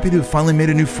 I'm just happy to have finally made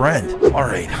a new friend. All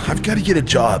right, I've got to get a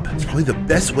job. It's probably the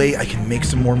best way I can make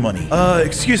some more money.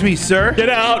 Excuse me, sir. Get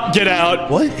out, get out.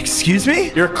 What? Excuse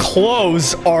me? Your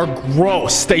clothes are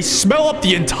gross. They smell up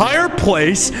the entire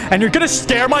place, and you're gonna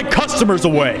scare my customers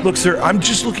away. Look, sir, I'm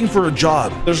just looking for a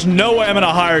job. There's no way I'm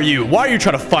gonna hire you. Why are you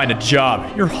trying to find a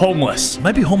job? You're homeless. I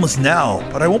might be homeless now,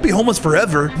 but I won't be homeless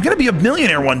forever. I'm gonna be a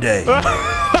millionaire one day.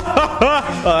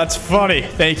 Oh, that's funny.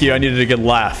 Thank you. I needed a good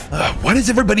laugh. Why does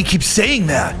everybody keep saying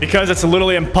that? Because it's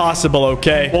literally impossible,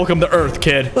 okay? Welcome to Earth,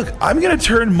 kid. Look, I'm gonna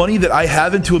turn money that I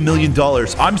have into $1 million.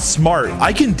 I'm smart.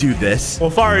 I can do this.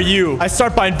 Well, if I were you, I'd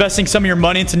start by investing some of your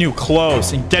money into new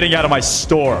clothes and getting out of my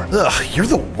store. Ugh, you're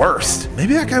the worst.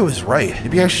 Maybe that guy was right.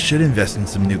 Maybe I should invest in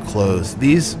some new clothes.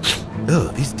 These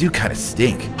do kind of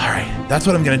stink. All right, that's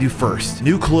what I'm gonna do first.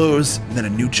 New clothes, and then a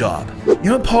new job. You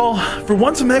know what, Paul? For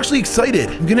once, I'm actually excited.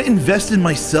 I'm gonna invest in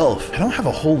myself. I don't have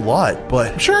a whole lot,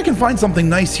 but I'm sure I can find something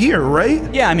nice here, right?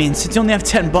 Yeah, I mean, since you only have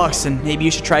 $10, then maybe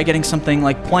you should try getting something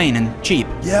like plain and cheap.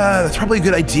 Yeah, that's probably a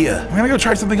good idea. I'm gonna go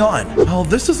try something on. Well,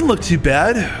 this doesn't look too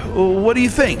bad. What do you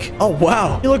think? Oh,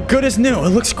 wow. You look good as new. It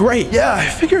looks great. Yeah, I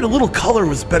figured a little color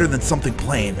was better than something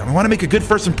plain. I want to make a good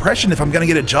first impression if I'm gonna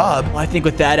get a job. Well, I think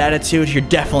with that attitude, you're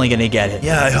definitely gonna get it.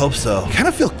 Yeah, I hope so. I kind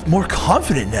of feel more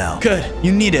confident now. Good.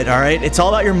 You need it, all right? It's all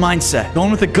about your mindset. Go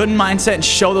in with a good mindset and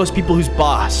show those people who's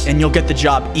boss, and you'll get the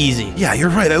job easy. Yeah, you're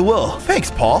right, I will. Thanks,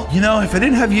 Paul. You know, if I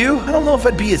didn't have you, I don't know if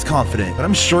I'd be as confident, but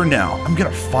I'm sure now I'm gonna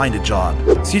find a job.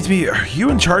 Excuse me, are you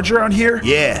in charge around here?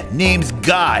 Yeah, name's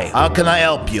Guy. How can I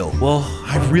help you? Well,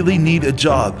 I really need a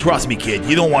job. Trust me, kid,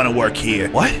 you don't want to work here.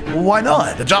 What? Well, why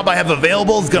not? The job I have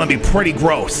available is gonna be pretty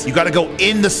gross. You gotta go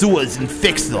in the sewers and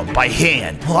fix them by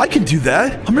hand. Well, I can do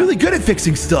that. I'm really good at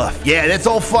fixing stuff. Yeah, that's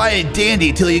all fine and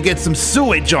dandy till you get some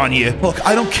sewage on you. Look,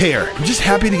 I don't care. I'm just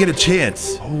happy to get a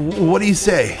chance. What do you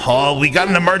say? Oh, we got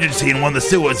an emergency in one of the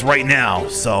sewers right now,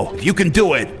 so if you can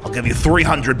do it, I'll give you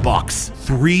 $300.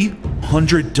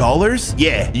 $300?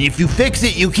 Yeah, and if you fix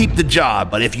it, you keep the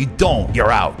job, but if you don't,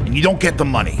 you're out, and you don't get the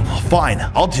money. Oh, fine,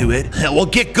 I'll do it. Well,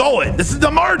 get going. This is an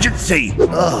emergency.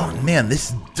 Oh, man,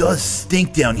 this does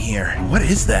stink down here. What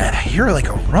is that? I hear like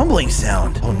a rumbling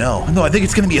sound. Oh no. No, I think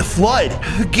it's gonna be a flood.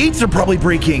 The gates are probably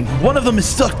breaking. One of them is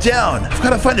stuck down. I've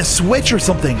gotta find a switch or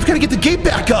something. I've gotta get the gate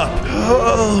back up.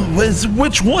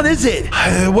 Which one is it?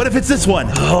 What if it's this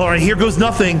one? All right, here goes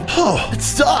nothing. Oh, it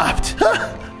stopped.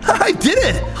 I did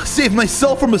it! Saved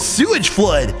myself from a sewage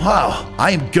flood. Wow, I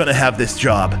am gonna have this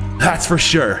job. That's for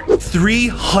sure.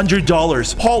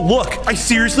 $300. Paul, look, I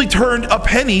seriously turned a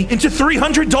penny into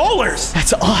 $300.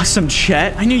 That's awesome,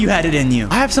 Chet. I knew you had it in you.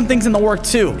 I have some things in the work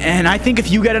too, and I think if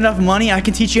you get enough money, I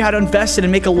can teach you how to invest it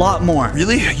and make a lot more.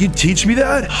 Really? You'd teach me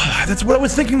that? That's what I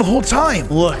was thinking the whole time.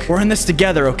 Look, we're in this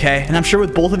together, okay? And I'm sure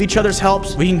with both of each other's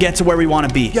helps, we can get to where we want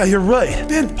to be. Yeah, you're right.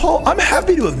 Man, Paul, I'm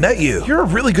happy to have met you. You're a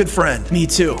really good friend. Me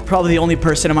too. Probably the only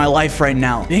person in my life right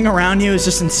now. Being around you has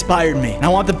just inspired me, and I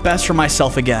want the best for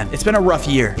myself again. It's been a rough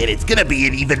year. And it's gonna be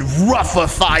an even rougher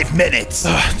 5 minutes.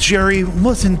 Jerry,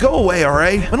 listen, go away, all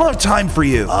right? I don't have time for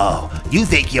you. Oh, You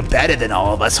think you're better than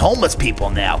all of us homeless people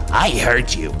now. I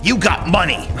heard you. You got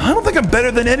money. I don't think I'm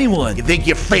better than anyone. You think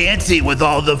you're fancy with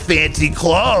all the fancy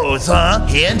clothes, huh?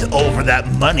 Hand over that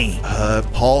money.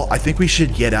 Paul, I think we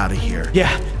should get out of here.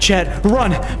 Yeah, Chet,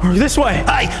 run. This way.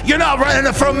 Hey, you're not running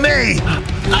it from me.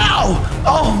 Ow!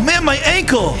 Oh, man, my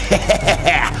ankle.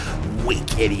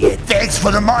 Weak idiot. Thanks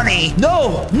for the money.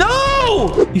 No,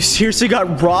 no! You seriously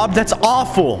got robbed? That's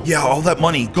awful. Yeah, all that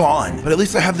money gone. But at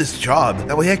least I have this job.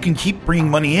 That way I can keep bringing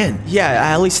money in. Yeah,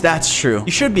 at least that's true.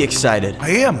 You should be excited. I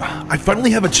am. I finally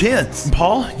have a chance. And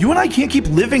Paul, you and I can't keep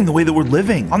living the way that we're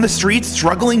living. On the streets,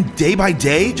 struggling day by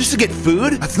day just to get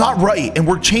food? That's not right, and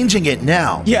we're changing it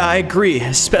now. Yeah, I agree.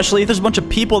 Especially if there's a bunch of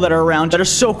people that are around that are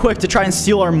so quick to try and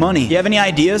steal our money. You have any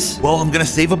ideas? Well, I'm gonna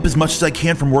save up as much as I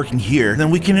can from working here. Then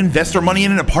we can invest our money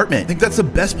in an apartment. I think that's the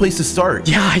best place to start.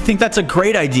 Yeah, I think that's a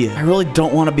great idea. I really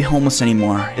don't want to be homeless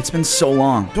anymore. It's been so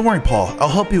long. Don't worry, Paul. I'll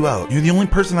help you out. You're the only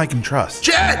person I can trust.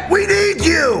 Chet, we need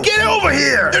you. Get over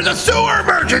here. There's a sewer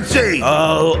emergency.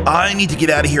 Oh, I need to get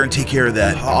out of here and take care of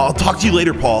that. I'll talk to you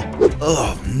later, Paul.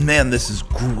 Oh, man, this is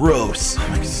gross.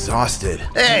 I'm exhausted.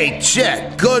 Hey,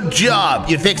 Chet, good job.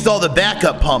 You fixed all the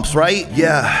backup pumps, right?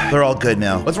 Yeah, they're all good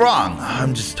now. What's wrong?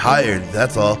 I'm just tired,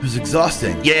 that's all. It was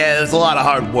exhausting. Yeah, there's a lot of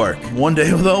hard work. One day,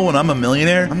 though, when I'm a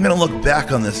millionaire, I'm gonna look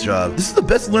back on this job. This is the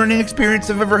best learning experience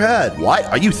I've ever had. What?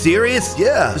 Are you serious?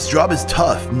 Yeah, this job is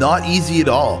tough, not easy at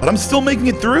all. But I'm still making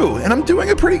it through, and I'm doing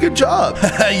a pretty good job.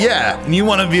 Yeah, and you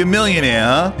want to be a millionaire,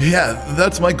 huh? Yeah,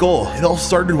 that's my goal. It all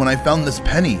started when I found this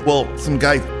penny. Well, some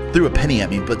guy threw a penny at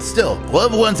me, but still. Well,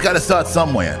 everyone's got to start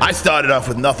somewhere. I started off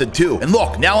with nothing too. And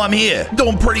look, now I'm here.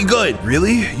 Doing pretty good.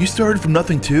 Really? You started from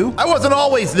nothing too? I wasn't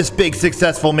always this big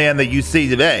successful man that you see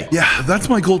today. Yeah, that's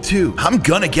my goal too. I'm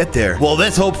gonna get there. Well,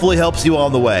 this hopefully helps you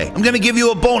on the way. I'm gonna give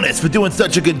you a bonus for doing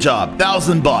such a good job.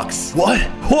 $1,000. What?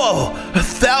 Whoa,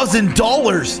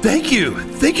 $1,000. Thank you.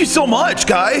 Thank you so much,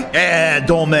 guy. Eh,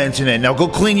 don't mention it. Now go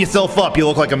clean yourself up. You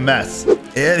look like a mess.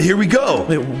 And here we go.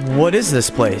 Wait, what is this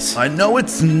place? I know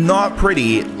it's not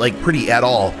pretty, like pretty at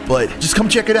all, but just come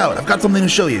check it out. I've got something to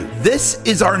show you. This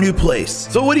is our new place.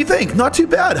 So what do you think? Not too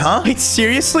bad, huh? Wait,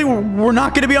 seriously? We're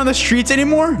not gonna be on the streets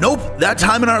anymore? Nope, that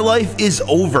time in our life is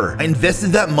over. I invested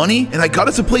that money and I got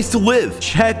us a place to live.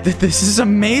 Chet, this is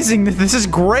amazing. This is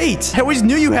great. I always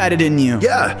knew you had it in you.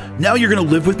 Yeah, now you're gonna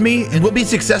live with me and we'll be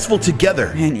successful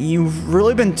together. Man, you've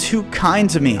really been too kind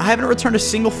to me. I haven't returned a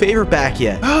single favor back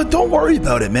yet. Don't worry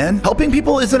about it, man. Helping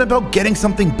people isn't about getting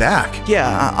something back.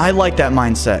 Yeah, I like that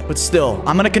mindset. But still,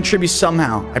 I'm gonna contribute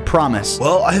somehow. I promise.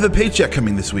 Well, I have a paycheck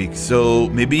coming this week, so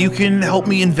maybe you can help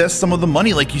me invest some of the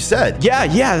money like you said.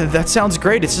 Yeah, that sounds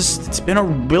great. It's been a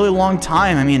really long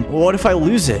time. I mean, what if I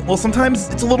lose it? Well, sometimes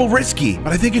it's a little risky,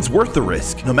 but I think it's worth the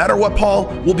risk. No matter what, Paul,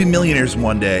 we'll be millionaires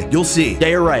one day. You'll see. Yeah,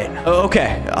 you're right.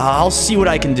 Okay, I'll see what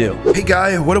I can do. Hey,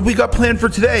 guy, what have we got planned for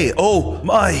today? Oh,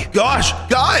 my gosh,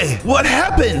 guy, what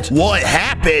happened? What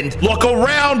happened? Look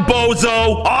around,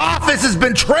 bozo. Our office has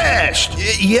been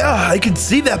trashed. Yeah, I can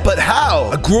see that, but how?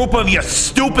 A group of your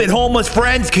stupid homeless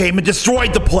friends came and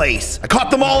destroyed the place. I caught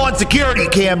them all on security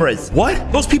cameras.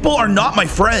 What? Those people are not my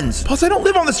friends. Plus, I don't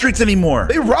live on the streets anymore.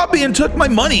 They robbed me and took my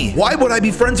money. Why would I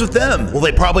be friends with them? Well,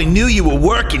 they probably knew you were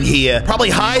working here. Probably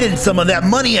hiding some of that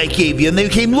money I gave you, and they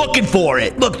came looking for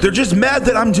it. Look, they're just mad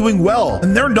that I'm doing well,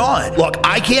 and they're not. Look,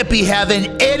 I can't be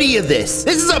having any of this.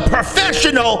 This is a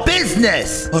professional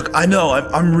business. Look, I know.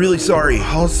 I'm really sorry.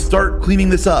 I'll start cleaning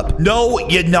this up. No,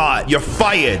 you're not. You're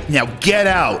fired. Now get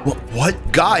out. What?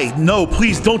 Guy, no,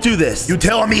 please don't do this. You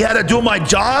telling me how to do my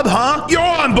job, huh? You're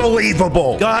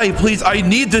unbelievable. Guy, please, I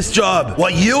need this job.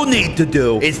 What you need to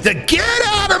do is to get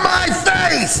out of my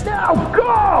face. Now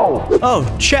go.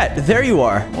 Oh, Chet, there you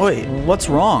are. Wait, what's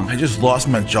wrong? I just lost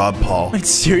my job, Paul. Wait,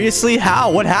 seriously?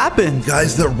 How? What happened?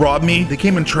 Guys that robbed me, they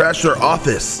came and trashed our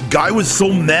office. Guy was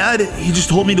so mad, he just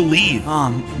told me to leave.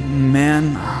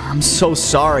 Man, I'm so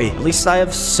sorry. At least I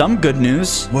have some good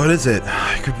news. What is it?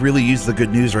 I could really use the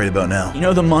good news right about now. You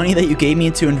know the money that you gave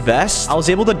me to invest? I was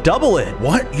able to double it.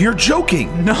 What? You're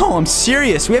joking. No, I'm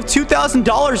serious. We have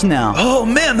 $2,000 now. Oh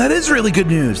man, that is really good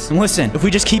news. And listen, if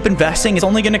we just keep investing, it's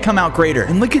only gonna come out greater.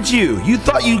 And look at you. You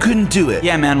thought you couldn't do it.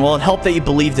 Yeah, man. Well, it helped that you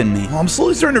believed in me. Well, I'm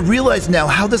slowly starting to realize now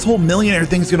how this whole millionaire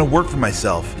thing's gonna work for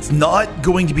myself. It's not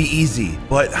going to be easy,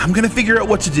 but I'm gonna figure out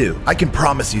what to do. I can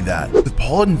promise you that. With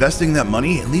Paul investing that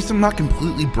money, at least I'm not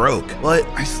completely broke. But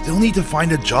I still need to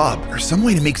find a job or some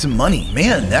way to make some money.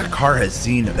 Man, that car has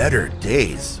seen better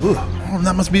days. Ooh, well,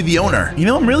 that must be the owner. You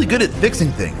know, I'm really good at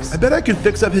fixing things. I bet I could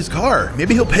fix up his car.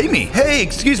 Maybe he'll pay me. Hey,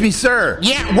 excuse me, sir.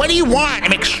 Yeah, what do you want?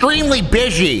 I'm extremely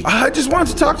busy. I just wanted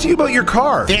to talk to you about your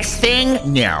car. This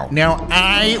thing? No. No,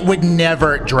 I would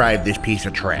never drive this piece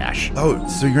of trash. Oh,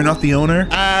 so you're not the owner?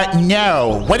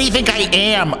 No. What do you think I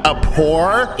am? A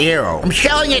poor? Ew. I'm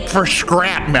selling it for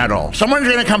scrap metal. Someone's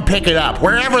gonna come pick it up,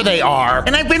 wherever they are.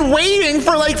 And I've been waiting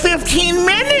for like 15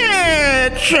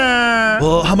 minutes.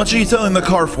 Well, how much are you selling the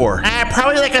car for?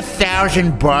 Probably like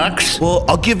 $1,000. Well,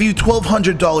 I'll give you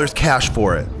 $1,200 cash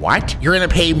for it. What? You're gonna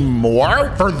pay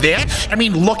more for this? I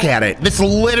mean, look at it. This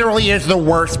literally is the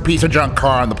worst piece of junk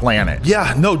car on the planet.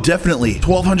 Yeah, no, definitely.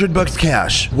 $1,200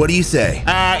 cash. What do you say?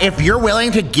 If you're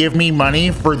willing to give me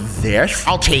money for this,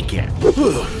 I'll take it.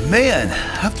 Whew, man,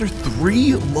 after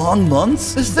 3 long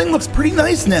months, this thing looks pretty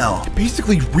nice now. I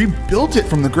basically rebuilt it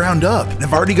from the ground up, and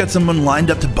I've already got someone lined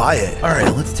up to buy it. All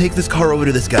right, let's take this car over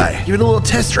to this guy. Give it a little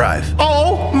test drive.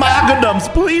 Oh my goodness,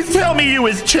 please tell me you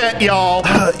is Chet, y'all.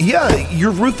 Yeah,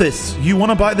 you're Rufus. You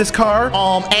want to buy this car?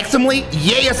 Excellently,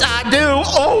 yes I do.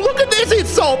 Oh, look at this, it's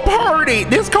so pretty.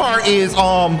 This car is,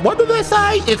 what did they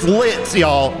say? It's lit,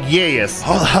 y'all, yes.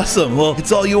 Oh, awesome. Well,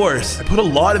 it's all yours. I put a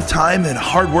lot of time and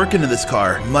hard work into this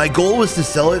car. My goal was to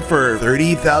sell it for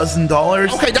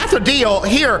 $30,000. Okay, that's a deal.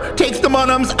 Here, take the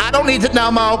monums. I don't need it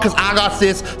no more because I got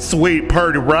this sweet,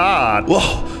 pretty ride.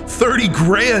 Whoa, 30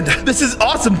 grand. This is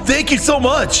awesome. Thank you so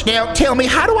much. Now, tell me,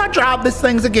 how do I drive this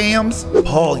thing's a gams?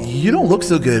 Paul, you don't look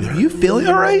so good. Are you feeling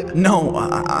all right? No,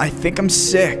 I think I'm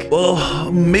sick.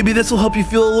 Well, maybe this will help you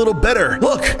feel a little better.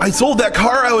 Look, I sold that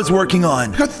car I was working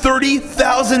on. I got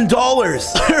 $30,000.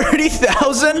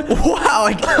 $30,000? Wow,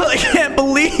 I can't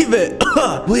believe it.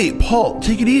 Wait, Paul,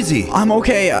 take it easy. I'm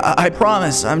okay. I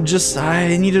promise. I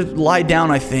need to lie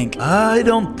down, I think. I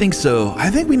don't think so. I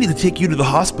think we need to take you to the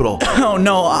hospital. Oh,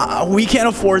 no, we can't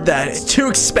afford that. It's too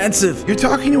expensive. You're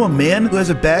talking to a man who has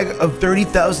a bag of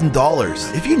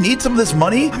 $30,000. If you need some of this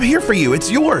money, I'm here for you.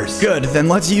 It's yours. Good, then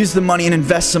let's use the money and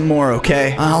invest some more,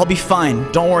 okay? I'll be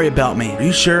fine. Don't worry about me. Are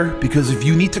you sure? Because if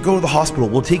you need to go to the hospital,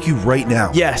 we'll take you right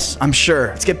now. Yes, I'm sure.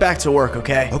 Let's get back to work,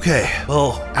 okay? Okay,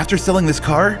 well, after selling this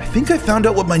car, I think I found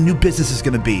out what my new business is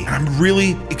gonna be. I'm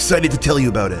really excited to tell you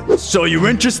about it. So you're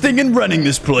interested in running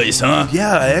this place, huh?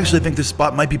 Yeah, I actually think this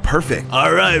spot might be perfect.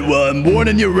 All right, well, I'm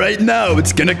warning you right now,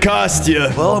 it's gonna cost you.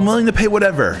 Well, I'm willing to pay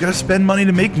whatever. You gotta spend money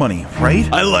to make money, right?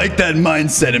 I like that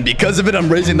mindset, and because of it, I'm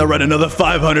raising the rent another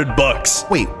 $500.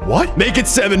 Wait, what? Make it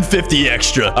 $750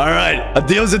 extra. All right, a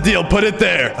deal's a deal. Put it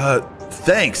there.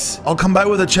 Thanks. I'll come by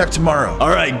with a check tomorrow. All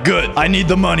right, good. I need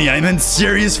the money. I'm in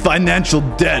serious financial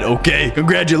debt, okay?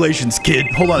 Congratulations, kid.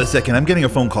 Hold on a second. I'm getting a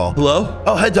phone call. Hello?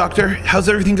 Oh, hi, doctor. How's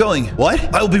everything going?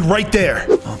 What? I'll be right there.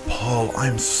 Oh, Paul,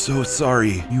 I'm so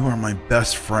sorry. You are my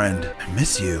best friend. I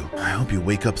miss you. I hope you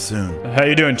wake up soon. How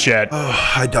you doing, Chad? Oh,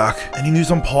 hi, Doc. Any news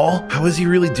on Paul? How is he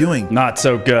really doing? Not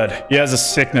so good. He has a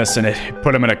sickness and it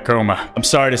put him in a coma. I'm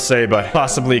sorry to say, but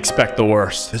possibly expect the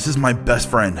worst. This is my best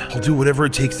friend. I'll do whatever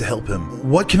it takes to help him.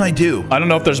 What can I do? I don't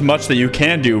know if there's much that you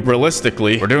can do,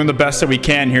 realistically. We're doing the best that we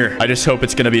can here. I just hope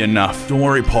it's gonna be enough. Don't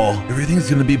worry, Paul. Everything's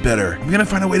gonna be better. I'm gonna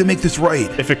find a way to make this right.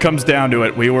 If it comes down to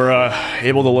it, we were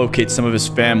able to locate some of his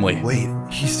family. Wait,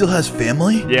 he still has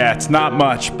family? Yeah, it's not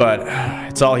much, but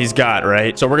it's all he's got,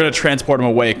 right? So we're gonna transport him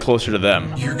away closer to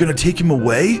them. You're gonna take him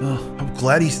away? I'm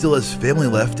glad he still has family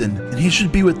left, and he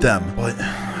should be with them, but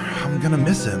I'm gonna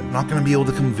miss him. I'm not gonna be able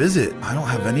to come visit. I don't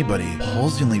have anybody.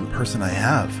 Paul's the only person I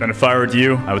have. And if I were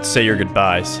you, I would say your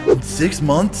goodbyes. In 6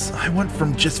 months, I went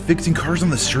from just fixing cars on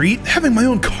the street, having my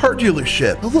own car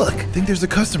dealership. Oh, look, I think there's a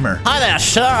customer. Hi there,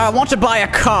 sir. I want to buy a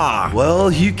car. Well,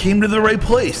 you came to the right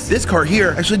place. This car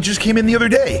here actually just came in the other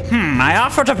day. I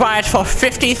offer to buy it for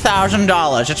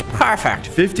 $50,000. It's perfect.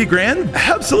 50 grand?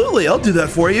 Absolutely, I'll do that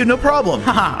for you, no problem.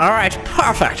 Haha, all right,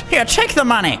 perfect. Here, take the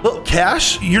money. Well,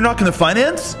 cash? You're not gonna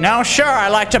finance? No, sure. I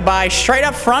like to buy straight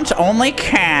up front, only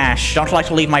cash. Don't like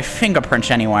to leave my fingerprints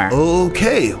anywhere.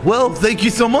 Okay, well, thank you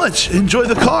so much. Enjoy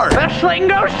the car. This thing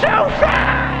goes so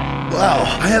fast! Wow,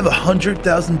 I have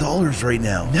 $100,000 right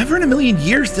now. Never in a million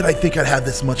years did I think I'd have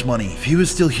this much money. If he was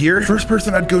still here, first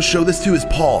person I'd go show this to is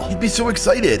Paul. He'd be so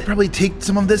excited. Probably take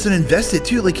some of this and invest it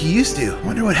too, like he used to.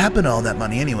 Wonder what happened to all that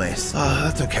money anyways.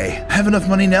 That's okay. I have enough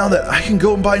money now that I can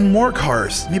go and buy more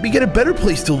cars. Maybe get a better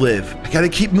place to live. I gotta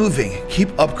keep moving, keep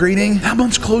upgrading. That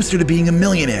much closer to being a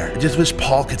millionaire. I just wish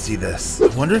Paul could see this. I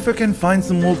wonder if I can find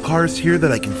some old cars here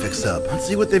that I can fix up. Let's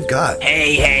see what they've got.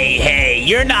 Hey,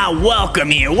 you're not welcome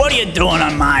here. What do you you doing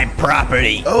on my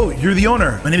property? Oh, you're the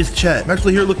owner. My name is Chet. I'm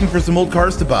actually here looking for some old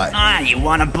cars to buy. Ah, you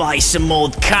want to buy some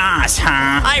old cars, huh?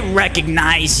 I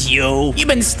recognize you. You've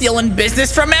been stealing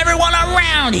business from everyone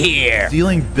around here.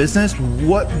 Stealing business?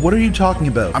 What are you talking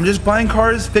about? I'm just buying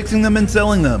cars, fixing them, and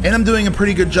selling them. And I'm doing a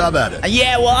pretty good job at it.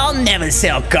 Yeah, well, I'll never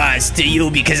sell cars to you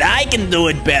because I can do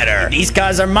it better. These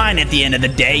cars are mine at the end of the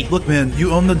day. Look, man,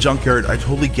 you own the junkyard. I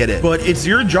totally get it. But it's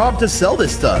your job to sell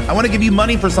this stuff. I want to give you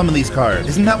money for some of these cars.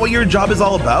 Isn't that what your job is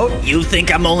all about? You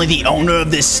think I'm only the owner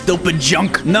of this stupid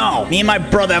junk? No, me and my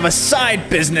brother have a side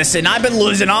business and I've been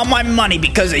losing all my money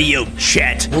because of you,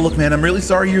 Chet. Well, look, man, I'm really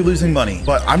sorry you're losing money,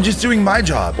 but I'm just doing my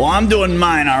job. Well, I'm doing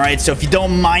mine, all right? So if you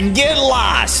don't mind, get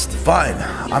lost. Fine,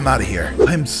 I'm out of here.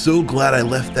 I'm so glad I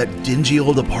left that dingy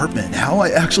old apartment. Now I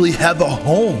actually have a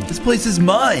home. This place is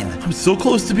mine. I'm so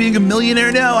close to being a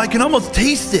millionaire now, I can almost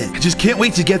taste it. I just can't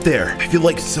wait to get there. I feel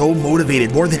like so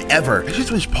motivated, more than ever. I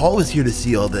just wish Paul was here to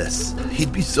see all this.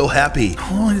 He'd be so happy.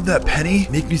 Oh, did that penny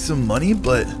make me some money,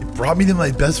 but it brought me to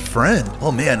my best friend.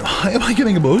 Oh man, why am I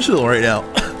getting emotional right now?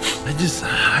 I just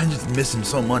miss him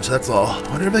so much, that's all. I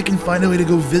wonder if I can find a way to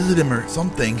go visit him or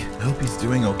something. I hope he's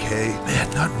doing okay.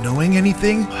 Man, not knowing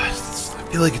anything? I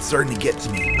feel like it's starting to get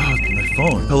to me. Oh, it's my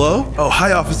phone. Hello? Oh,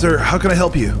 hi, officer. How can I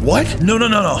help you? What? No.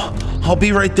 I'll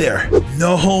be right there.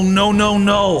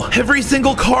 No. Every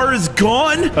single car is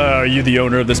gone? Are you the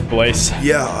owner of this place?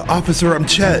 Yeah, officer, I'm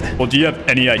Chet. Well, do you have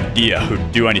any idea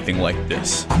who'd do anything like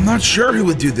this? I'm not sure who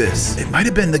would do this. It might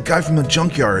have been the guy from the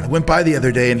junkyard. I went by the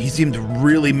other day and he seemed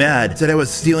really mad. Said I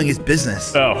was stealing his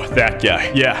business. Oh, that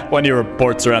guy. Yeah, plenty of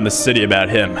reports around the city about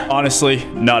him. Honestly,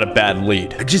 not a bad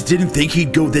lead. I just didn't think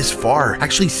he'd go this far.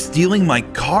 Actually stealing my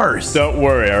cars. Don't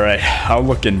worry, all right? I'll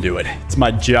look into it. It's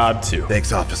my job to.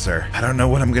 Thanks, officer. I don't know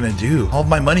what I'm gonna do. All of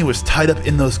my money was tied up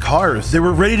in those cars. They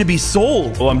were ready to be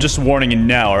sold. Well, I'm just warning you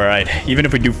now, all right? Even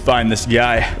if we do find this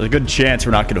guy, there's a good chance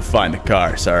we're not gonna find the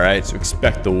cars, all right? So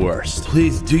expect the worst.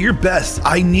 Please, do your best.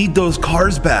 I need those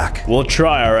cars back. We'll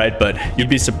try, all right? But you'd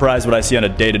be surprised what I see on a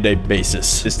day-to-day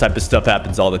basis. This type of stuff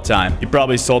happens all the time. You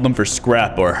probably sold them for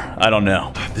scrap or I don't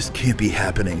know. This can't be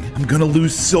happening. I'm gonna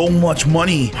lose so much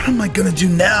money. What am I gonna do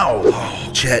now?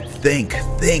 Oh, Chet, think.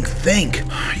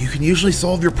 You can usually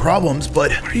solve your problems,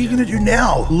 but what are you gonna do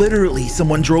now? Literally,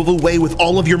 someone drove away with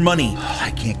all of your money.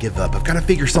 I can't give up. I've gotta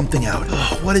figure something out.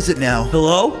 What is it now?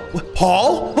 Hello?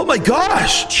 Paul? Oh my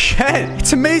gosh! Chet,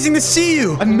 it's amazing to see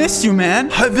you. I miss you, man.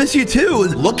 I miss you too.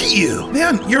 Look at you.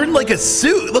 Man, you're in like a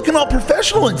suit, looking all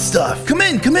professional and stuff. Come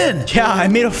in. Yeah, I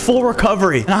made a full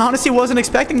recovery. And I honestly wasn't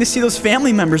expecting to see those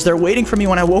family members there waiting for me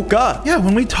when I woke up. Yeah,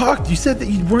 when we talked, you said that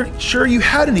you weren't sure you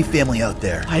had any family out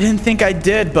there. I didn't think I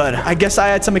did, but I guess I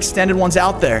had some extended ones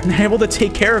out there and they're able to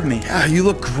take care of me. Yeah, you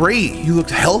look great. You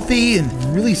looked healthy, and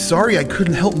I'm really sorry I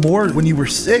couldn't help more when you were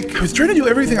sick. I was trying to do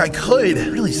everything I could.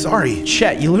 Really sorry.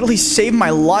 Chet, you literally saved my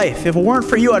life. If it weren't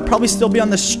for you, I'd probably still be on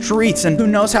the streets, and who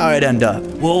knows how I'd end up.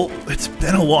 Well, it's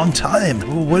been a long time.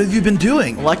 What have you been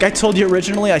doing? Like I told you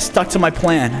originally, I stuck to my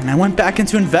plan, and I went back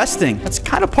into investing. That's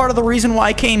kind of part of the reason why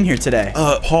I came here today.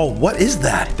 Paul, what is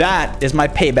that? That is my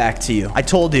payback to you. I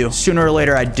told you, sooner or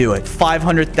later I'd do it.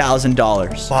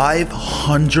 $500,000.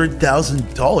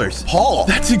 $500,000? Paul,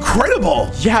 that's incredible.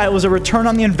 Yeah, it was a return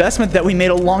on the investment that we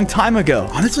made a long time ago.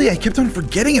 Honestly, I kept on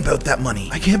forgetting about that money.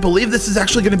 I can't believe this is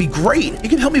actually going to be great. You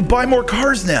can help me buy more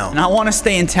cars now. And I want to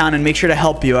stay in town and make sure to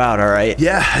help you out, all right?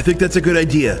 Yeah, I think that's a good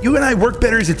idea. You and I work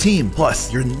better as a team.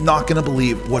 Plus, you're not going to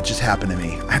believe what just happened to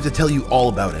me. I have to tell you all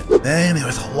about it. Man, it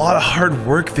was a lot of hard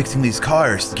work fixing these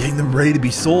cars, getting them ready to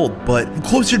be sold, but I'm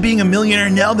closer to being a millionaire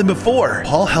now than before.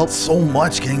 Paul helped so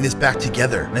much getting this back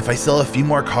together. And if I sell a few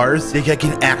more cars, I think I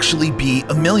can actually be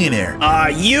a millionaire.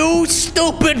 You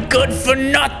stupid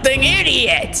good-for-nothing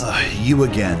idiot! You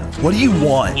again. What do you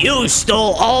want? You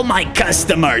stole all my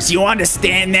customers. You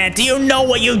understand that? Do you know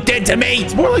what you did to me?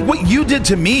 It's more like what you did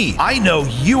to me. I know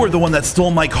you were the one that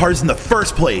stole my cars in the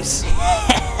first place.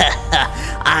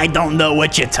 I don't know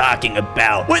what you're talking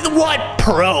about. With what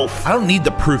proof? I don't need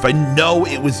the proof. I know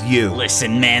it was you.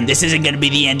 Listen, man, this isn't gonna be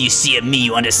the end you see of me,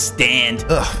 you understand?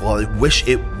 Ugh, well, I wish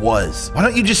it was. Why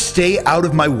don't you just stay out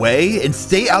of my way and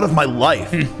stay out of my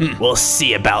life? We'll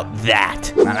see about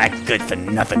that. Not that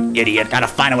good-for-nothing idiot. Gotta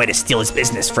find a way to steal his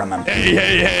business from him.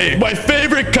 Hey, my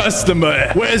favorite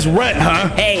customer. Where's Rent, huh?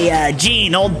 Hey,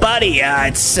 Gene, old buddy,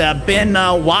 it's been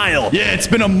a while. Yeah, it's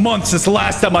been a month since the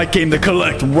last time I came to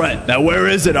collect rent. Now, where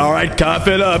is it? All right, cough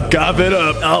it up, cough it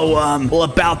up. Oh, well,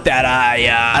 about that,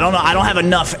 I don't know. I don't have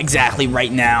enough exactly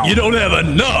right now. You don't have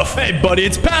enough? Hey, buddy,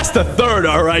 it's past the third,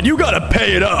 all right? You gotta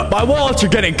pay it up. My wallets are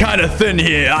getting kind of thin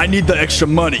here. I need the extra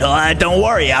money. Don't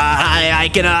worry. I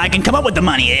can come up with the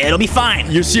money. It'll be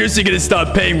fine. You're seriously gonna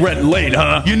stop paying rent late,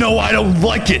 huh? You know I don't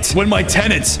like it when my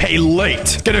tenants pay late.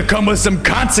 It's gonna come with some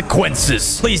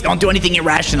consequences. Please don't do anything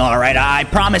irrational, all right? I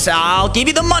promise I'll give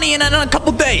you the money in a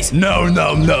couple days. No.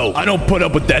 I don't put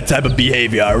up with that type of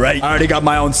behavior, all right? I already got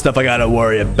my own stuff I gotta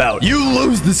worry about. You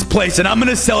lose this place, and I'm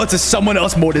gonna sell it to someone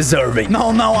else more deserving.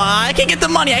 No, I can get the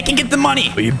money. I can get the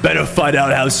money. But you better find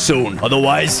out how soon.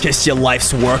 Otherwise, kiss your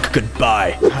life's work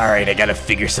goodbye. All right, I gotta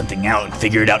figure something out and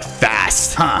figure it out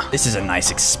fast. Huh, this is a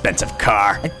nice expensive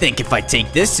car. I think if I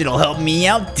take this, it'll help me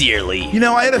out dearly. You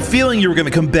know, I had a feeling you were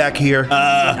gonna come back here.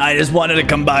 I just wanted to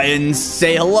come by and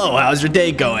say hello. How's your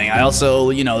day going? I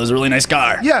also, you know, there's a really nice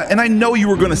car. Yeah, and I know you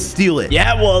were gonna steal it.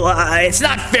 Yeah, well, it's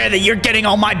not fair that you're getting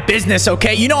all my business,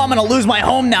 okay? You know I'm gonna lose my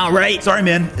home now, right? Sorry,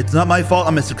 man. It's not my fault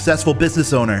I'm a successful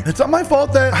business owner. It's not my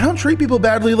fault that I don't treat people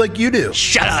badly like you do.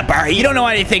 Shut up, Barry. You don't know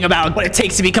anything about what it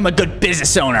takes to become a good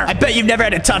business owner. I bet you've never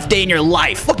had a tough day in your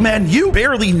life. Look, man, you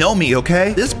barely know me,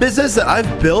 okay? This business that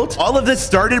I've built, all of this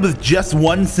started with just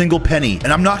one single penny,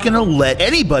 and I'm not gonna let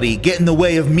anybody get in the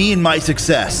way of me and my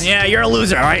success. Yeah, you're a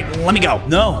loser, all right? Let me go.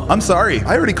 No, I'm sorry.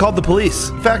 I already called the police.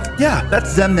 In fact, yeah,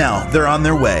 that's them now. They're on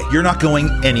their way. You're not going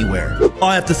anywhere.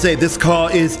 I have to say, this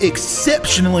car is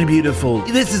exceptionally beautiful.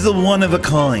 This is a one of a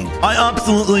kind. I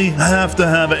absolutely have to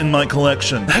have it in my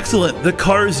collection. Excellent. The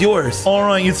car is yours. All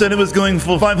right, you said it was going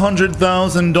for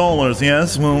 $500,000,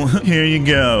 yes? Well, here you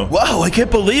go. Wow, I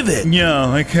can't believe it. Yeah,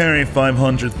 I carry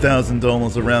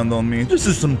 $500,000 around on me. This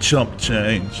is some chump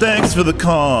change. Thanks for the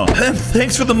car. And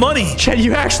thanks for the money. Chad,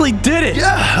 you actually did it.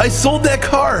 Yeah, I sold that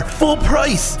car. Full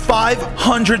price.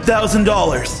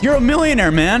 $500,000. You're a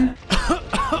millionaire, man.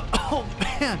 Oh,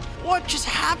 man. What just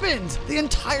happened? The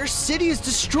entire city is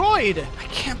destroyed. I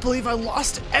can't believe I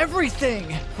lost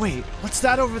everything. Wait, what's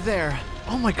that over there?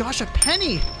 Oh my gosh, a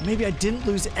penny. Maybe I didn't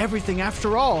lose everything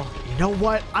after all. You know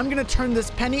what? I'm gonna turn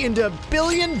this penny into $1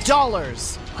 billion.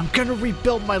 I'm gonna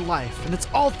rebuild my life, and it's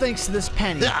all thanks to this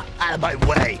penny. Out of my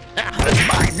way.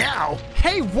 It's mine now.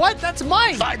 Hey, what? That's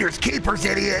mine. Finders keepers,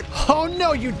 idiot. Oh,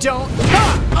 no, you don't.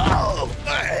 Ah! Oh,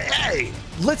 hey.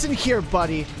 Listen here,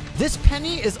 buddy. This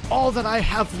penny is all that I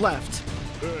have left.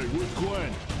 Hey, where's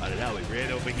Glenn? I don't know, he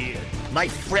ran over here. My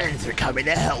friends are coming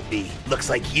to help me. Looks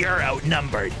like you're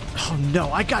outnumbered. Oh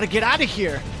no, I gotta get out of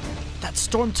here. That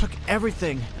storm took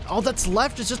everything. All that's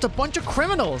left is just a bunch of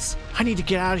criminals. I need to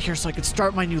get out of here so I can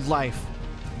start my new life.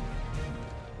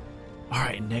 All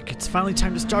right, Nick, it's finally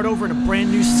time to start over in a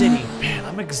brand new city. Man,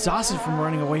 I'm exhausted from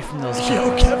running away from those.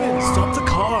 Yo, Kevin, stop the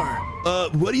car.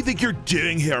 What do you think you're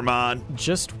doing here, man?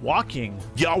 Just walking.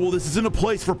 Yeah, well, this isn't a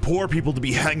place for poor people to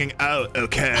be hanging out,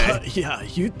 okay? Yeah,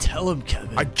 you tell him,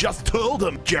 Kevin. I just told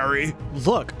him, Jerry.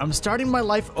 Look, I'm starting my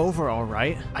life over, all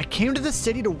right? I came to this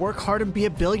city to work hard and be a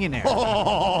billionaire.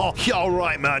 Oh, yeah, all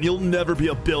right, man. You'll never be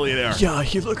a billionaire. Yeah,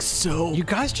 he looks so... You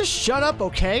guys just shut up,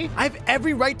 okay? I have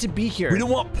every right to be here. We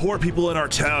don't want poor people in our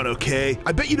town, okay?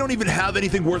 I bet you don't even have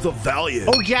anything worth of value.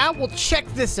 Oh, yeah? Well, check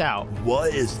this out.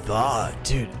 What is that?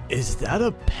 Dude, is that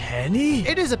a penny?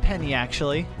 It is a penny,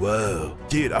 actually. Whoa.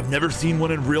 Dude, I've never seen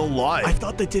one in real life. I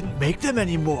thought they didn't make them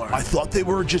anymore. I thought they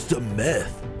were just a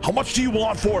myth. How much do you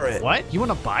want for it? What? You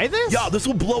want to buy this? Yeah, this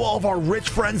will blow all of our rich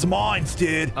friends' minds,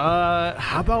 dude. How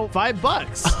about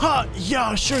 $5?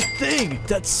 Yeah, sure thing.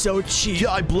 That's so cheap.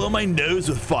 Yeah, I blow my nose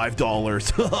with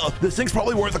 $5. This thing's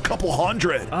probably worth a couple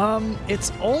hundred.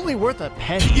 It's only worth a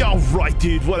penny. Yeah, right,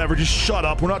 dude. Whatever. Just shut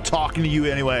up. We're not talking to you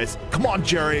anyways. Come on,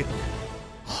 Jerry.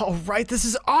 All right, this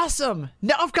is awesome.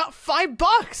 Now I've got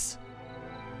 $5.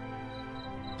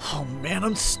 Oh man,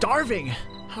 I'm starving.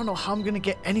 I don't know how I'm gonna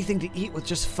get anything to eat with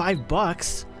just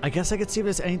 $5. I guess I could see if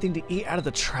there's anything to eat out of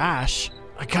the trash.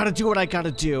 I gotta do what I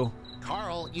gotta do.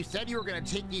 Carl, you said you were going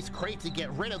to take these crates and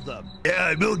get rid of them. Yeah,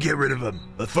 I will get rid of them.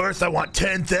 But first, I want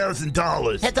 $10,000.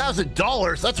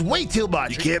 $10,000? That's way too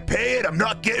much. You can't pay it. I'm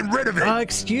not getting rid of it.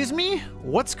 Excuse me?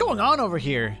 What's going on over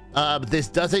here? This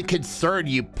doesn't concern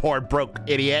you, poor broke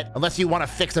idiot. Unless you want to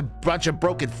fix a bunch of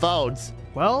broken phones.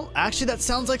 Well, actually, that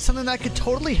sounds like something that I could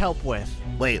totally help with.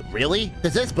 Wait, really?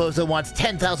 Because this bozo wants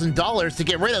 $10,000 to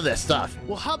get rid of this stuff.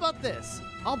 Well, how about this?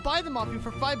 I'll buy them off you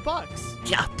for $5.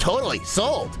 Yeah, totally.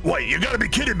 Sold. Wait, you gotta be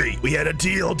kidding me. We had a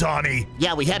deal, Donnie.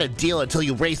 Yeah, we had a deal until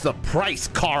you raised the price,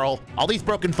 Carl. All these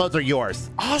broken phones are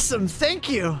yours. Awesome, thank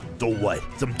you. So what?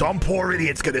 Some dumb poor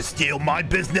idiot's gonna steal my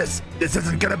business? This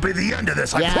isn't gonna be the end of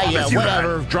this, I promise you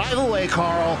whatever. that. Drive away,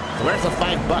 Carl. Where's the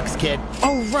 $5, kid?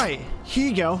 Oh, right. Here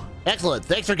you go. Excellent.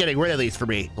 Thanks for getting rid of these for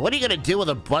me. What are you gonna do with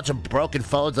a bunch of broken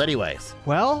phones anyways?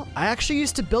 Well, I actually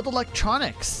used to build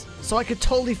electronics, so I could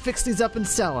totally fix these up and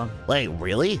sell them. Wait,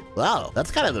 really? Wow, that's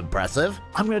kind of impressive.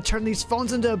 I'm gonna turn these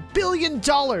phones into $1 billion.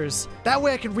 That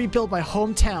way I can rebuild my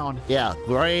hometown. Yeah,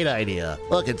 great idea.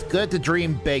 Look, it's good to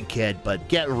dream big, kid, but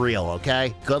get real,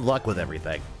 okay? Good luck with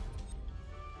everything.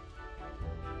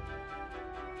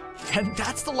 And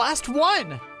that's the last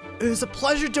one. It was a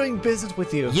pleasure doing business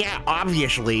with you. Yeah,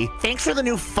 obviously. Thanks for the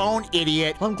new phone,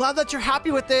 idiot. Well, I'm glad that you're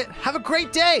happy with it. Have a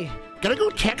great day. Gotta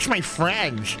go text my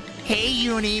friends. Hey,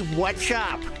 Uni, what's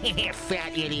up?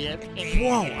 Fat idiot.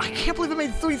 Whoa, I can't believe I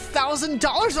made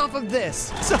 $3,000 off of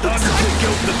this. So Time to take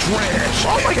out the trash.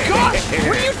 oh my gosh,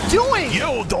 what are you doing?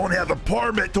 You don't have a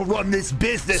permit to run this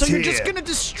business So here. you're just gonna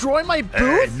destroy my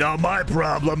booth? Not my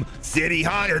problem. City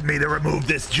hired me to remove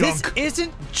this junk. This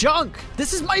isn't junk.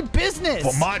 This is my business.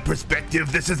 From my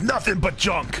perspective, this is nothing but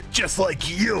junk. Just like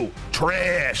you.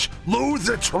 Trash.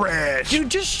 Loser trash. Dude,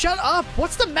 just shut up.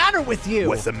 What's the matter with you?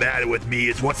 What's the matter with me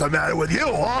is what's the matter with you,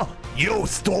 huh? You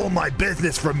stole my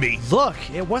business from me. Look,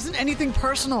 it wasn't anything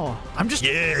personal. I'm just...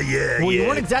 Well, you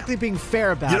weren't exactly being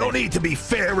fair about it. You don't need to be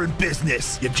fair in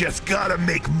business. You just gotta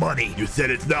make money. You said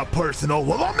it's not personal.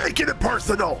 Well, I'm making it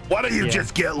personal. Why don't you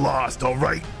just get lost, all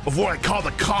right? Before I call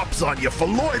the cops on you for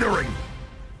loitering.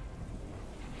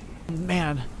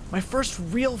 Man, my first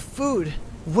real food.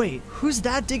 Wait, who's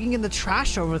that digging in the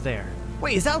trash over there?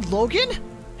 Wait, is that Logan?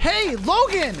 Hey,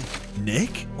 Logan!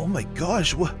 Nick? Oh my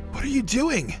gosh, what are you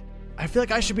doing? I feel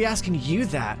like I should be asking you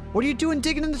that. What are you doing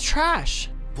digging in the trash?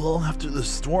 Well, after the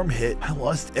storm hit, I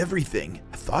lost everything.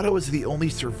 I thought I was the only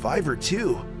survivor,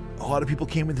 too. A lot of people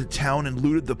came into town and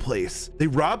looted the place. They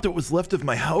robbed what was left of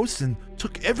my house and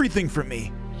took everything from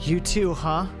me. You too,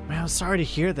 huh? Man, I'm sorry to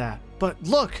hear that. But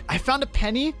look, I found a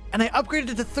penny and I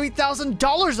upgraded it to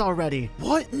 $3,000 already.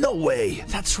 What? No way.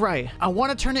 That's right. I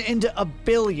want to turn it into $1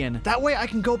 billion. That way I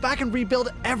can go back and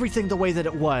rebuild everything the way that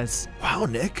it was. Wow,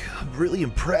 Nick. I'm really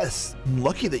impressed. I'm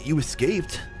lucky that you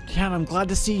escaped. Yeah, and I'm glad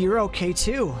to see you're okay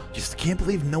too. Just can't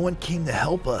believe no one came to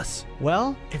help us.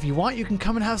 Well, if you want, you can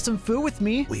come and have some food with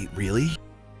me. Wait, really?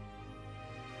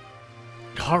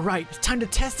 All right, it's time to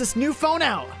test this new phone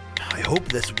out. I hope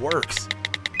this works.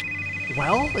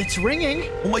 Well, it's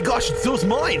ringing. Oh my gosh, so's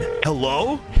mine.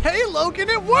 Hello? Hey, Logan,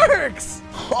 it works!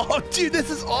 Oh, dude, this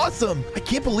is awesome. I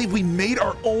can't believe we made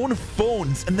our own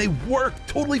phones and they work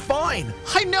totally fine.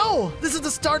 I know. This is the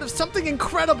start of something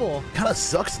incredible. Kinda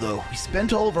sucks, though. We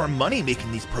spent all of our money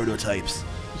making these prototypes.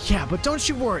 Yeah, but don't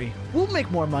you worry. We'll make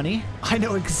more money. I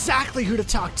know exactly who to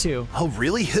talk to. Oh,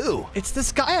 really? Who? It's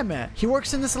this guy I met. He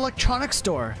works in this electronics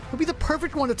store. He'll be the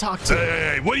perfect one to talk to.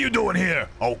 Hey, what are you doing here?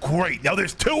 Oh, great. Now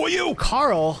there's two of you?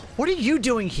 Carl, what are you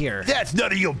doing here? That's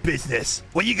none of your business.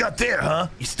 What you got there, huh?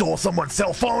 You stole someone's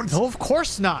cell phones? No, of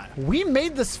course not. We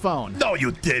made this phone. No,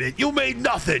 you didn't. You made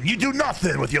nothing. You do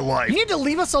nothing with your life. You need to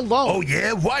leave us alone. Oh,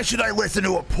 yeah? Why should I listen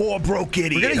to a poor, broke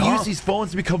idiot, We're gonna use these phones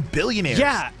to become billionaires.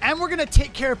 Yeah, and we're gonna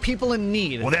take care of people in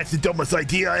need. Well, that's the dumbest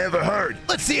idea I ever heard.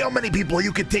 Let's see how many people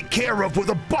you can take care of with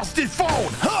a busted phone,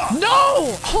 huh?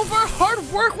 No! All of our hard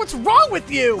work, what's wrong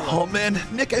with you? Oh, man.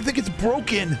 Nick, I think it's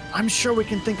broken. I'm sure we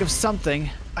can think of something.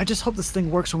 I just hope this thing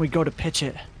works when we go to pitch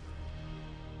it.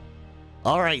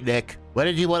 All right, Nick. What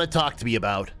did you want to talk to me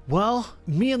about? Well,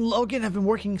 me and Logan have been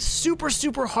working super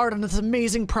hard on this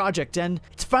amazing project, and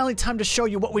it's finally time to show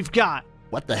you what we've got.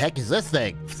 What the heck is this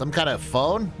thing? Some kind of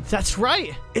phone? That's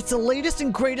right. It's the latest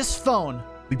and greatest phone.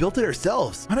 We built it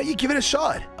ourselves. Why don't you give it a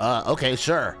shot? Okay,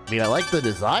 sure. I mean, I like the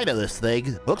design of this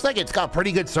thing. Looks like it's got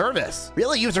pretty good service.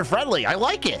 Really user-friendly. I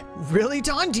like it. Really,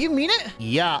 Don? Do you mean it?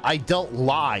 Yeah, I don't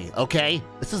lie, okay?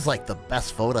 This is like the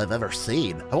best phone I've ever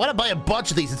seen. I want to buy a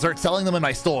bunch of these and start selling them in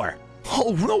my store.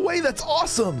 Oh, no way. That's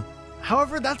awesome.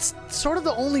 However, that's sort of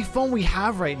the only phone we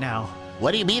have right now.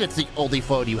 What do you mean it's the only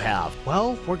phone you have?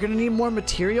 Well, we're gonna need more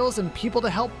materials and people to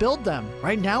help build them.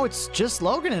 Right now, it's just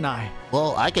Logan and I.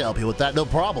 Well, I can help you with that, no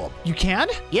problem. You can?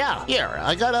 Yeah, here,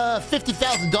 I got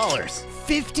 $50,000.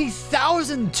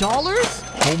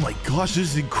 $50,000? Oh my gosh,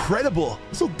 this is incredible.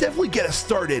 This will definitely get us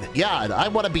started. Yeah, and I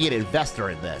want to be an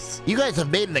investor in this. You guys have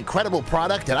made an incredible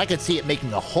product, and I can see it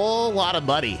making a whole lot of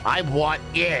money. I want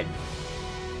in.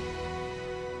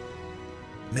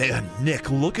 Man,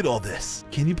 Nick, look at all this.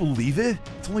 Can you believe it?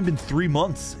 It's only been 3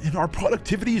 months, and our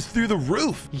productivity is through the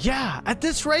roof. Yeah, at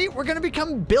this rate, we're gonna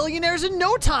become billionaires in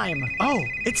no time. Oh,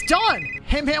 it's Don.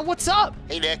 Hey, man, what's up?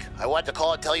 Hey, Nick, I wanted to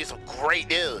call and tell you some great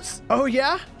news. Oh,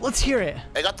 yeah? Let's hear it.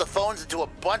 I got the phones into a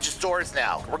bunch of stores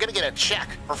now. We're gonna get a check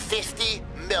for $50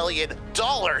 million.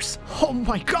 Oh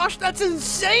my gosh, that's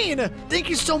insane! Thank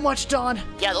you so much, Don.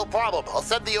 Yeah, no problem. I'll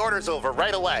send the orders over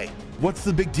right away. What's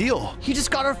the big deal? He just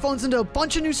got our phones into a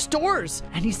bunch of new stores,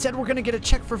 and he said we're gonna get a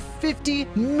check for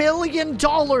 $50 million,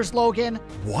 Logan.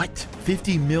 What?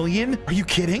 50 million? Are you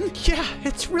kidding? Yeah,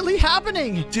 it's really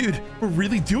happening. Dude, we're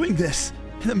really doing this.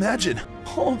 And imagine,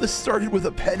 all this started with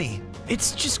a penny.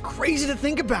 It's just crazy to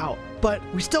think about. But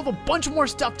we still have a bunch more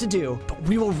stuff to do. But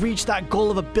we will reach that goal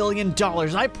of $1 billion,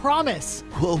 I promise.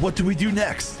 Well, what do we do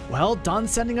next? Well, Don's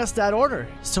sending us that order,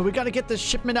 so we gotta get this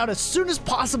shipment out as soon as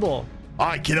possible.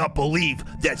 I cannot believe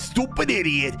that stupid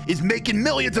idiot is making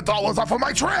millions of dollars off of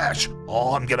my trash.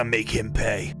 Oh, I'm gonna make him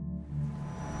pay.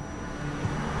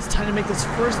 It's time to make this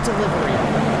first delivery.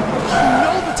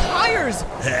 Oh no, the tires!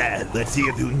 Let's see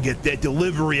if you can get that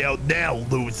delivery out now,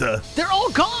 loser. They're all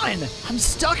gone! I'm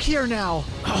stuck here now.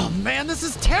 Oh man, this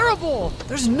is terrible!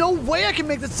 There's no way I can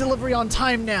make this delivery on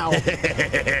time now.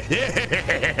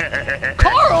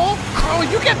 Carl! Carl,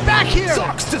 you get back here!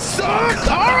 Sucks to suck!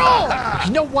 Carl!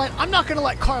 You know what? I'm not gonna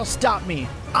let Carl stop me.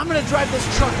 I'm gonna drive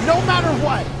this truck no matter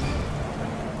what.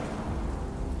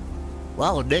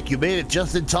 Well, Nick, you made it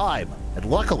just in time. And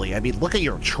luckily, I mean, look at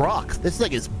your truck. This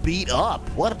thing is beat up.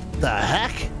 What the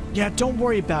heck? Yeah, don't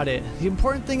worry about it. The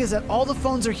important thing is that all the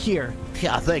phones are here.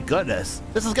 Yeah, thank goodness.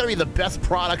 This is gonna be the best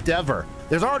product ever.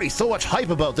 There's already so much hype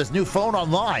about this new phone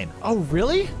online. Oh,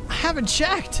 really? I haven't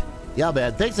checked. Yeah,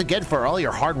 man, thanks again for all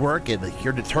your hard work and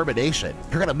your determination.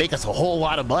 You're gonna make us a whole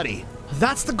lot of money.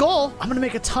 That's the goal. I'm gonna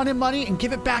make a ton of money and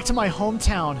give it back to my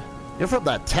hometown. You're from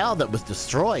that town that was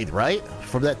destroyed, right?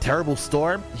 From that terrible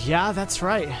storm? Yeah, that's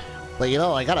right. But you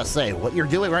know, I gotta say, what you're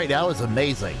doing right now is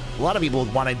amazing. A lot of people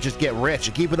want to just get rich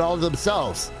and keep it all to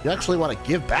themselves. You actually want to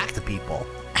give back to people.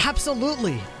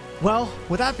 Absolutely. Well,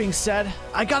 with that being said,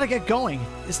 I gotta get going.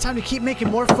 It's time to keep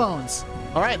making more phones.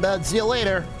 All right, man, see you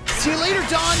later. See you later,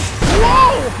 Don.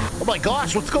 Whoa! Oh my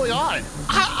gosh, what's going on?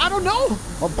 I don't know.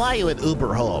 I'll buy you an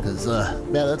Uber home, because,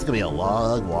 man, that's gonna be a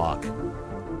long walk.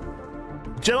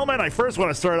 Gentlemen, I first want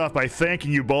to start off by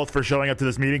thanking you both for showing up to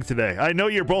this meeting today. I know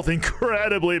you're both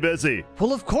incredibly busy.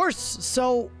 Well, of course.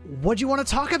 So, what do you want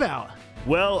to talk about?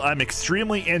 Well, I'm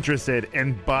extremely interested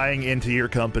in buying into your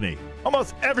company.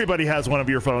 Almost everybody has one of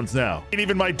your phones now, and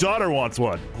even my daughter wants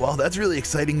one. Well, that's really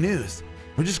exciting news.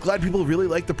 We're just glad people really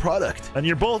like the product. And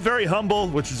you're both very humble,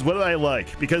 which is what I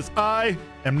like, because I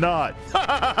am not.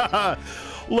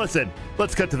 Listen,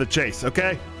 let's cut to the chase,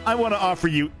 okay? I want to offer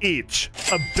you each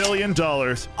 $1 billion.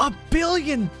 $1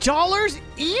 billion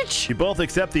each? You both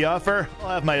accept the offer? I'll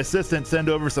have my assistant send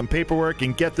over some paperwork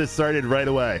and get this started right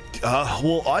away.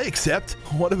 Well, I accept.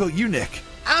 What about you, Nick?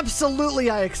 Absolutely,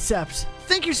 I accept.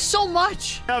 Thank you so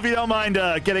much. Now, if you don't mind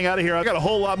getting out of here, I got a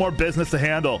whole lot more business to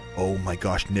handle. Oh my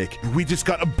gosh, Nick. We just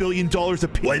got $1 billion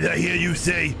apiece. What did I hear you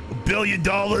say? $1 billion?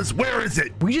 Where is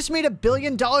it? We just made $1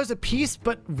 billion apiece,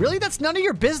 but really that's none of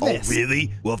your business. Oh,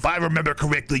 really? Well, if I remember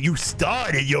correctly, you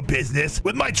started your business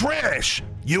with my trash.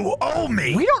 You owe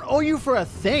me. We don't owe you for a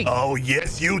thing. Oh,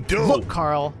 yes, you do. Look,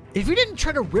 Carl, if you didn't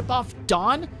try to rip off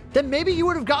Don, then maybe you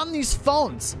would have gotten these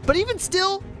phones. But even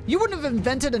still, you wouldn't have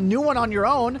invented a new one on your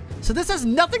own, so this has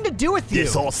nothing to do with you.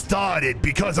 This all started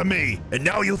because of me, and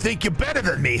now you think you're better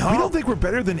than me, huh? We don't think we're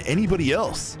better than anybody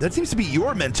else. That seems to be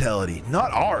your mentality,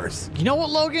 not ours. You know what,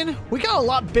 Logan? We got a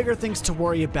lot bigger things to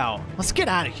worry about. Let's get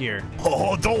out of here.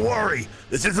 Oh, don't worry.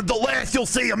 This isn't the last you'll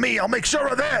see of me. I'll make sure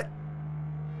of that.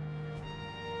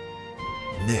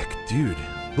 Nick, dude,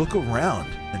 look around.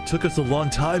 It took us a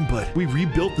long time, but we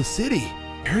rebuilt the city.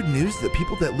 I heard news that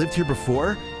people that lived here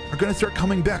before are gonna start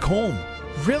coming back home.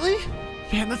 Really?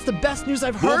 Man, that's the best news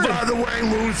I've heard. Move out of the way,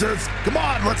 losers. Come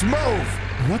on, let's move.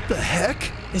 What the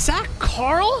heck? Is that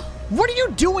Carl? What are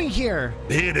you doing here?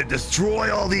 Here to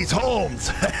destroy all these homes.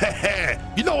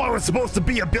 You know I was supposed to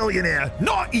be a billionaire,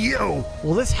 not you.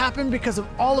 Well, this happened because of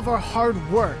all of our hard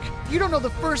work. You don't know the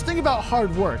first thing about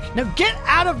hard work. Now get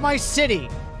out of my city.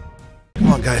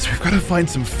 Come on, guys, we've got to find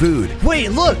some food. Wait,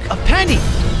 look, a penny.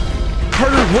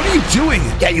 Carter, what are you doing?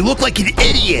 Yeah, you look like an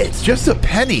idiot. It's just a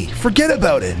penny. Forget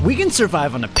about it. We can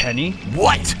survive on a penny.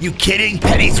 What? You kidding?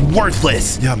 Penny's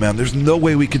worthless. Yeah, man, there's no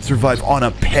way we could survive on a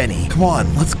penny. Come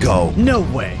on, let's go. No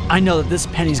way. I know that this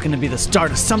penny's gonna be the start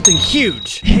of something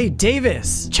huge. Hey,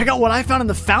 Davis, check out what I found in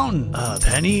the fountain.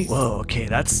 Penny? Whoa, okay,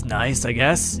 that's nice, I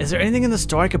guess. Is there anything in the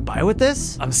store I could buy with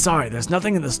this? I'm sorry, there's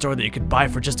nothing in the store that you could buy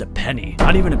for just a penny.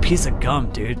 Not even a piece of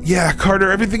gum, dude. Yeah,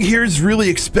 Carter, everything here is really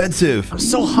expensive. I'm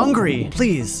so hungry. buddy.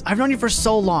 Please, I've known you for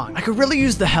so long. I could really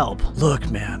use the help. Look,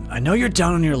 man, I know you're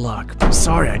down on your luck. I'm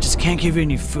sorry, I just can't give you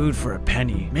any food for a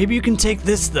penny. Maybe you can take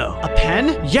this, though. A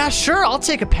pen? Yeah, sure, I'll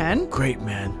take a pen. Great,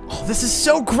 man. Oh, this is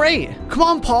so great. Come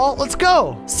on, Paul, let's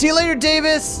go. See you later,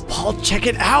 Davis. Paul, check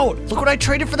it out. Look what I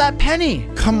traded for that penny.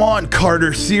 Come on,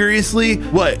 Carter, seriously?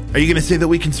 What, are you gonna say that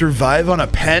we can survive on a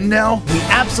pen now? We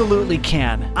absolutely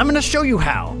can. I'm gonna show you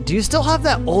how. Do you still have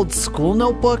that old school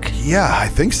notebook? Yeah, I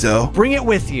think so. Bring it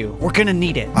with you. We're gonna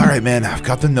need it. All right, man, I've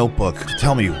got the notebook.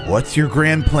 Tell me, what's your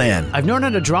grand plan? I've known how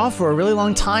to draw for a really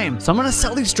long time, so I'm gonna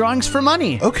sell these drawings for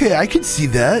money. Okay, I can see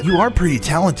that. You are pretty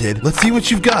talented. Let's see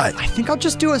what you've got. I think I'll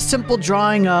just do a simple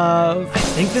drawing of... I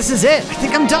think this is it. I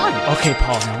think I'm done. Okay,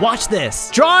 Paul, now watch this.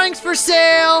 Drawings for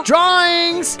sale!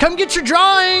 Drawings! Come get your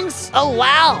drawings! Oh,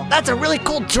 wow. That's a really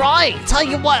cool drawing. Tell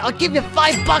you what, I'll give you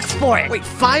 $5 for it. Wait,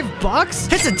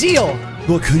 $5? It's a deal.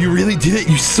 Look, you really did it.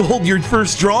 You sold your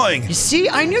first drawing. You see,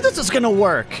 I knew this was gonna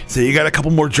work. So you got a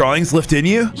couple more drawings left in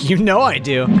you? You know I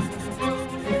do.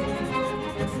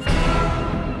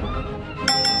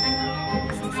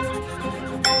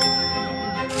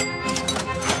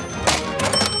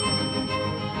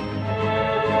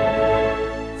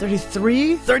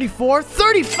 $33, $34,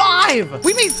 $35!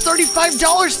 We made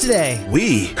 $35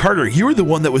 today! Carter, you were the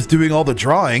one that was doing all the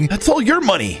drawing. That's all your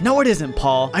money. No, it isn't,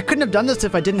 Paul. I couldn't have done this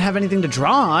if I didn't have anything to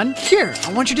draw on. Here,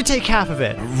 I want you to take half of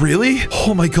it. Really?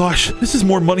 Oh my gosh, this is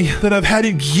more money than I've had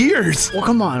in years. Well,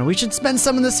 come on, we should spend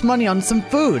some of this money on some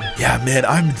food. Yeah, man,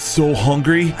 I'm so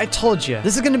hungry. I told you,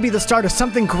 this is gonna be the start of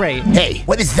something great. Hey,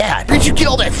 what is that? Where'd you get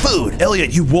all that food?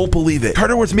 Elliot, you won't believe it.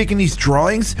 Carter was making these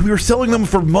drawings, and we were selling them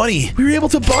for money. We were able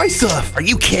to buy stuff. Are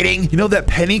you kidding? You know that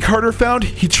penny Carter found?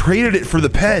 He traded it for the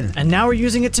pen. And now we're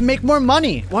using it to make more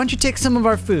money. Why don't you take some of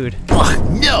our food?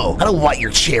 Ugh, no, I don't want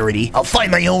your charity. I'll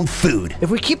find my own food.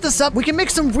 If we keep this up, we can make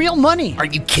some real money. Are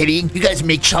you kidding? You guys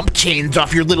make chump change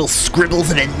off your little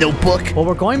scribbles in a notebook? Well,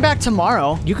 we're going back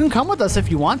tomorrow. You can come with us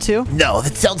if you want to. No,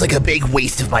 that sounds like a big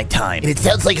waste of my time. And it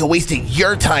sounds like a waste of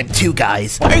your time too,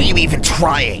 guys. Why are you even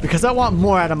trying? Because I want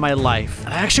more out of my life.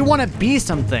 I actually want to be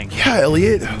something. Yeah,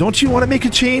 Elliot, don't you want to make a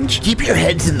change? Keep your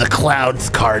heads in the clouds,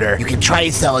 Carter. You can try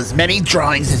to sell as many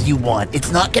drawings as you want.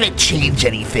 It's not gonna change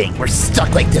anything. We're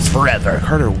stuck like this forever.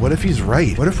 Carter, what if he's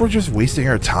right? What if we're just wasting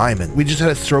our time and we just had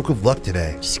a stroke of luck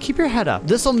today? Just keep your head up.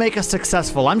 This will make us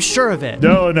successful. I'm sure of it.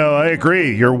 No, I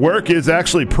agree. Your work is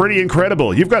actually pretty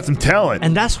incredible. You've got some talent.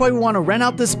 And that's why we want to rent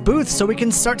out this booth so we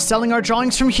can start selling our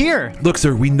drawings from here. Look,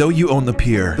 sir, we know you own the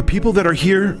pier. The people that are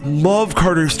here love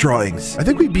Carter's drawings. I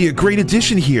think we'd be a great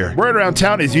addition here. Word around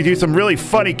town is you do some really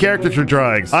funny caricature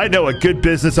drawings. I know a good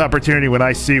business opportunity when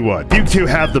I see one. You two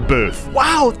have the booth.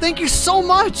 Wow, thank you so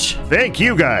much. Thank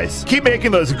you, guys. Keep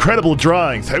making those incredible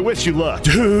drawings. I wish you luck.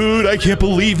 Dude, I can't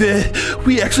believe it.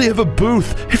 We actually have a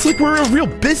booth. It's like we're a real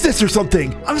business or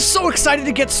something. I'm so excited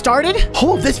to get started.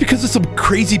 All of this because of some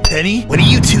crazy penny? What are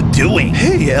you two doing?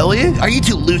 Hey, Elliot. Are you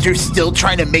two losers still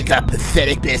trying to make a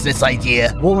pathetic business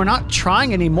idea? Well, we're not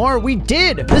trying anymore. We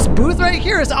did. This booth right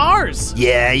here is ours.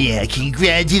 Yeah,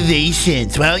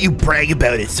 congratulations. Why don't you brag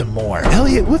about it some more?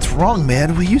 Elliot, what's wrong,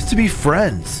 man? We used to be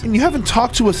friends, and you haven't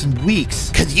talked to us in weeks.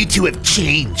 Because you two have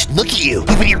changed. Look at you.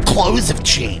 Even your clothes have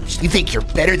changed. You think you're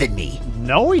better than me.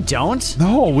 No, we don't.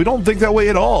 No, we don't think that way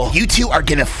at all. You two are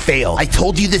gonna fail. I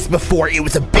told you this before. It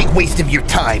was a big waste of your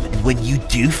time. And when you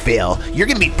do fail, you're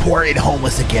gonna be poor and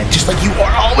homeless again, just like you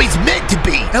are always meant to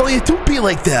be. Elliot, don't be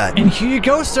like that. And here you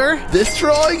go, sir. This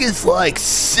drawing is like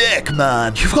sick,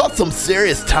 man. You've got some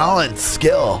serious talent and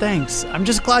skill. Thanks. I'm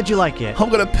just glad you like it. I'm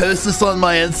gonna post this on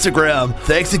my Instagram.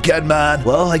 Thanks again, man.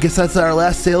 Well, I guess that's our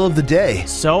last sale of the day.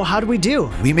 So, how do we do?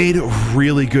 We made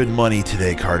really good money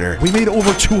today, Carter. We made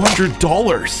over $200.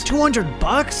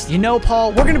 $200? You know,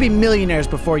 Paul, we're gonna be millionaires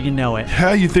before you know it.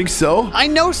 Yeah, you think so? I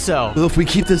know so. Well, if we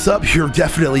keep this up, you're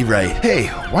definitely right. Hey,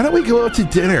 why don't we go out to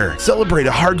dinner? Celebrate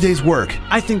a hard day's work.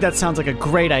 I think that sounds like a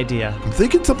great idea. I'm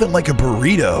thinking something like a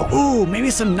burrito. Ooh, maybe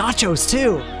some nachos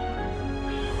too.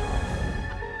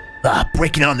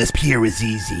 Breaking on this pier is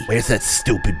easy. Where's that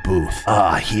stupid booth?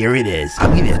 Here it is.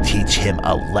 I'm gonna teach him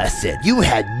a lesson. You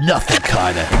had nothing,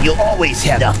 Carter, and you'll always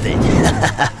have nothing.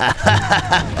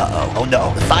 Uh-oh. Oh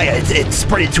no, the fire, it's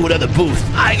spread into another booth.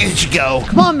 I should go.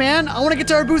 Come on, man. I want to get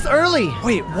to our booth early.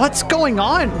 Wait, what's going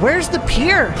on? Where's the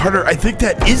pier? Carter, I think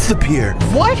that is the pier.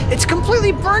 What? It's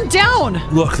completely burned down.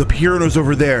 Look, the pier owner's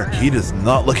over there. He does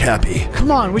not look happy.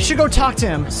 Come on, we should go talk to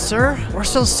him. Sir, we're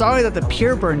so sorry that the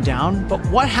pier burned down, but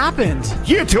what happened?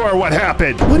 You two are sure what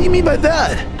happened. What do you mean by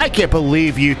that? I can't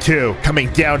believe you two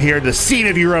coming down here to the scene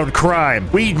of your own crime.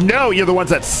 We know you're the ones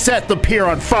that set the pier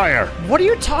on fire. What are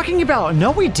you talking about?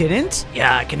 No, we didn't.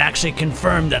 Yeah, I can actually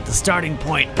confirm that the starting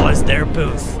point was their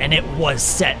booth, and it was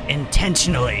set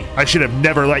intentionally. I should have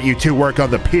never let you two work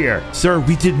on the pier. Sir,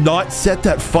 we did not set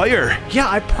that fire. Yeah,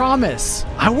 I promise.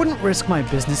 I wouldn't risk my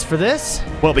business for this.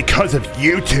 Well, because of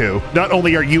you two, not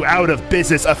only are you out of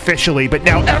business officially, but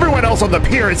now everyone else on the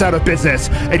pier is out of business,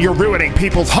 and you're ruining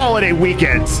people's holiday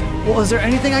weekends. Well, is there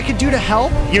anything I could do to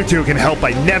help? You two can help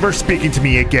by never speaking to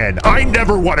me again. I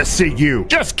never want to see you.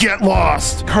 Just get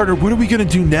lost. Carter, what are we gonna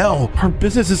do now? Our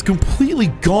business is completely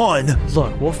gone.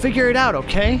 Look, we'll figure it out,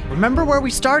 okay? Remember where we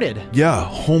started? Yeah,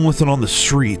 homeless and on the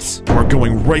streets. We're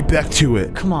going right back to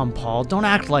it. Come on, Paul, don't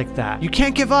act like that. You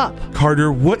can't give up.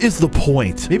 Carter, what is the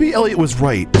point? Maybe Elliot was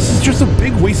right. This is just a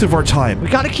big waste of our time. We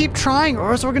gotta keep trying,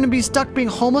 or else we're gonna be stuck being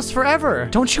homeless forever.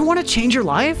 Don't you want to change your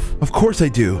life? Of course I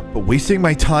do, but wasting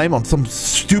my time on some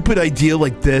stupid idea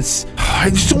like this, I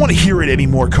just don't want to hear it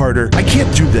anymore, Carter. I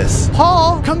can't do this.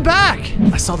 Paul, come back!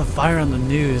 I saw the fire on the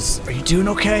news. Are you doing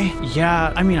okay?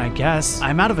 Yeah, I mean, I guess.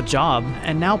 I'm out of a job,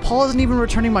 and now Paul isn't even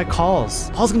returning my calls.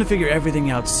 Paul's gonna figure everything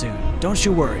out soon. Don't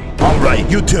you worry. All right,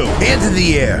 you two, hands in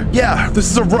the air. Yeah, this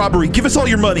is a robbery. Give us all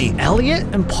your money. Elliot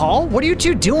and Paul, what are you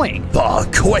two doing?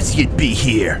 Of course you'd be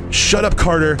here. Shut up,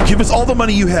 Carter. Give us all the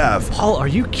money you have. Paul, are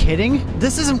you kidding?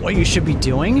 This isn't what you should be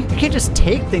doing. You can't just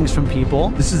take things from people.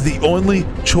 This is the only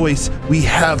choice we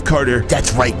have, Carter.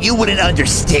 That's right, you wouldn't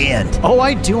understand. Oh,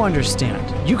 I do understand.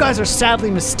 You guys are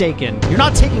sadly mistaken. You're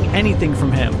not taking anything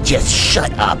from him. Just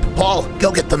shut up. Paul,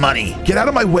 go get the money. Get out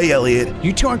of my way, Elliot.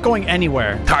 You two aren't going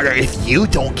anywhere. Carter, if you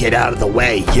don't get out of the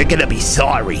way, you're gonna be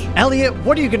sorry. Elliot,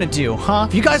 what are you gonna do, huh?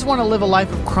 If you guys want to live a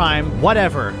life of crime,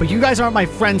 whatever. But you guys aren't my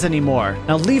friends anymore.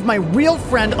 Now leave my real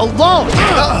friend alone!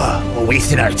 We're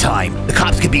wasting our time. The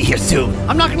cops could be here soon.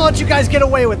 I'm not gonna let you guys get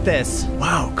away with this.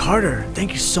 Wow, Carter,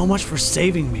 thank you so much for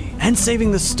saving me. And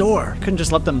saving the store. Couldn't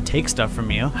just let them take stuff from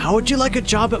you. How would you like a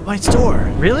job at my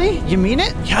store? Really? You mean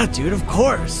it? Yeah, dude, of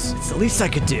course. It's the least I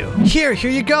could do. Here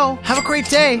you go. Have a great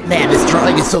day. Man, this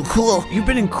drawing is so cool. You've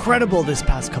been incredible this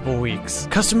past couple weeks.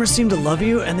 Customers seem to love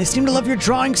you, and they seem to love your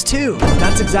drawings too.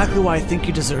 That's exactly why I think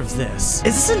you deserve this.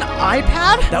 Is this an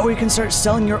iPad? That way you can start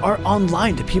selling your art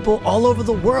online to people all over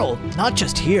the world, not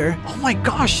just here. Oh my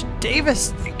gosh,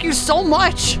 Davis, thank you so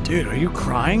much. Dude, are you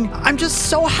crying? I'm just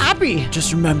so happy.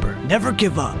 Just remember, never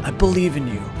give up. I believe in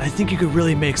you. I think you could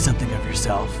really make something of yourself.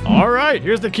 All right,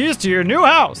 here's the keys to your new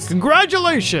house.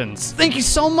 Congratulations. Thank you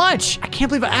so much. I can't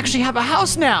believe I actually have a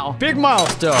house now. Big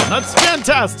milestone. That's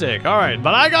fantastic. All right,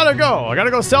 but I gotta go. I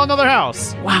gotta go sell another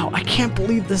house. Wow, I can't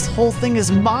believe this whole thing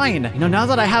is mine. You know, now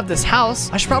that I have this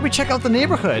house, I should probably check out the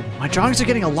neighborhood. My drawings are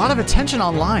getting a lot of attention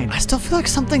online. I still feel like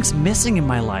something's missing in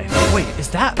my life. Wait, is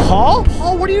that Paul?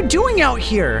 Paul, what are you doing out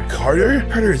here? Carter?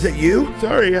 Carter, is that you?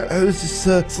 Sorry, I was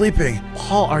just sleeping.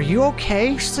 Paul, are you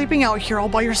okay? You're sleeping out here all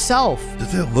by yourself.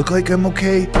 Does it look like I'm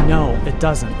okay? No, it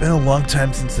doesn't. It's been a long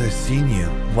time since I've seen you.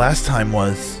 Last time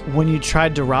was... when you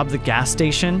tried to rob the gas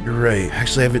station? You're right.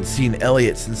 Actually, I haven't seen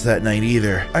Elliot since that night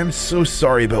either. I'm so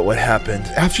sorry about what happened.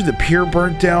 After the pier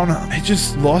burnt down, I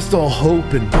just lost all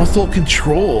hope and lost all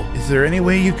control. Is there any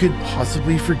way you could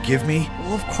possibly forgive me?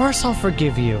 Well, of course I'll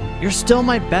forgive you. You're still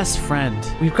my best friend.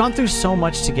 We've gone through so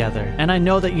much together, and I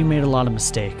know that you made a lot of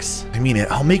mistakes. I mean it.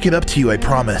 I'll make it up to you, I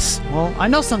promise. Well, I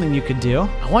know something you could do.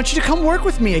 I want you to come work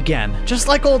with me again, just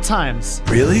like old times.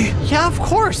 Really? Yeah, of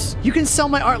course. You can sell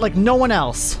my art like no one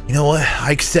else. You know what?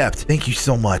 I accept. Thank you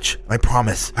so much. I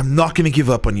promise. I'm not gonna give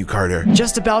up on you, Carter.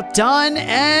 Just about done,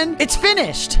 and it's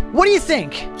finished. What do you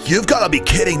think? You've gotta be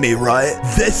kidding me, right?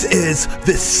 This is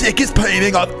the sickest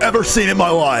painting I've ever seen in my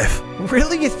life.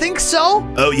 Really? You think so?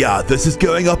 Oh yeah, this is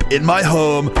going up in my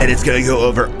home, and it's gonna go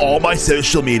over all my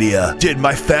social media. Dude,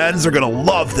 my fans are gonna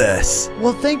love this.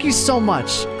 Well, thank you so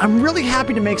much. I'm really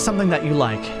happy to make something that you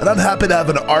like. And I'm happy to have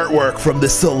an artwork from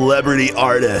this celebrity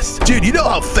artist. Dude, you know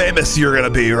how famous you're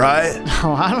gonna be, right?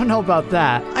 Oh, I don't know about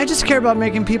that. I just care about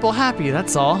making people happy,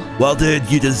 that's all. Well, dude,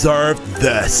 you deserve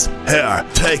this. Here,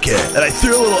 take it. And I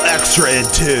threw a little extra in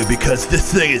too, because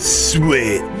this thing is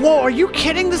sweet. Whoa, are you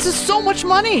kidding? This is so much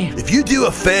money. If you do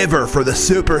a favor for the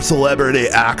super celebrity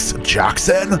Axe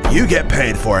Jackson, you get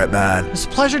paid for it, man. It's a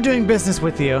pleasure doing business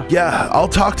with you. Yeah, I'll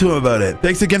talk to him about it.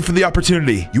 Thanks again for the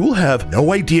opportunity. You will have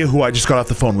no idea who I just got off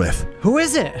the phone with. Who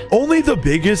is it? Only the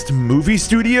biggest movie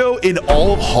studio in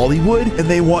all of Hollywood, and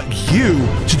they want you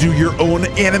to do your own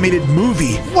animated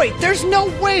movie. Wait, there's no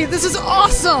way. This is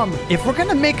awesome. If we're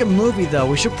gonna make a movie, though,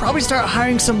 we should probably start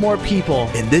hiring some more people.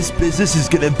 And this business is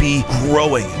gonna be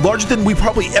growing, larger than we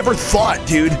probably ever thought,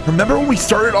 dude. Remember when we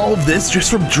started all of this just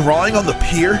from drawing on the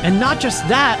pier? And not just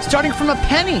that, starting from a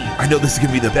penny. I know this is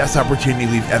gonna be the best opportunity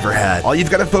we've ever had. All you've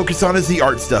got to focus on is the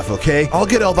art stuff, okay? I'll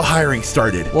get all the hiring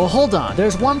started. Well, hold on.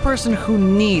 There's one person who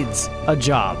needs a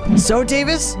job. So,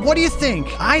 Davis, what do you think?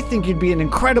 I think you'd be an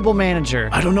incredible manager.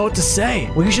 I don't know what to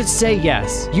say. Well, you should say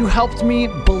yes. You helped me,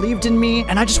 believed in me,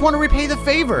 and I just want to repay the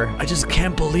favor. I just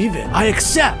can't believe it. I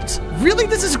accept. Really?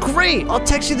 This is great. I'll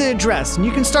text you the address, and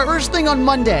you can start first thing on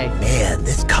Monday. Man,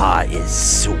 this car is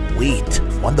sweet.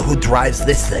 Wonder who drives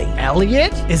this thing.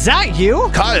 Elliot? Is that you?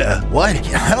 Carter, what?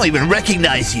 I don't even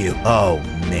recognize you. Oh,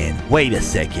 man. Wait a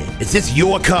second. Is this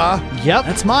your car? Yep,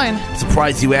 that's mine.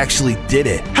 Surprised you actually did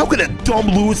it. How could a dumb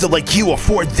loser like you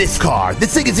afford this car?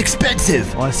 This thing is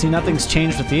expensive. Well, I see nothing's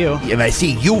changed with you. And I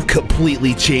see you've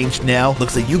completely changed now.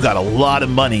 Looks like you got a lot of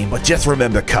money. But just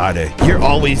remember, Carter, you're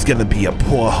always gonna be a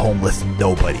poor, homeless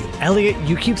nobody. Elliot,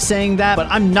 you keep saying that, but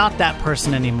I'm not that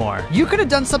person anymore. You could have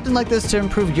done something like this to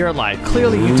improve your life.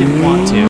 Clearly, you didn't want to.